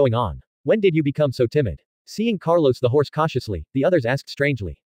 what's going on? When did you become so timid? Seeing Carlos the horse cautiously, the others asked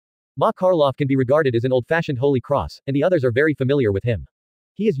strangely. Ma Karloff can be regarded as an old-fashioned holy cross, and the others are very familiar with him.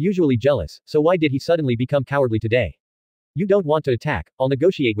 He is usually jealous, so why did he suddenly become cowardly today? You don't want to attack, I'll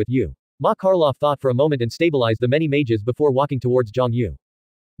negotiate with you. Ma Karloff thought for a moment and stabilized the many mages before walking towards Zhang Yu.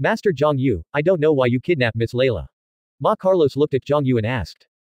 Master Zhang Yu, I don't know why you kidnapped Miss Layla. Ma Carlos looked at Zhang Yu and asked.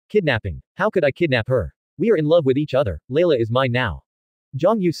 Kidnapping. How could I kidnap her? We are in love with each other, Layla is mine now.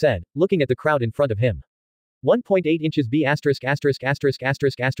 Zhang Yu said, looking at the crowd in front of him. 1.8 inches B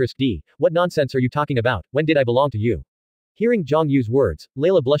D, what nonsense are you talking about, when did I belong to you? Hearing Zhang Yu's words,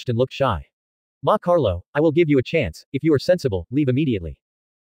 Layla blushed and looked shy. Ma Carlo, I will give you a chance, if you are sensible, leave immediately.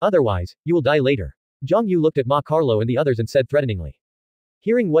 Otherwise, you will die later. Zhang Yu looked at Ma Carlo and the others and said threateningly.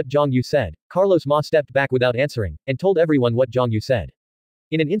 Hearing what Zhang Yu said, Carlos Ma stepped back without answering, and told everyone what Zhang Yu said.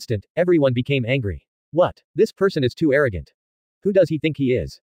 In an instant, everyone became angry. What? This person is too arrogant. Who does he think he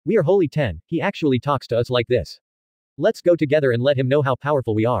is? We are Holy Ten, he actually talks to us like this. Let's go together and let him know how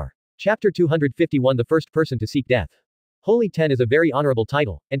powerful we are. Chapter 251 The first person to seek death. Holy Ten is a very honorable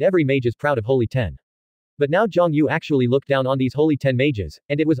title, and every mage is proud of Holy Ten. But now Zhang Yu actually looked down on these Holy Ten mages,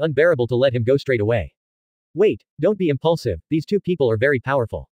 and it was unbearable to let him go straight away. Wait, don't be impulsive, these two people are very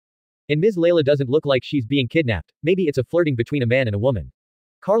powerful. And Ms. Layla doesn't look like she's being kidnapped, maybe it's a flirting between a man and a woman.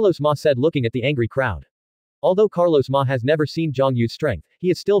 Carlos Ma said looking at the angry crowd. Although Carlos Ma has never seen Zhang Yu's strength, he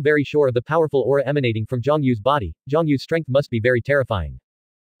is still very sure of the powerful aura emanating from Zhang Yu's body. Zhang Yu's strength must be very terrifying.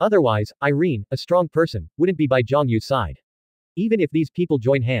 Otherwise, Irene, a strong person, wouldn't be by Zhang Yu's side. Even if these people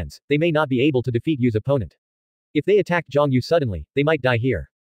join hands, they may not be able to defeat Yu's opponent. If they attack Zhang Yu suddenly, they might die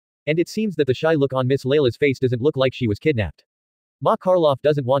here. And it seems that the shy look on Miss Layla's face doesn't look like she was kidnapped. Ma Karloff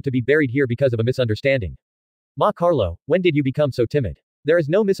doesn't want to be buried here because of a misunderstanding. Ma Carlo, when did you become so timid? There is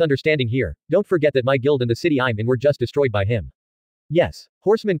no misunderstanding here, don't forget that my guild and the city I'm in were just destroyed by him. Yes,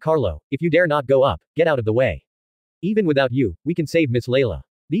 Horseman Carlo, if you dare not go up, get out of the way. Even without you, we can save Miss Layla.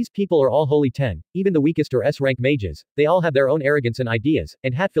 These people are all Holy Ten, even the weakest or S-rank mages, they all have their own arrogance and ideas,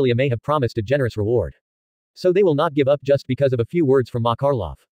 and Hatfilia may have promised a generous reward. So they will not give up just because of a few words from Ma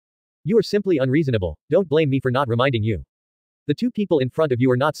Karloff. You are simply unreasonable, don't blame me for not reminding you. The two people in front of you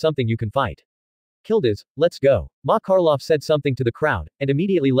are not something you can fight. Kildas, let's go. Ma Karloff said something to the crowd, and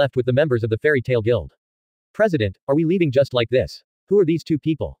immediately left with the members of the Fairy Tale Guild. President, are we leaving just like this? Who are these two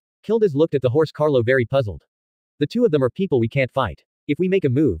people? Kildas looked at the horse Carlo very puzzled. The two of them are people we can't fight. If we make a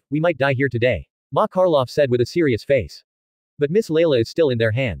move, we might die here today. Ma Karloff said with a serious face. But Miss Layla is still in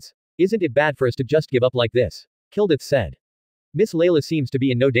their hands. Isn't it bad for us to just give up like this? Kildas said. Miss Layla seems to be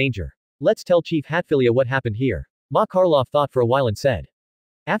in no danger. Let's tell Chief Hatfilia what happened here. Ma Karloff thought for a while and said.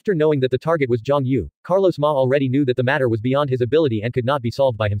 After knowing that the target was Zhang Yu, Carlos Ma already knew that the matter was beyond his ability and could not be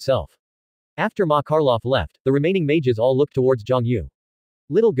solved by himself. After Ma Karloff left, the remaining mages all looked towards Zhang Yu.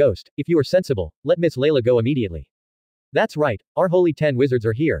 Little ghost, if you are sensible, let Miss Layla go immediately. That's right, our holy 10 wizards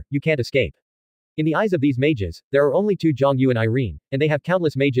are here, you can't escape. In the eyes of these mages, there are only two Zhang Yu and Irene, and they have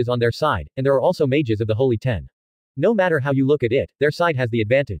countless mages on their side, and there are also mages of the holy 10. No matter how you look at it, their side has the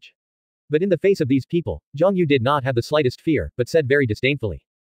advantage. But in the face of these people, Zhang Yu did not have the slightest fear, but said very disdainfully.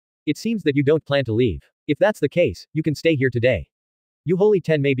 It seems that you don't plan to leave. If that's the case, you can stay here today. You holy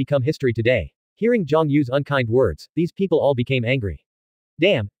 10 may become history today. Hearing Zhang Yu's unkind words, these people all became angry.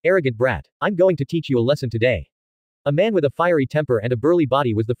 Damn, arrogant brat, I'm going to teach you a lesson today. A man with a fiery temper and a burly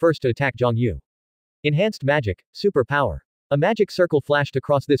body was the first to attack Zhang Yu. Enhanced magic, super power. A magic circle flashed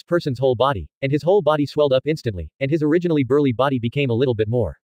across this person's whole body, and his whole body swelled up instantly, and his originally burly body became a little bit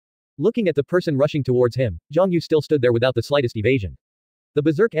more. Looking at the person rushing towards him, Zhang Yu still stood there without the slightest evasion. The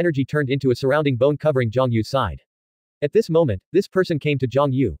berserk energy turned into a surrounding bone covering Zhang Yu's side. At this moment, this person came to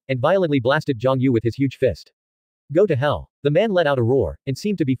Zhang Yu, and violently blasted Zhang Yu with his huge fist. Go to hell. The man let out a roar, and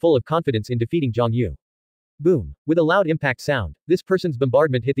seemed to be full of confidence in defeating Zhang Yu. Boom. With a loud impact sound, this person's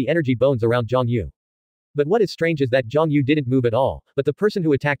bombardment hit the energy bones around Zhang Yu. But what is strange is that Zhang Yu didn't move at all, but the person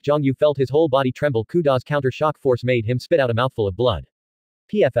who attacked Zhang Yu felt his whole body tremble. Kuda's counter-shock force made him spit out a mouthful of blood.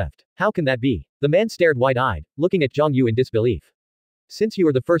 PFF'd. How can that be? The man stared wide-eyed, looking at Zhang Yu in disbelief. Since you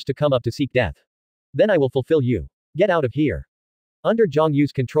are the first to come up to seek death, then I will fulfill you. Get out of here. Under Zhang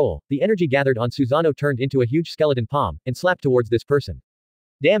Yu's control, the energy gathered on Susanoo turned into a huge skeleton palm, and slapped towards this person.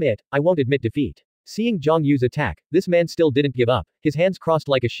 Damn it, I won't admit defeat. Seeing Zhang Yu's attack, this man still didn't give up, his hands crossed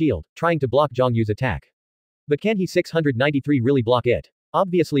like a shield, trying to block Zhang Yu's attack. But can he 693 really block it?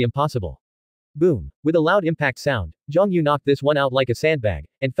 Obviously impossible. Boom. With a loud impact sound, Zhang Yu knocked this one out like a sandbag,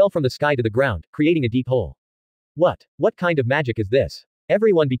 and fell from the sky to the ground, creating a deep hole. What kind of magic is this?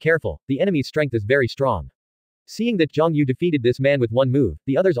 Everyone be careful, the enemy's strength is very strong. Seeing that Zhang Yu defeated this man with one move,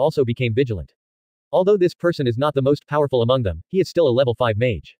 the others also became vigilant. Although this person is not the most powerful among them, he is still a level 5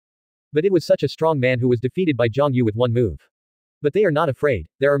 mage. But it was such a strong man who was defeated by Zhang Yu with one move. But they are not afraid,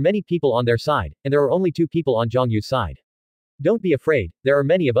 there are many people on their side, and there are only 2 people on Zhang Yu's side. Don't be afraid, there are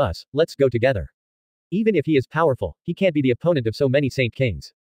many of us, let's go together. Even if he is powerful, he can't be the opponent of so many Saint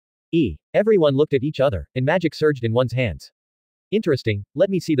Kings. Everyone looked at each other, and magic surged in one's hands. Interesting, let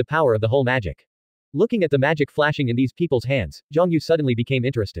me see the power of the whole magic. Looking at the magic flashing in these people's hands, Zhang Yu suddenly became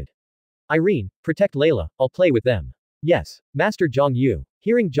interested. Irene, protect Layla, I'll play with them. Yes, Master Zhang Yu.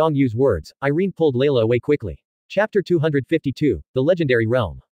 Hearing Zhang Yu's words, Irene pulled Layla away quickly. Chapter 252, The Legendary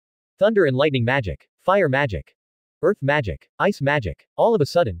Realm. Thunder and lightning magic, fire magic, earth magic, ice magic. All of a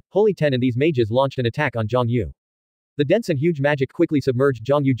sudden, Holy 10 and these mages launched an attack on Zhang Yu. The dense and huge magic quickly submerged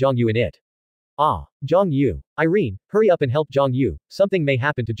Zhang Yu in it. Zhang Yu. Irene, hurry up and help Zhang Yu, something may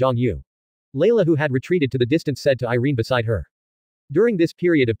happen to Zhang Yu. Layla, who had retreated to the distance, said to Irene beside her. During this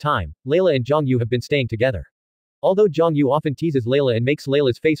period of time, Layla and Zhang Yu have been staying together. Although Zhang Yu often teases Layla and makes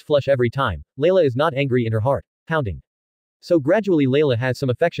Layla's face flush every time, Layla is not angry in her heart, pounding. So gradually Layla has some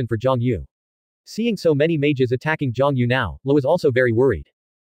affection for Zhang Yu. Seeing so many mages attacking Zhang Yu now, Lo is also very worried.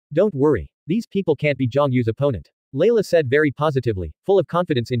 Don't worry, these people can't be Zhang Yu's opponent. Layla said very positively, full of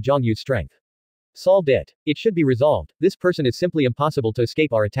confidence in Zhang Yu's strength. Solved it. It should be resolved, this person is simply impossible to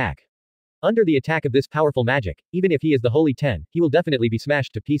escape our attack. Under the attack of this powerful magic, even if he is the Holy 10, he will definitely be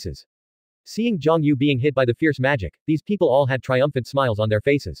smashed to pieces. Seeing Zhang Yu being hit by the fierce magic, these people all had triumphant smiles on their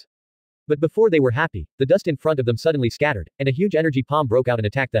faces. But before they were happy, the dust in front of them suddenly scattered, and a huge energy palm broke out and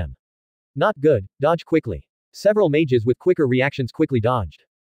attacked them. Not good, dodge quickly. Several mages with quicker reactions quickly dodged.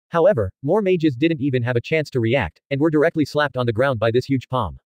 However, more mages didn't even have a chance to react, and were directly slapped on the ground by this huge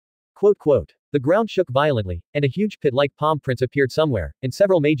palm. The ground shook violently, and a huge pit-like palm prints appeared somewhere, and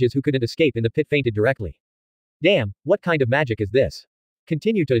several mages who couldn't escape in the pit fainted directly. Damn, what kind of magic is this?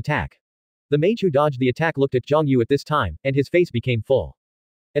 Continue to attack. The mage who dodged the attack looked at Zhang Yu at this time, and his face became full.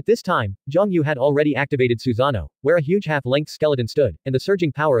 At this time, Zhang Yu had already activated Susanoo, where a huge half-length skeleton stood, and the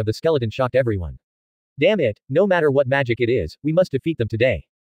surging power of the skeleton shocked everyone. Damn it, no matter what magic it is, we must defeat them today.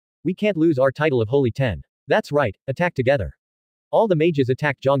 We can't lose our title of Holy 10. That's right, attack together. All the mages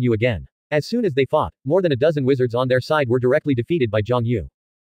attacked Zhang Yu again. As soon as they fought, more than a dozen wizards on their side were directly defeated by Zhang Yu.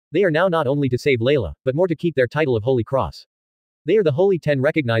 They are now not only to save Layla, but more to keep their title of Holy Cross. They are the Holy 10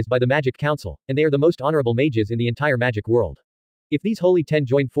 recognized by the Magic Council, and they are the most honorable mages in the entire magic world. If these Holy 10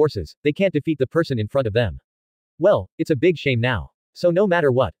 join forces, they can't defeat the person in front of them. Well, it's a big shame now. So no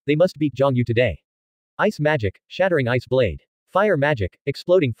matter what, they must beat Zhang Yu today. Ice magic, shattering ice blade. Fire magic,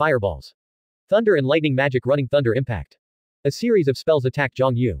 exploding fireballs. Thunder and lightning magic running thunder impact. A series of spells attacked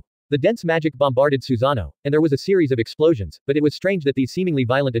Zhang Yu. The dense magic bombarded Susanoo, and there was a series of explosions, but it was strange that these seemingly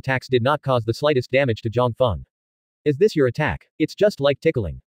violent attacks did not cause the slightest damage to Zhang Feng. Is this your attack? It's just like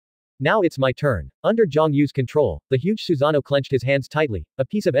tickling. Now it's my turn. Under Zhang Yu's control, the huge Susanoo clenched his hands tightly, a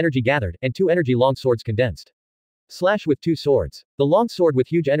piece of energy gathered, and two energy long swords condensed. Slash with two swords. The long sword with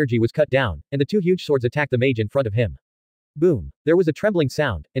huge energy was cut down, and the two huge swords attacked the mage in front of him. Boom. There was a trembling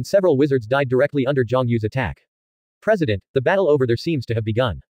sound, and several wizards died directly under Zhang Yu's attack. President, the battle over there seems to have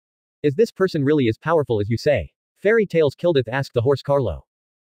begun. Is this person really as powerful as you say? Fairy Tales Kildeth asked the horse Carlo.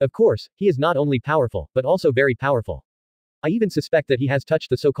 Of course, he is not only powerful, but also very powerful. I even suspect that he has touched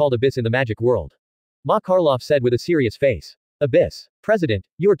the so-called abyss in the magic world. Ma Karlov said with a serious face. Abyss. President,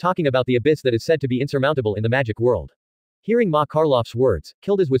 you are talking about the abyss that is said to be insurmountable in the magic world. Hearing Ma Karlov's words,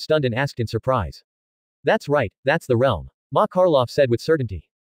 Kildez was stunned and asked in surprise. That's right, that's the realm. Ma Karlov said with certainty.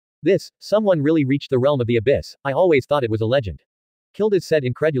 Someone really reached the realm of the abyss, I always thought it was a legend. Kildez said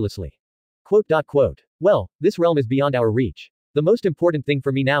incredulously. Well, this realm is beyond our reach. The most important thing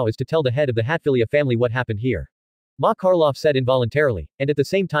for me now is to tell the head of the Hatfilia family what happened here. Ma Karlov said involuntarily, and at the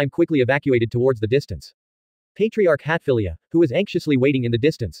same time quickly evacuated towards the distance. Patriarch Hatfilia, who was anxiously waiting in the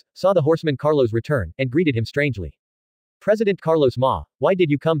distance, saw the horseman Carlos return, and greeted him strangely. President Carlos Ma, why did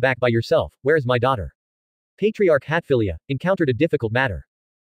you come back by yourself, where is my daughter? Patriarch Hatfilia encountered a difficult matter.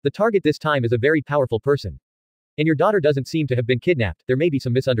 The target this time is a very powerful person. And your daughter doesn't seem to have been kidnapped, there may be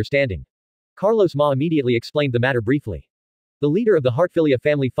some misunderstanding. Carlos Ma immediately explained the matter briefly. The leader of the Hatfilia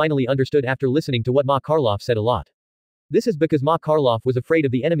family finally understood after listening to what Ma Karlov said a lot. This is because Ma Karlov was afraid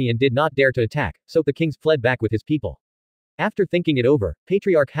of the enemy and did not dare to attack, so the kings fled back with his people. After thinking it over,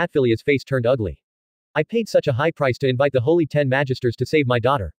 Patriarch Hatfilia's face turned ugly. I paid such a high price to invite the Holy 10 Magisters to save my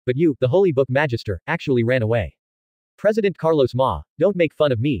daughter, but you, the Holy Book Magister, actually ran away. President Carlos Ma, don't make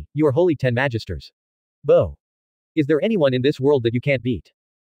fun of me, you are Holy 10 Magisters. Bo. Is there anyone in this world that you can't beat?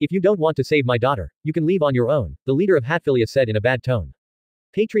 If you don't want to save my daughter, you can leave on your own, the leader of Hatfilia said in a bad tone.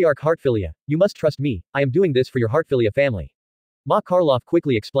 Patriarch Hatfilia, you must trust me, I am doing this for your Hatfilia family. Ma Karlov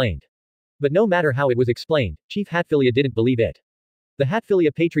quickly explained. But no matter how it was explained, Chief Hatfilia didn't believe it. The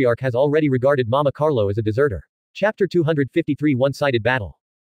Hatfilia Patriarch has already regarded Mama Carlo as a deserter. Chapter 253 One-sided battle.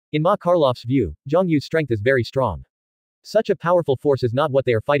 In Ma Karlov's view, Zhang Yu's strength is very strong. Such a powerful force is not what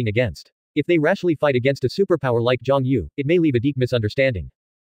they are fighting against. If they rashly fight against a superpower like Zhang Yu, it may leave a deep misunderstanding.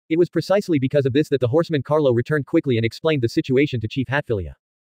 It was precisely because of this that the horseman Carlo returned quickly and explained the situation to Chief Hatfilia.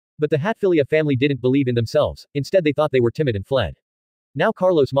 But the Hatfilia family didn't believe in themselves, instead they thought they were timid and fled. Now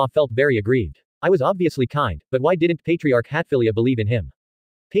Carlos Ma felt very aggrieved. I was obviously kind, but why didn't Patriarch Hatfilia believe in him?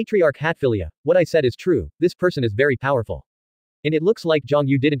 Patriarch Hatfilia, what I said is true, this person is very powerful. And it looks like Zhang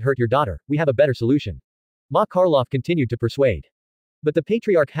Yu didn't hurt your daughter, we have a better solution. Ma Karlov continued to persuade. But the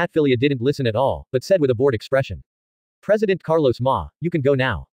Patriarch Hatfilia didn't listen at all, but said with a bored expression. President Carlos Ma, you can go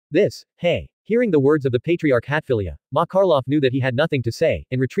now. Hey. Hearing the words of the Patriarch Hatfilia, Ma Karlov knew that he had nothing to say,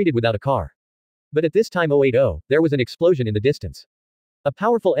 and retreated without a car. But at this time 080, there was an explosion in the distance. A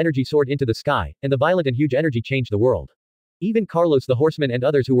powerful energy soared into the sky, and the violent and huge energy changed the world. Even Carlos the horseman and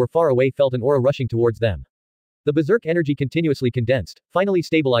others who were far away felt an aura rushing towards them. The berserk energy continuously condensed, finally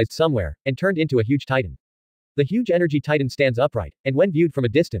stabilized somewhere, and turned into a huge titan. The huge energy titan stands upright, and when viewed from a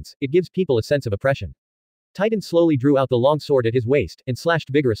distance, it gives people a sense of oppression. Titan slowly drew out the long sword at his waist, and slashed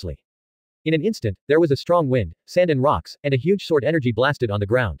vigorously. In an instant, there was a strong wind, sand and rocks, and a huge sword energy blasted on the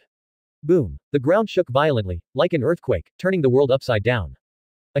ground. Boom! The ground shook violently, like an earthquake, turning the world upside down.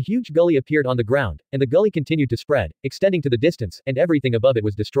 A huge gully appeared on the ground, and the gully continued to spread, extending to the distance, and everything above it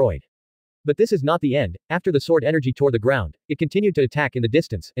was destroyed. But this is not the end. After the sword energy tore the ground, it continued to attack in the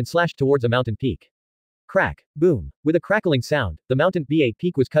distance, and slashed towards a mountain peak. Crack! Boom! With a crackling sound, the mountain BA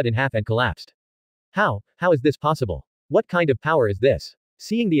peak was cut in half and collapsed. How is this possible? What kind of power is this?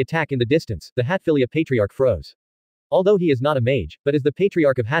 Seeing the attack in the distance, the Hatfilia Patriarch froze. Although he is not a mage, but as the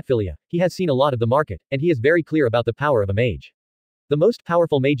Patriarch of Hatfilia, he has seen a lot of the market, and he is very clear about the power of a mage. The most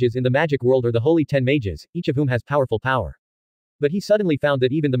powerful mages in the magic world are the Holy 10 mages, each of whom has powerful power. But he suddenly found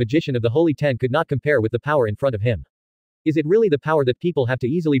that even the magician of the Holy 10 could not compare with the power in front of him. Is it really the power that people have to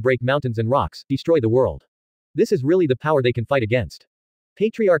easily break mountains and rocks, destroy the world? This is really the power they can fight against.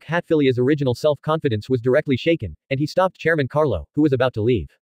 Patriarch Hatfilia's original self-confidence was directly shaken, and he stopped Chairman Carlo, who was about to leave.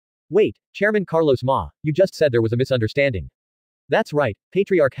 Wait, Chairman Carlos Ma, you just said there was a misunderstanding. That's right,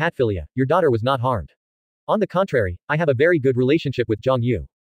 Patriarch Hatfilia, your daughter was not harmed. On the contrary, I have a very good relationship with Zhang Yu.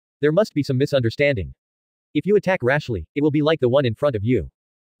 There must be some misunderstanding. If you attack rashly, it will be like the one in front of you.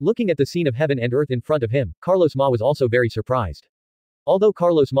 Looking at the scene of heaven and earth in front of him, Carlos Ma was also very surprised. Although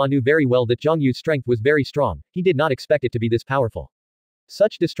Carlos Ma knew very well that Zhang Yu's strength was very strong, he did not expect it to be this powerful.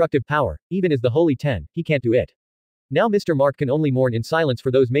 Such destructive power, even as the Holy 10, he can't do it.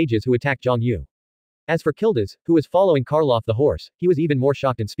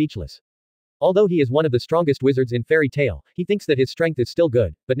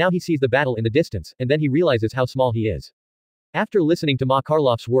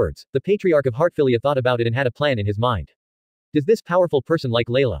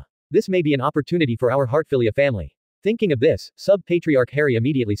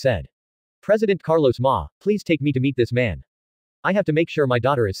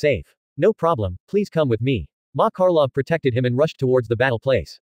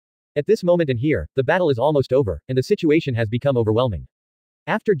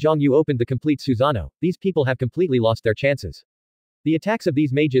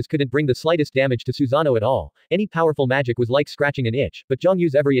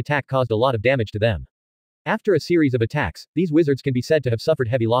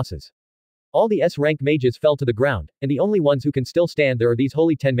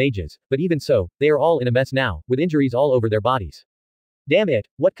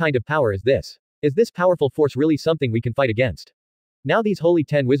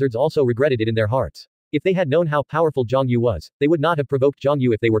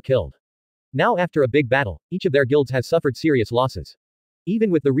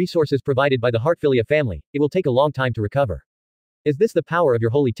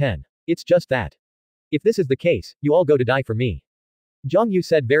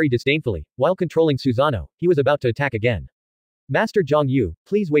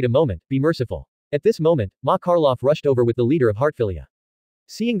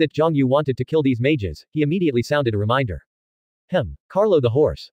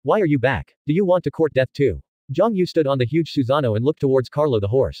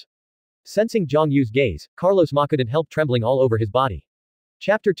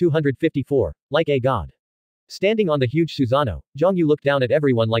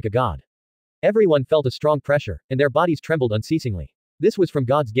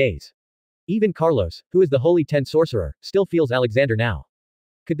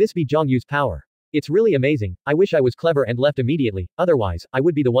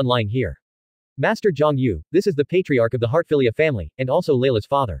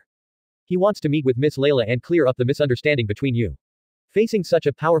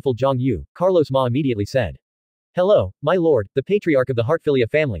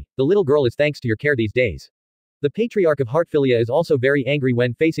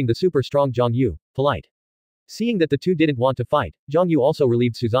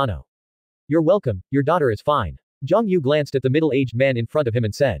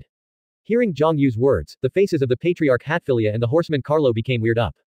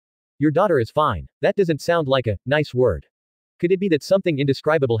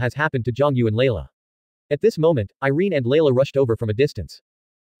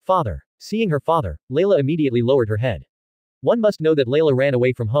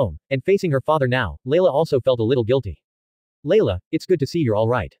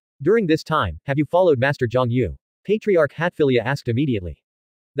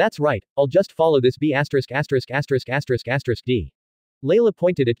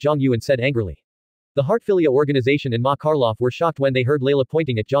 The Heartfilia organization and Ma Karloff were shocked when they heard Layla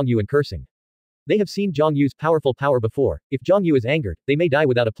pointing at Zhang Yu and cursing. They have seen Zhang Yu's powerful power before. If Zhang Yu is angered, they may die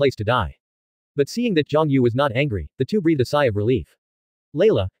without a place to die. But seeing that Zhang Yu was not angry, the two breathed a sigh of relief.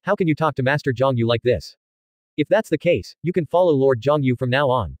 Layla, how can you talk to Master Zhang Yu like this? If that's the case, you can follow Lord Zhang Yu from now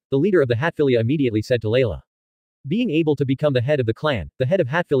on, the leader of the Hatfilia immediately said to Layla. Being able to become the head of the clan, the head of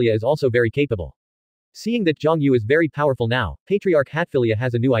Hatfilia is also very capable. Seeing that Zhang Yu is very powerful now, Patriarch Hatfilia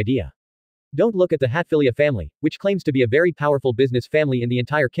has a new idea. Don't look at the Hatfilia family, which claims to be a very powerful business family in the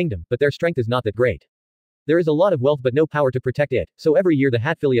entire kingdom, but their strength is not that great. There is a lot of wealth but no power to protect it, so every year the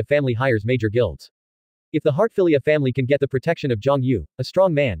Hatfilia family hires major guilds. If the Heartfilia family can get the protection of Zhang Yu, a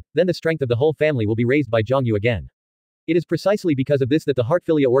strong man, then the strength of the whole family will be raised by Zhang Yu again. It is precisely because of this that the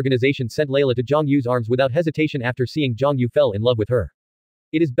Heartfilia organization sent Layla to Zhang Yu's arms without hesitation after seeing Zhang Yu fell in love with her.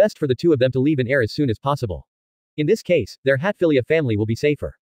 It is best for the two of them to leave an heir as soon as possible. In this case, their Hatfilia family will be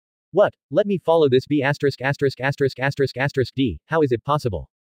safer. What? Let me follow this B*********************. D. How is it possible?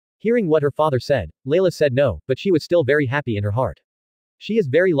 Hearing what her father said, Layla said no, but she was still very happy in her heart. She is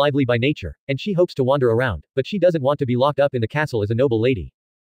very lively by nature, and she hopes to wander around, but she doesn't want to be locked up in the castle as a noble lady.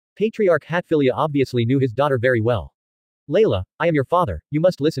 Patriarch Hatfilia obviously knew his daughter very well. Layla, I am your father, you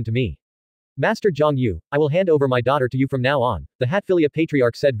must listen to me. Master Zhang Yu, I will hand over my daughter to you from now on, the Hatfilia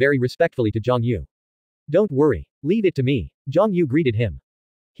Patriarch said very respectfully to Zhang Yu. Don't worry. Leave it to me. Zhang Yu greeted him.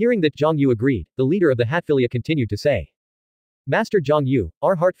 Hearing that Zhang Yu agreed, the leader of the Hatfilia continued to say. Master Zhang Yu,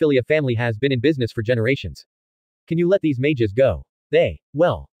 our Heartfilia family has been in business for generations. Can you let these mages go?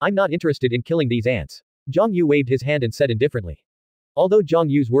 Well, I'm not interested in killing these ants. Zhang Yu waved his hand and said indifferently. Although Zhang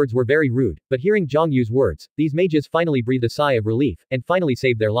Yu's words were very rude, but hearing Zhang Yu's words, these mages finally breathed a sigh of relief, and finally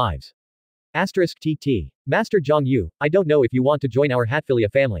saved their lives. *TT. Master Zhang Yu, I don't know if you want to join our Hatfilia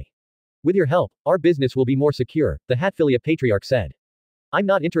family. With your help, our business will be more secure, the Hatfilia patriarch said. I'm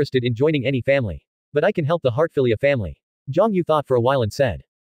not interested in joining any family. But I can help the Hatfilia family. Zhang Yu thought for a while and said.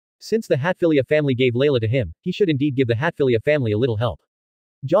 Since the Hatfilia family gave Layla to him, he should indeed give the Hatfilia family a little help.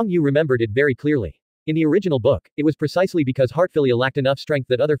 Zhang Yu remembered it very clearly. In the original book, it was precisely because Hatfilia lacked enough strength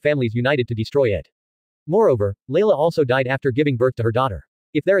that other families united to destroy it. Moreover, Layla also died after giving birth to her daughter.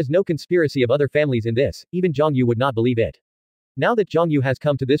 If there is no conspiracy of other families in this, even Zhang Yu would not believe it. Now that Zhang Yu has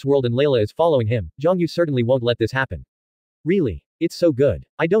come to this world and Layla is following him, Zhang Yu certainly won't let this happen. Really? It's so good.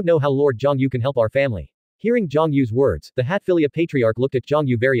 I don't know how Lord Zhang Yu can help our family. Hearing Zhang Yu's words, the Hatfilia patriarch looked at Zhang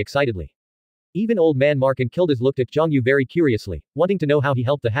Yu very excitedly. Even old man Mark and Kildas looked at Zhang Yu very curiously, wanting to know how he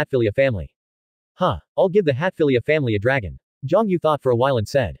helped the Hatfilia family. I'll give the Hatfilia family a dragon. Zhang Yu thought for a while and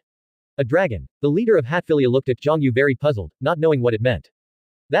said. A dragon. The leader of Hatfilia looked at Zhang Yu very puzzled, not knowing what it meant.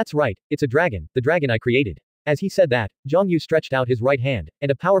 That's right, it's a dragon, the dragon I created. As he said that, Zhang Yu stretched out his right hand, and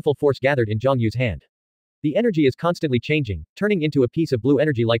a powerful force gathered in Zhang Yu's hand. The energy is constantly changing, turning into a piece of blue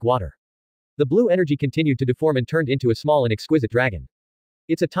energy like water. The blue energy continued to deform and turned into a small and exquisite dragon.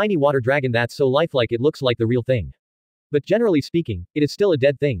 It's a tiny water dragon that's so lifelike it looks like the real thing. But generally speaking, it is still a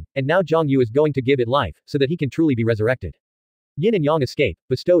dead thing, and now Zhang Yu is going to give it life, so that he can truly be resurrected. Yin and Yang escape,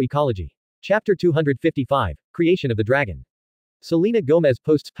 bestow ecology. Chapter 255, Creation of the Dragon. Selena Gomez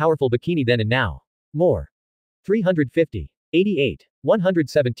posts powerful bikini then and now. More. 350. 88.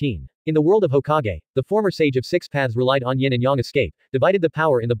 117. In the world of Hokage, the former sage of six paths relied on yin and yang escape, divided the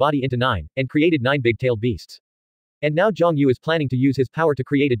power in the body into 9, and created 9 big-tailed beasts. And now Zhang Yu is planning to use his power to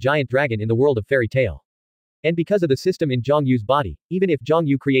create a giant dragon in the world of fairy tale. And because of the system in Zhang Yu's body, even if Zhang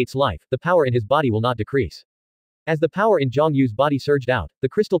Yu creates life, the power in his body will not decrease. As the power in Zhang Yu's body surged out, the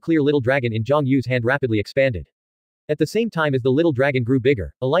crystal-clear little dragon in Zhang Yu's hand rapidly expanded. At the same time as the little dragon grew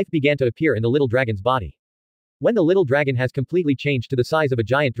bigger, a life began to appear in the little dragon's body. When the little dragon has completely changed to the size of a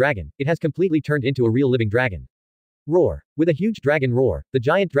giant dragon, it has completely turned into a real living dragon. Roar. With a huge dragon roar, the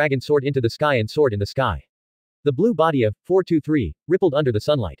giant dragon soared into the sky and soared in the sky. The blue body of 423 rippled under the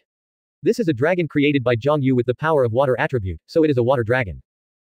sunlight. This is a dragon created by Zhang Yu with the power of water attribute, so it is a water dragon.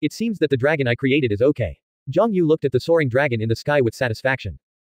 It seems that the dragon I created is okay. Zhang Yu looked at the soaring dragon in the sky with satisfaction.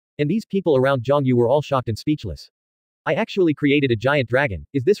 And these people around Zhang Yu were all shocked and speechless. I actually created a giant dragon,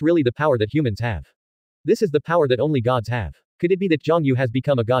 is this really the power that humans have? This is the power that only gods have. Could it be that Zhang Yu has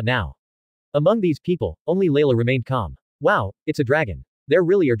become a god now? Among these people, only Layla remained calm. Wow, it's a dragon. There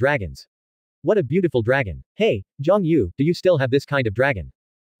really are dragons. What a beautiful dragon. Hey, Zhang Yu, do you still have this kind of dragon?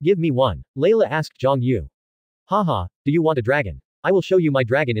 Give me one. Layla asked Zhang Yu. Haha, do you want a dragon? I will show you my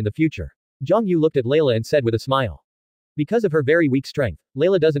dragon in the future. Zhang Yu looked at Layla and said with a smile. Because of her very weak strength,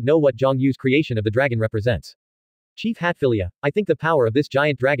 Layla doesn't know what Zhang Yu's creation of the dragon represents. Chief Hatfilia, I think the power of this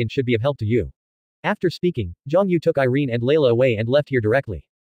giant dragon should be of help to you. After speaking, Zhang Yu took Irene and Layla away and left here directly.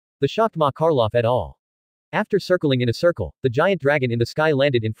 The shocked Ma Karloff et al. After circling in a circle, the giant dragon in the sky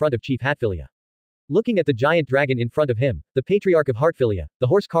landed in front of Chief Hatfilia. Looking at the giant dragon in front of him, the patriarch of Hatfilia, the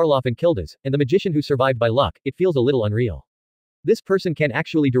horse Karloff and Kildas, and the magician who survived by luck, it feels a little unreal. This person can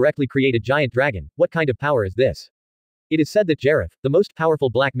actually directly create a giant dragon, what kind of power is this? It is said that Jareth, the most powerful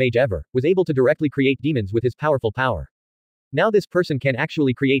black mage ever, was able to directly create demons with his powerful power. Now this person can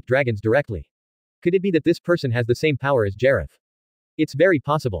actually create dragons directly. Could it be that this person has the same power as Jareth? It's very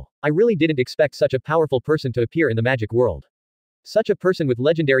possible. I really didn't expect such a powerful person to appear in the magic world. Such a person with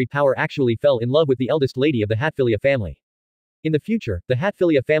legendary power actually fell in love with the eldest lady of the Hatfilia family. In the future, the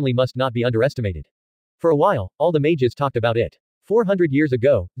Hatfilia family must not be underestimated. For a while, all the mages talked about it. 400 years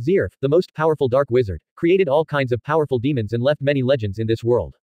ago, Zirf, the most powerful dark wizard, created all kinds of powerful demons and left many legends in this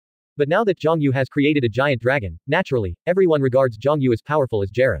world. But now that Zhang Yu has created a giant dragon, naturally, everyone regards Zhang Yu as powerful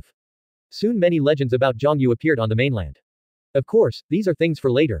as Jareth. Soon many legends about Zhang Yu appeared on the mainland. Of course, these are things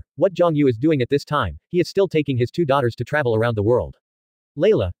for later. What Zhang Yu is doing at this time, he is still taking his 2 daughters to travel around the world.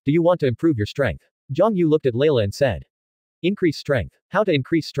 Layla, do you want to improve your strength? Zhang Yu looked at Layla and said. Increase strength. How to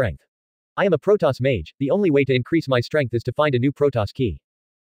increase strength? I am a Protoss mage, the only way to increase my strength is to find a new Protoss key.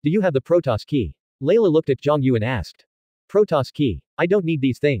 Do you have the Protoss key? Layla looked at Zhang Yu and asked. Protoss key. I don't need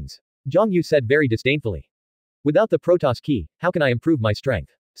these things. Zhang Yu said very disdainfully. Without the Protoss key, how can I improve my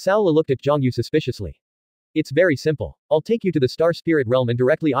strength? Saola looked at Zhang Yu suspiciously. It's very simple. I'll take you to the Star Spirit Realm and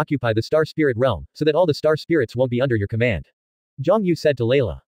directly occupy the Star Spirit Realm, so that all the Star Spirits won't be under your command. Zhang Yu said to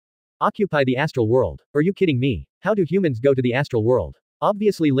Layla. Occupy the astral world. Are you kidding me? How do humans go to the astral world?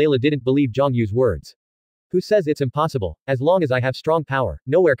 Obviously Layla didn't believe Zhang Yu's words. Who says it's impossible? As long as I have strong power,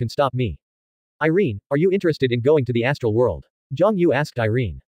 nowhere can stop me. Irene, are you interested in going to the astral world? Zhang Yu asked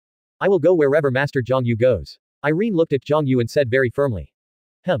Irene. I will go wherever Master Zhang Yu goes. Irene looked at Zhang Yu and said very firmly.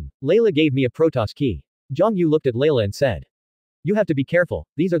 Layla gave me a Protoss key. Zhang Yu looked at Layla and said. You have to be careful,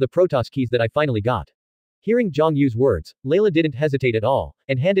 these are the Protoss keys that I finally got. Hearing Zhang Yu's words, Layla didn't hesitate at all,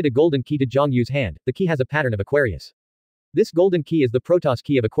 and handed a golden key to Zhang Yu's hand. The key has a pattern of Aquarius. This golden key is the Protoss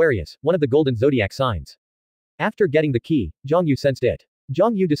key of Aquarius, one of the golden zodiac signs. After getting the key, Zhang Yu sensed it.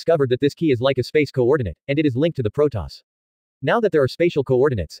 Zhang Yu discovered that this key is like a space coordinate, and it is linked to the Protoss. Now that there are spatial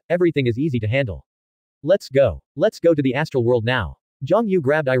coordinates, everything is easy to handle. Let's go. Let's go to the astral world now. Zhang Yu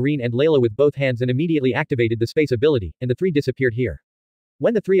grabbed Irene and Layla with both hands and immediately activated the space ability, and the three disappeared here.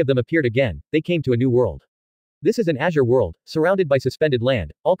 When the three of them appeared again, they came to a new world. This is an azure world, surrounded by suspended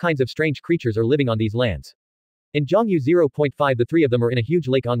land. All kinds of strange creatures are living on these lands. In Zhang Yu 0.5, the three of them are in a huge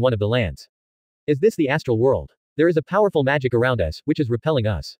lake on one of the lands. Is this the astral world? There is a powerful magic around us, which is repelling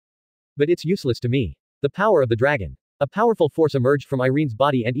us. But it's useless to me. The power of the dragon. A powerful force emerged from Irene's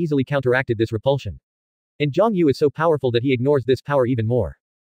body and easily counteracted this repulsion. And Zhang Yu is so powerful that he ignores this power even more.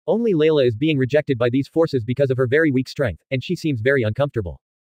 Only Layla is being rejected by these forces because of her very weak strength, and she seems very uncomfortable.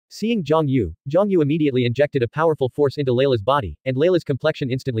 Seeing Zhang Yu immediately injected a powerful force into Layla's body, and Layla's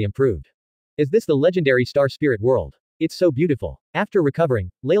complexion instantly improved. Is this the legendary Star Spirit world? It's so beautiful. After recovering,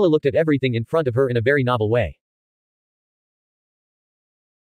 Layla looked at everything in front of her in a very novel way.